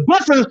 it's a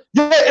difference.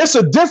 Yeah, it's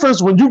a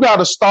difference when you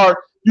gotta start,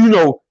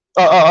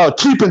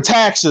 keeping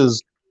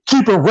taxes,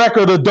 keeping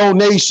record of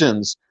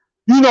donations.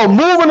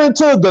 Moving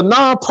into the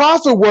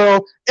nonprofit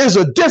world is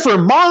a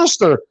different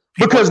monster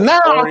because now,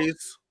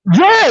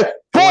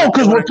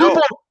 because when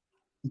people,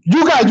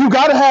 you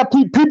got to have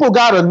people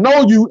got to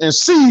know you and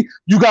see.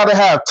 You got to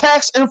have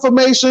tax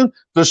information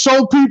to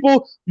show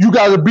people. You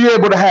got to be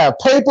able to have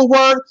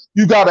paperwork.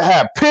 You got to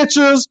have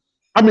pictures.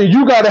 I mean,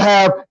 you got to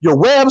have your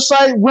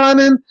website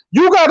running.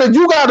 You got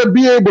to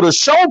be able to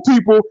show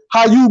people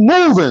how you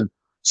moving.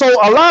 So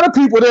a lot of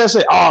people there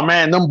say, "Oh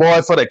man, them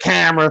boys for the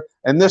camera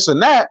and this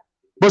and that."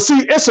 But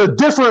see, it's a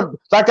different,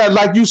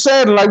 like you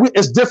said,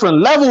 it's different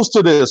levels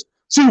to this.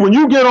 See, when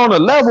you get on a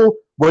level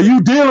where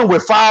you dealing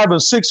with 5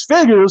 and 6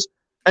 figures,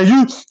 and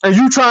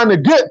you trying to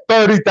get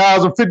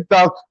 30,000,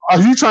 50,000,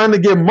 are you trying to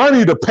get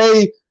money to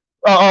pay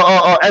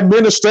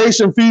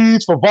administration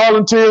fees for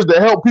volunteers to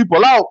help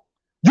people out?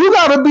 You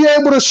got to be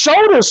able to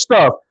show this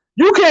stuff.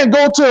 You can't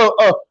go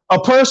to a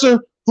person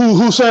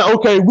who's saying,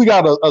 okay, we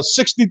got a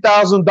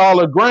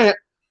 $60,000 grant,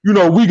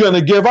 we're going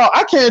to give out.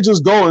 I can't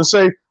just go and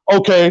say,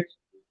 okay,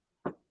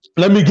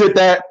 let me get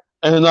that.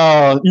 And,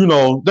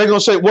 they're going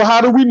to say, well,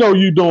 how do we know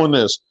you're doing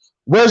this?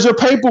 Where's your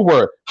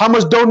paperwork? How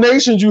much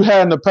donations you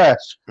had in the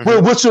past?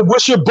 Mm-hmm.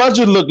 What's your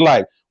budget look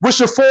like? What's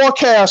your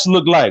forecast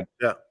look like?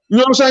 Yeah. You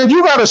know what I'm saying?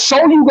 You got to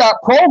show you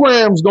got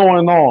programs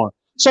going on.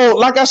 So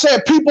like I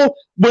said, people,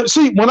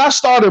 when I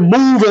started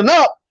moving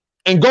up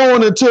and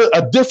going into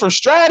a different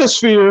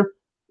stratosphere,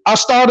 I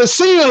started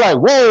seeing like,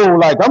 whoa,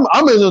 like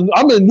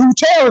I'm in new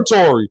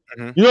territory.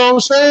 Mm-hmm. You know what I'm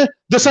saying?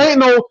 This ain't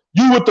no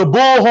you with the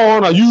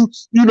bullhorn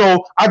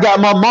or I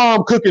got my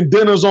mom cooking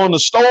dinners on the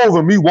stove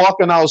and me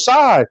walking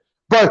outside.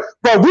 But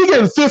we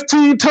getting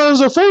 15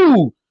 tons of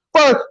food.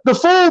 But the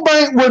food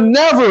bank would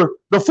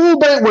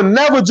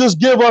never just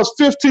give us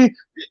 15.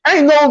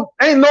 Ain't no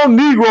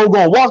Negro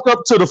gonna walk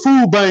up to the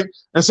food bank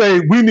and say,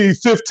 we need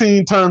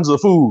 15 tons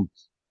of food.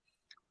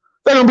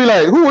 They're gonna be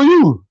like, who are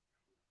you?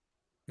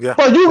 Yeah.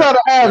 But you gotta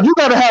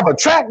have a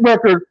track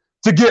record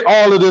to get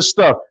all of this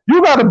stuff.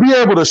 You gotta be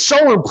able to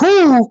show and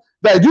prove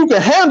that you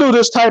can handle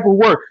this type of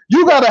work.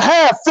 You gotta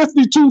have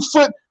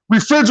 52-foot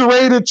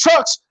refrigerated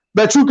trucks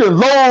that you can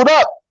load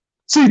up.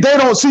 They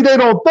don't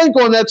think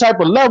on that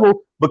type of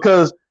level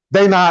because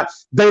they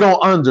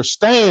don't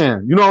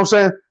understand. You know what I'm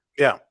saying?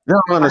 Yeah. They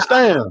don't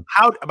understand.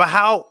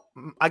 How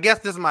I guess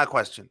this is my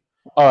question.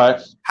 All right.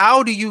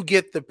 How do you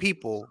get the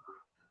people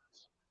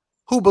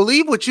who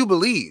believe what you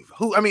believe?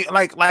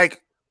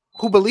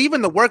 who believe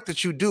in the work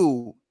that you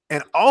do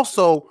and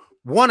also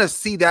want to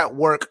see that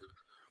work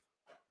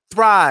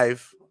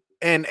thrive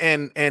and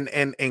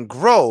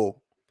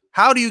grow,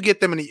 how do you get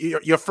them in?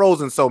 You're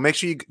frozen, so make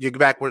sure you get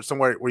back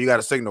somewhere where you got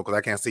a signal because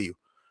I can't see you.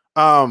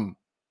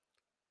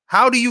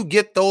 How do you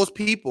get those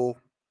people?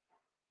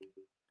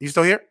 You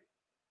still here?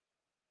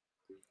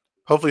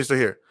 Hopefully you're still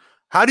here.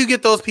 How do you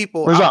get those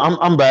people?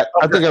 I'm back.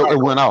 Okay, I think it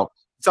went out.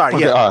 Sorry,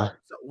 okay, yeah.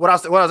 What I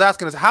was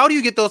asking is, how do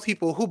you get those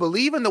people who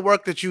believe in the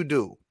work that you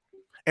do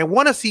and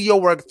want to see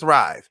your work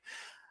thrive?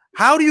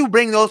 How do you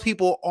bring those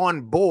people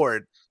on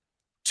board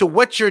to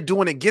what you're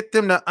doing and get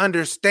them to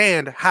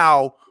understand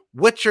how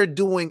what you're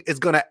doing is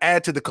going to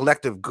add to the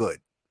collective good?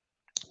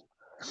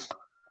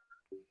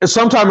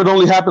 Sometimes it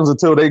only happens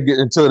until they get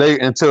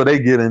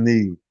in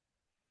need.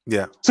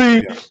 Yeah. See,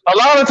 a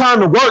lot of time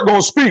the work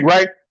gonna speak,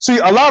 right? See,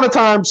 a lot of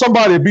time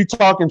somebody be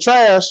talking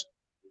trash,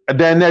 and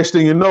then next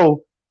thing you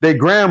know, their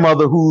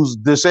grandmother who's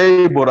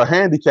disabled or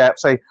handicapped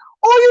say,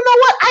 "Oh, you know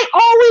what? I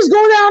always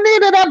go down there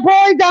to that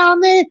boy down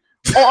there,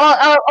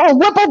 or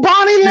Whipple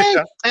Bonnie Lane,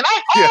 and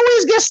I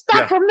always get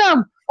stuff from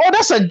them. Oh,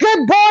 that's a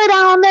good boy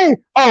down there.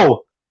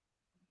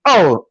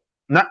 Oh,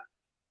 not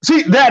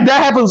see that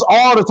happens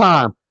all the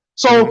time.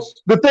 So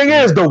the thing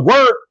is, the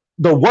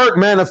work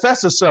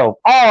manifests itself,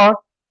 or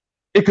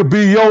it could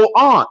be your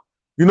aunt.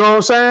 You know what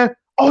I'm saying?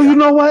 Oh, you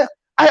know what?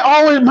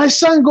 My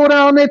son go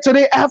down there to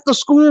their after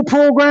school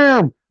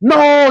program.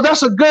 No,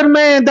 that's a good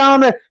man down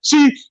there.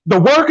 See,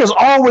 the work is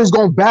always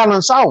going to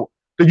balance out.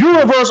 The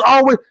universe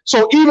always.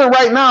 So even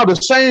right now, the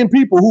same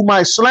people who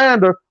might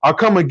slander or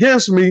come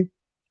against me,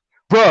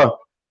 bruh,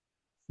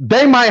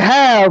 they might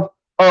have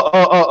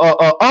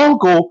a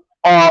uncle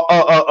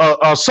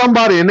or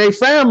somebody in their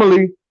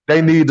family.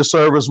 They need the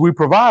service we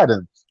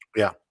providing.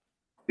 Yeah.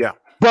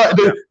 But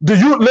do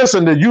you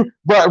listen to you?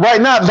 But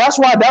right now, that's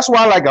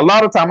why like a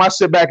lot of time I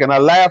sit back and I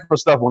laugh for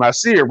stuff when I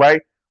see it,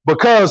 right?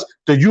 Because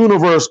the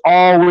universe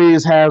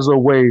always has a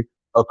way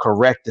of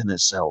correcting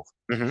itself.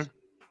 Mm-hmm.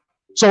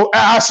 So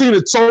I've seen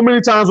it so many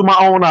times with my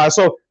own eyes.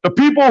 So the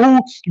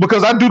people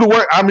because I do the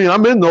work, I mean,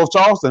 I'm in North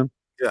Charleston.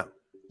 Yeah.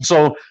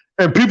 So,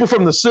 and people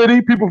from the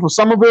city, people from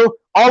Somerville,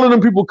 all of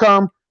them people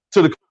come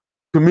to the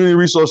Community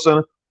Resource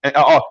Center.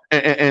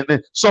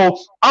 And so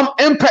I'm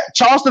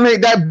Charleston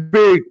ain't that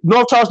big.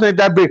 North Charleston ain't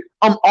that big.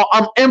 I'm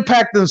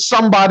impacting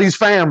somebody's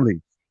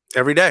family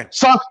every day.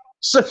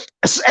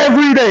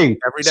 Every day.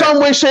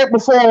 Some way, shape, or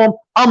form.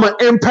 I'm gonna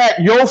impact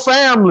your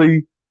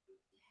family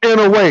in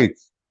a way.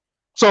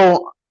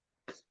 So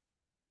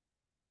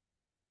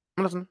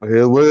listen,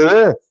 here's what it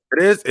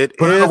is. It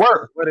is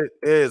what it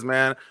is,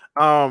 man.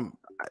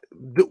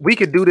 We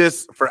could do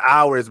this for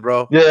hours,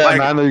 bro. Yeah,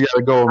 like, I know you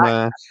gotta go,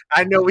 man.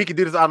 I know we could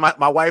do this.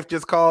 My wife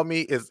just called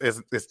me.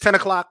 It's 10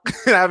 o'clock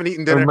and I haven't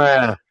eaten dinner. Oh,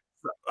 man.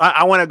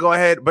 I want to go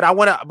ahead, but I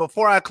want to,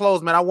 before I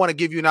close, man, I want to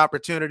give you an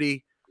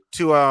opportunity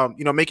to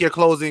make your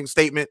closing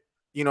statement,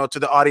 to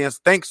the audience.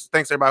 Thanks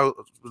everybody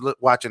who's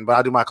watching, but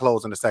I'll do my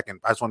close in a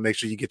second. I just want to make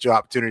sure you get your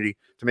opportunity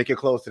to make your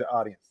close to the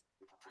audience.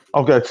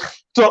 Okay.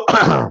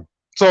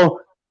 So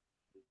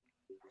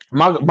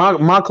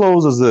my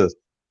close is this.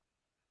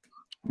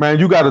 Man,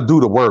 you got to do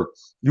the work.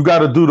 You got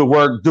to do the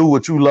work. Do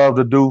what you love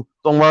to do.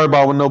 Don't worry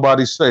about what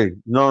nobody say.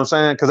 You know what I'm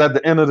saying? Because at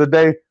the end of the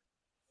day,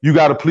 you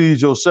got to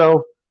please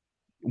yourself.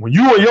 When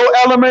you are your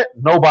element,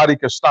 nobody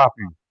can stop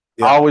you.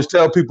 Yeah. I always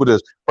tell people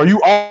this. But you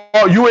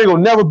ain't gonna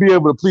never be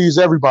able to please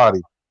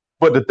everybody.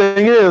 But the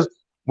thing is,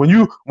 if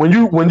you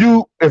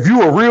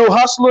a real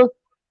hustler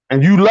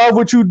and you love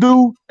what you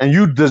do, and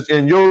your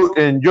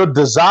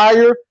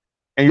desire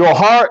and your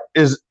heart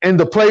is in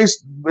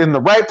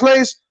the right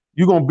place,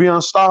 you're going to be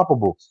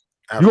unstoppable.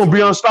 Absolutely. You're going to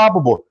be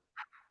unstoppable.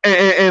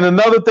 And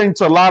another thing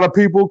to a lot of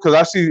people, because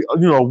I see,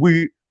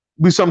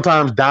 we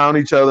sometimes down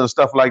each other and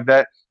stuff like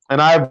that.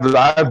 And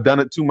I've done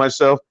it to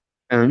myself.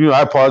 And,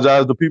 I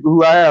apologize to people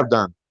who I have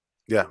done.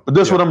 Yeah. But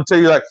this is what I'm going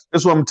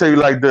to tell you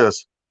like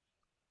this.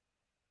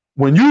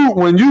 When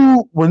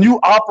you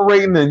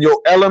operating in your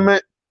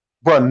element,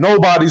 but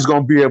nobody's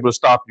going to be able to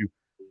stop you.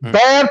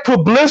 Bad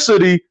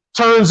publicity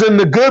turns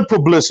into good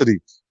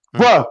publicity.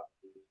 Bruh,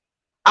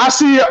 I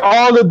see it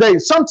all the day.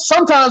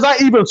 Sometimes I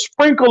even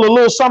sprinkle a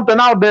little something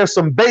out there,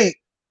 some bait,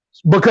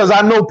 because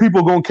I know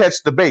people gonna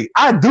catch the bait.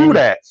 I do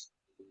that.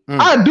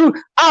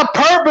 I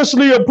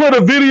purposely put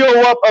a video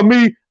up of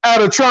me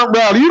at a Trump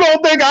rally. You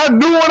don't think I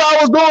knew what I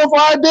was doing before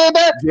I did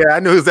that? Yeah, I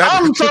knew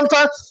exactly.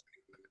 Sometimes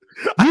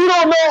you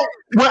don't know.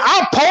 When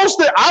I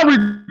posted, I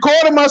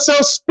recorded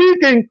myself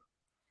speaking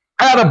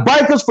at a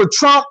Bikers for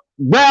Trump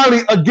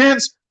rally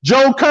against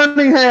Joe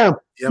Cunningham.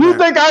 Yeah, you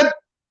think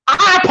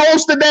I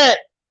posted that?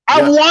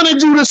 I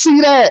wanted you to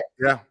see that.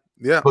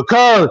 Yeah.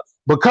 Because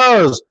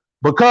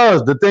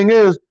the thing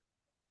is,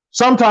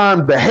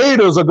 sometimes the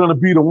haters are going to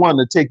be the one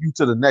to take you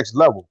to the next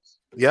level.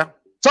 Yeah.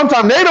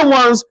 Sometimes they're the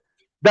ones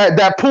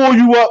that pull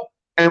you up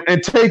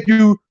and take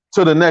you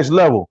to the next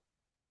level.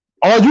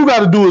 All you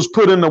got to do is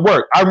put in the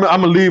work. I'm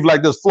going to leave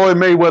like this. Floyd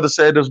Mayweather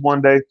said this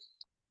one day,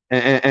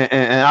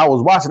 and I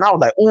was watching. I was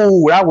like,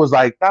 "Ooh," that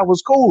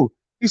was cool.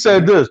 He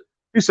said this.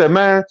 He said,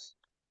 "Man,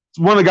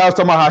 one of the guys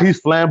talking about how he's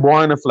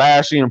flamboyant and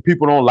flashy and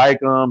people don't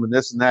like him and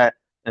this and that.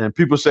 And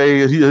people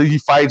say he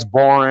fights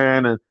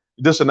boring and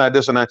this and that.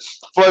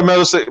 Floyd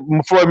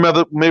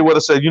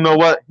Mayweather said, you know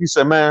what? He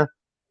said, man,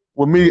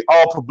 with me,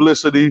 all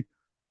publicity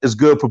is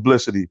good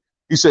publicity.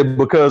 He said,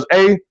 because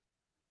A,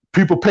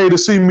 people pay to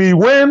see me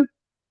win.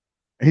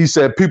 He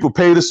said, people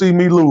pay to see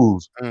me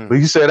lose. But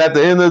he said, at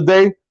the end of the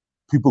day,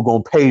 people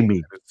going to pay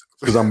me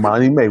because I'm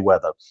Monty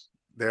Mayweather.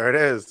 There it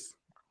is.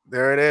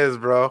 There it is,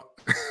 bro.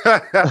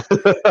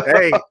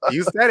 Hey,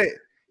 you said it.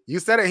 You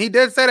said it. He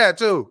did say that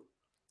too.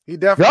 He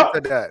definitely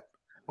said that.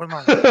 Where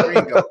my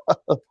screen go?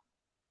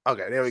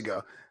 Okay, there we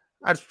go.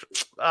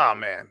 Oh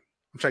man,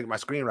 I'm trying to get my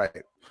screen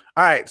right.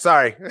 All right,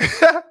 sorry.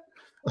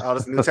 All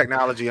this new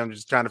technology, I'm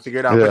just trying to figure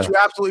it out. But you're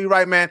absolutely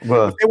right, man.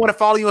 Well, if they want to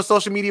follow you on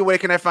social media, where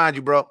can they find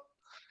you, bro?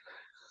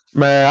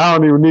 Man, I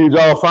don't even need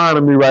y'all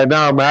finding me right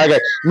now, man.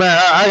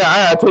 I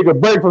got to take a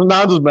break from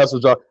now. Just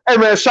message y'all. Hey,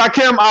 man,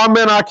 Shakim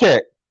Amen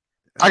Aket.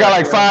 I got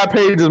like 5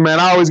 pages, man.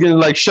 I always get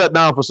like shut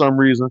down for some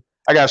reason.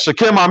 I got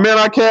Shakim Amen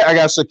Aket. I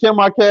got Shakim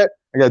Aket.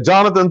 I got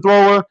Jonathan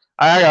Thrower.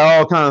 I got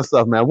all kinds of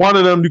stuff, man. One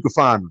of them you can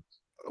find me.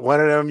 One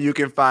of them you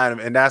can find him,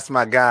 and that's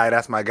my guy.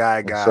 That's my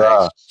guy,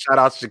 guys. Shout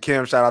out to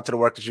Shakim. Shout out to the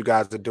work that you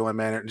guys are doing,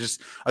 man. And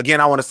just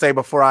again, I want to say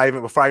before I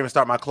even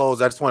start my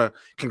close, I just want to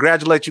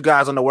congratulate you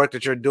guys on the work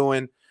that you're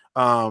doing.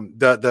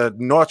 The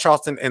North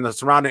Charleston and the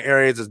surrounding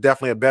areas is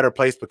definitely a better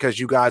place because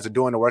you guys are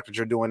doing the work that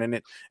you're doing in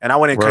it. And I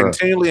want to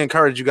continually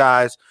encourage you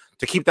guys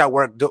to keep that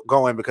work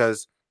going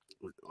because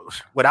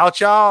without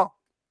y'all,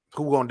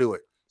 who gonna do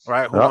it?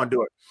 Right? Who gonna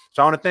do it?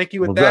 So I want to thank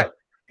you with that.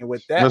 And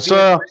with that, yes,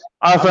 sir.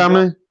 All right,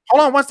 family.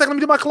 Hold on 1 second. Let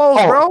me do my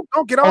close, bro.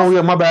 Don't get off. Oh,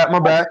 yeah, my bad.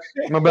 All right.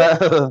 Let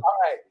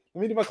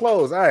me do my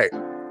close. All right.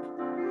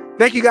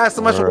 Thank you guys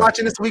so much for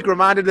watching this week.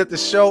 Reminder that the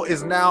show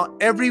is now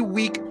every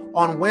week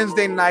on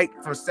Wednesday night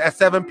at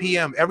 7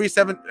 p.m. Every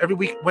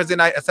week, Wednesday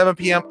night at 7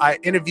 p.m., I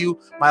interview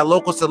my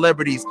local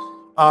celebrities.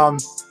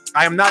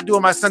 I am not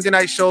doing my Sunday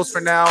night shows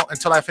for now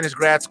until I finish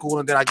grad school,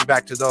 and then I get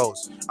back to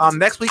those.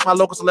 Next week, my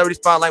local celebrity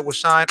spotlight will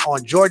shine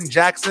on Jordan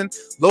Jackson,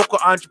 local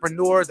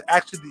entrepreneur,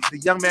 actually the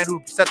young man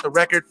who set the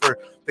record for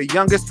the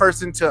youngest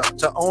person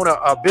to own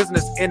a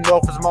business in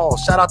Norfolk Mall.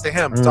 Shout out to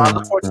him. So I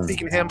look forward to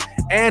speaking to him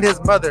and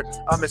his mother,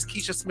 Ms.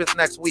 Keisha Smith,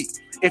 next week.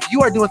 If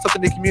you are doing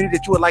something in the community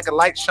that you would like a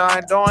light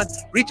shined on,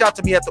 reach out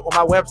to me on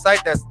my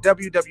website. That's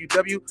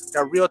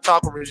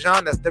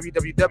www.realtalkwithrajan. That's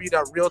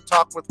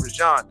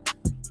www.realtalkwithrajan.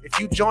 If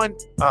you join,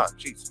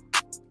 jeez,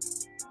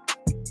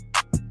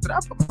 did I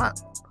put my?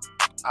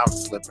 I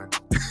was slipping.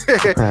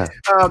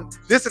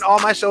 This and all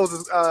my shows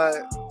is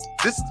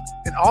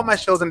in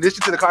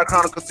addition to the Car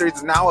Chronicles series,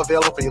 is now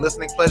available for your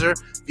listening pleasure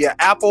via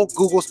Apple,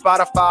 Google,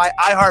 Spotify,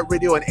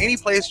 iHeartRadio, and any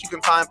place you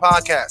can find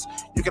podcasts.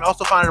 You can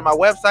also find it on my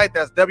website.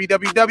 That's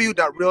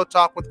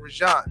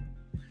www.realtalkwithrajan.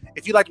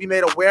 If you'd like to be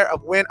made aware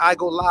of when I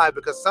go live,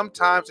 because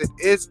sometimes it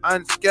is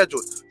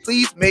unscheduled,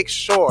 please make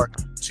sure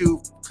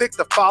to click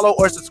the follow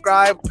or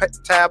subscribe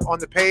tab on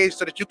the page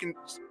so that you can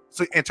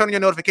and turn on your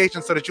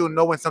notifications so that you'll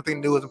know when something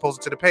new is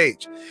posted to the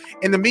page.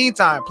 In the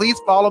meantime, please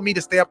follow me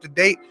to stay up to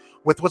date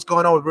with what's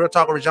going on with Real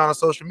Talk with Rajan on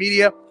social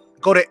media.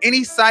 Go to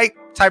any site,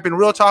 type in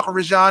Real Talk with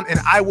Rajan,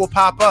 and I will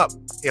pop up.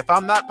 If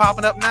I'm not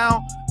popping up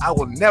now, I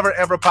will never,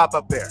 ever pop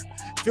up there.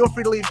 Feel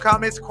free to leave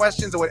comments,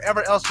 questions, or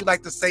whatever else you'd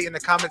like to say in the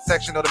comment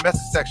section or the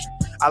message section.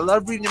 I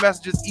love reading your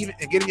messages and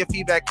getting your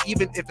feedback,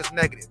 even if it's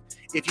negative.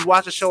 If you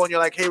watch a show and you're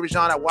like, hey,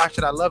 Rajan, I watched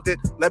it, I loved it,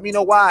 let me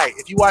know why.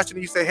 If you watch it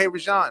and you say, hey,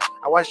 Rajan,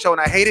 I watched the show and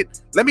I hate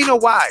it, let me know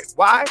why.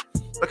 Why?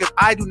 Because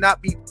I do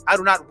not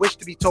wish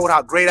to be told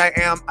how great I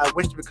am. I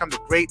wish to become as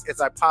great as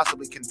I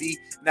possibly can be,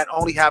 and that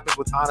only happens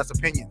with honest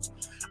opinions.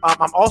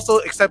 I'm also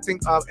accepting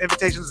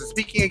invitations and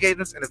speaking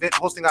engagements and event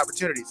hosting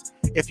opportunities.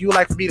 If you would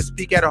like for me to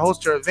speak at or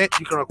host your event,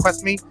 you can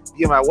request me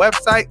via my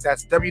website.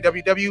 That's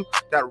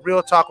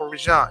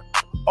www.realtalkwithrajan.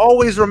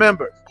 Always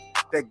remember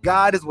that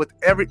God is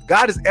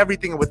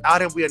everything, and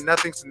without him we are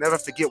nothing, so never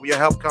forget where your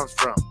help comes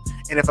from.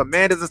 And if a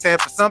man doesn't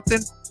stand for something,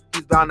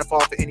 he's bound to fall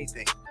for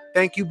anything.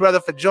 Thank you, brother,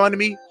 for joining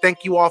me.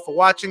 Thank you all for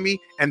watching me.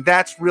 And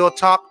that's Real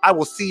Talk. I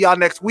will see y'all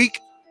next week.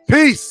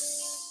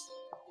 Peace.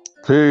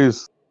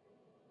 Peace.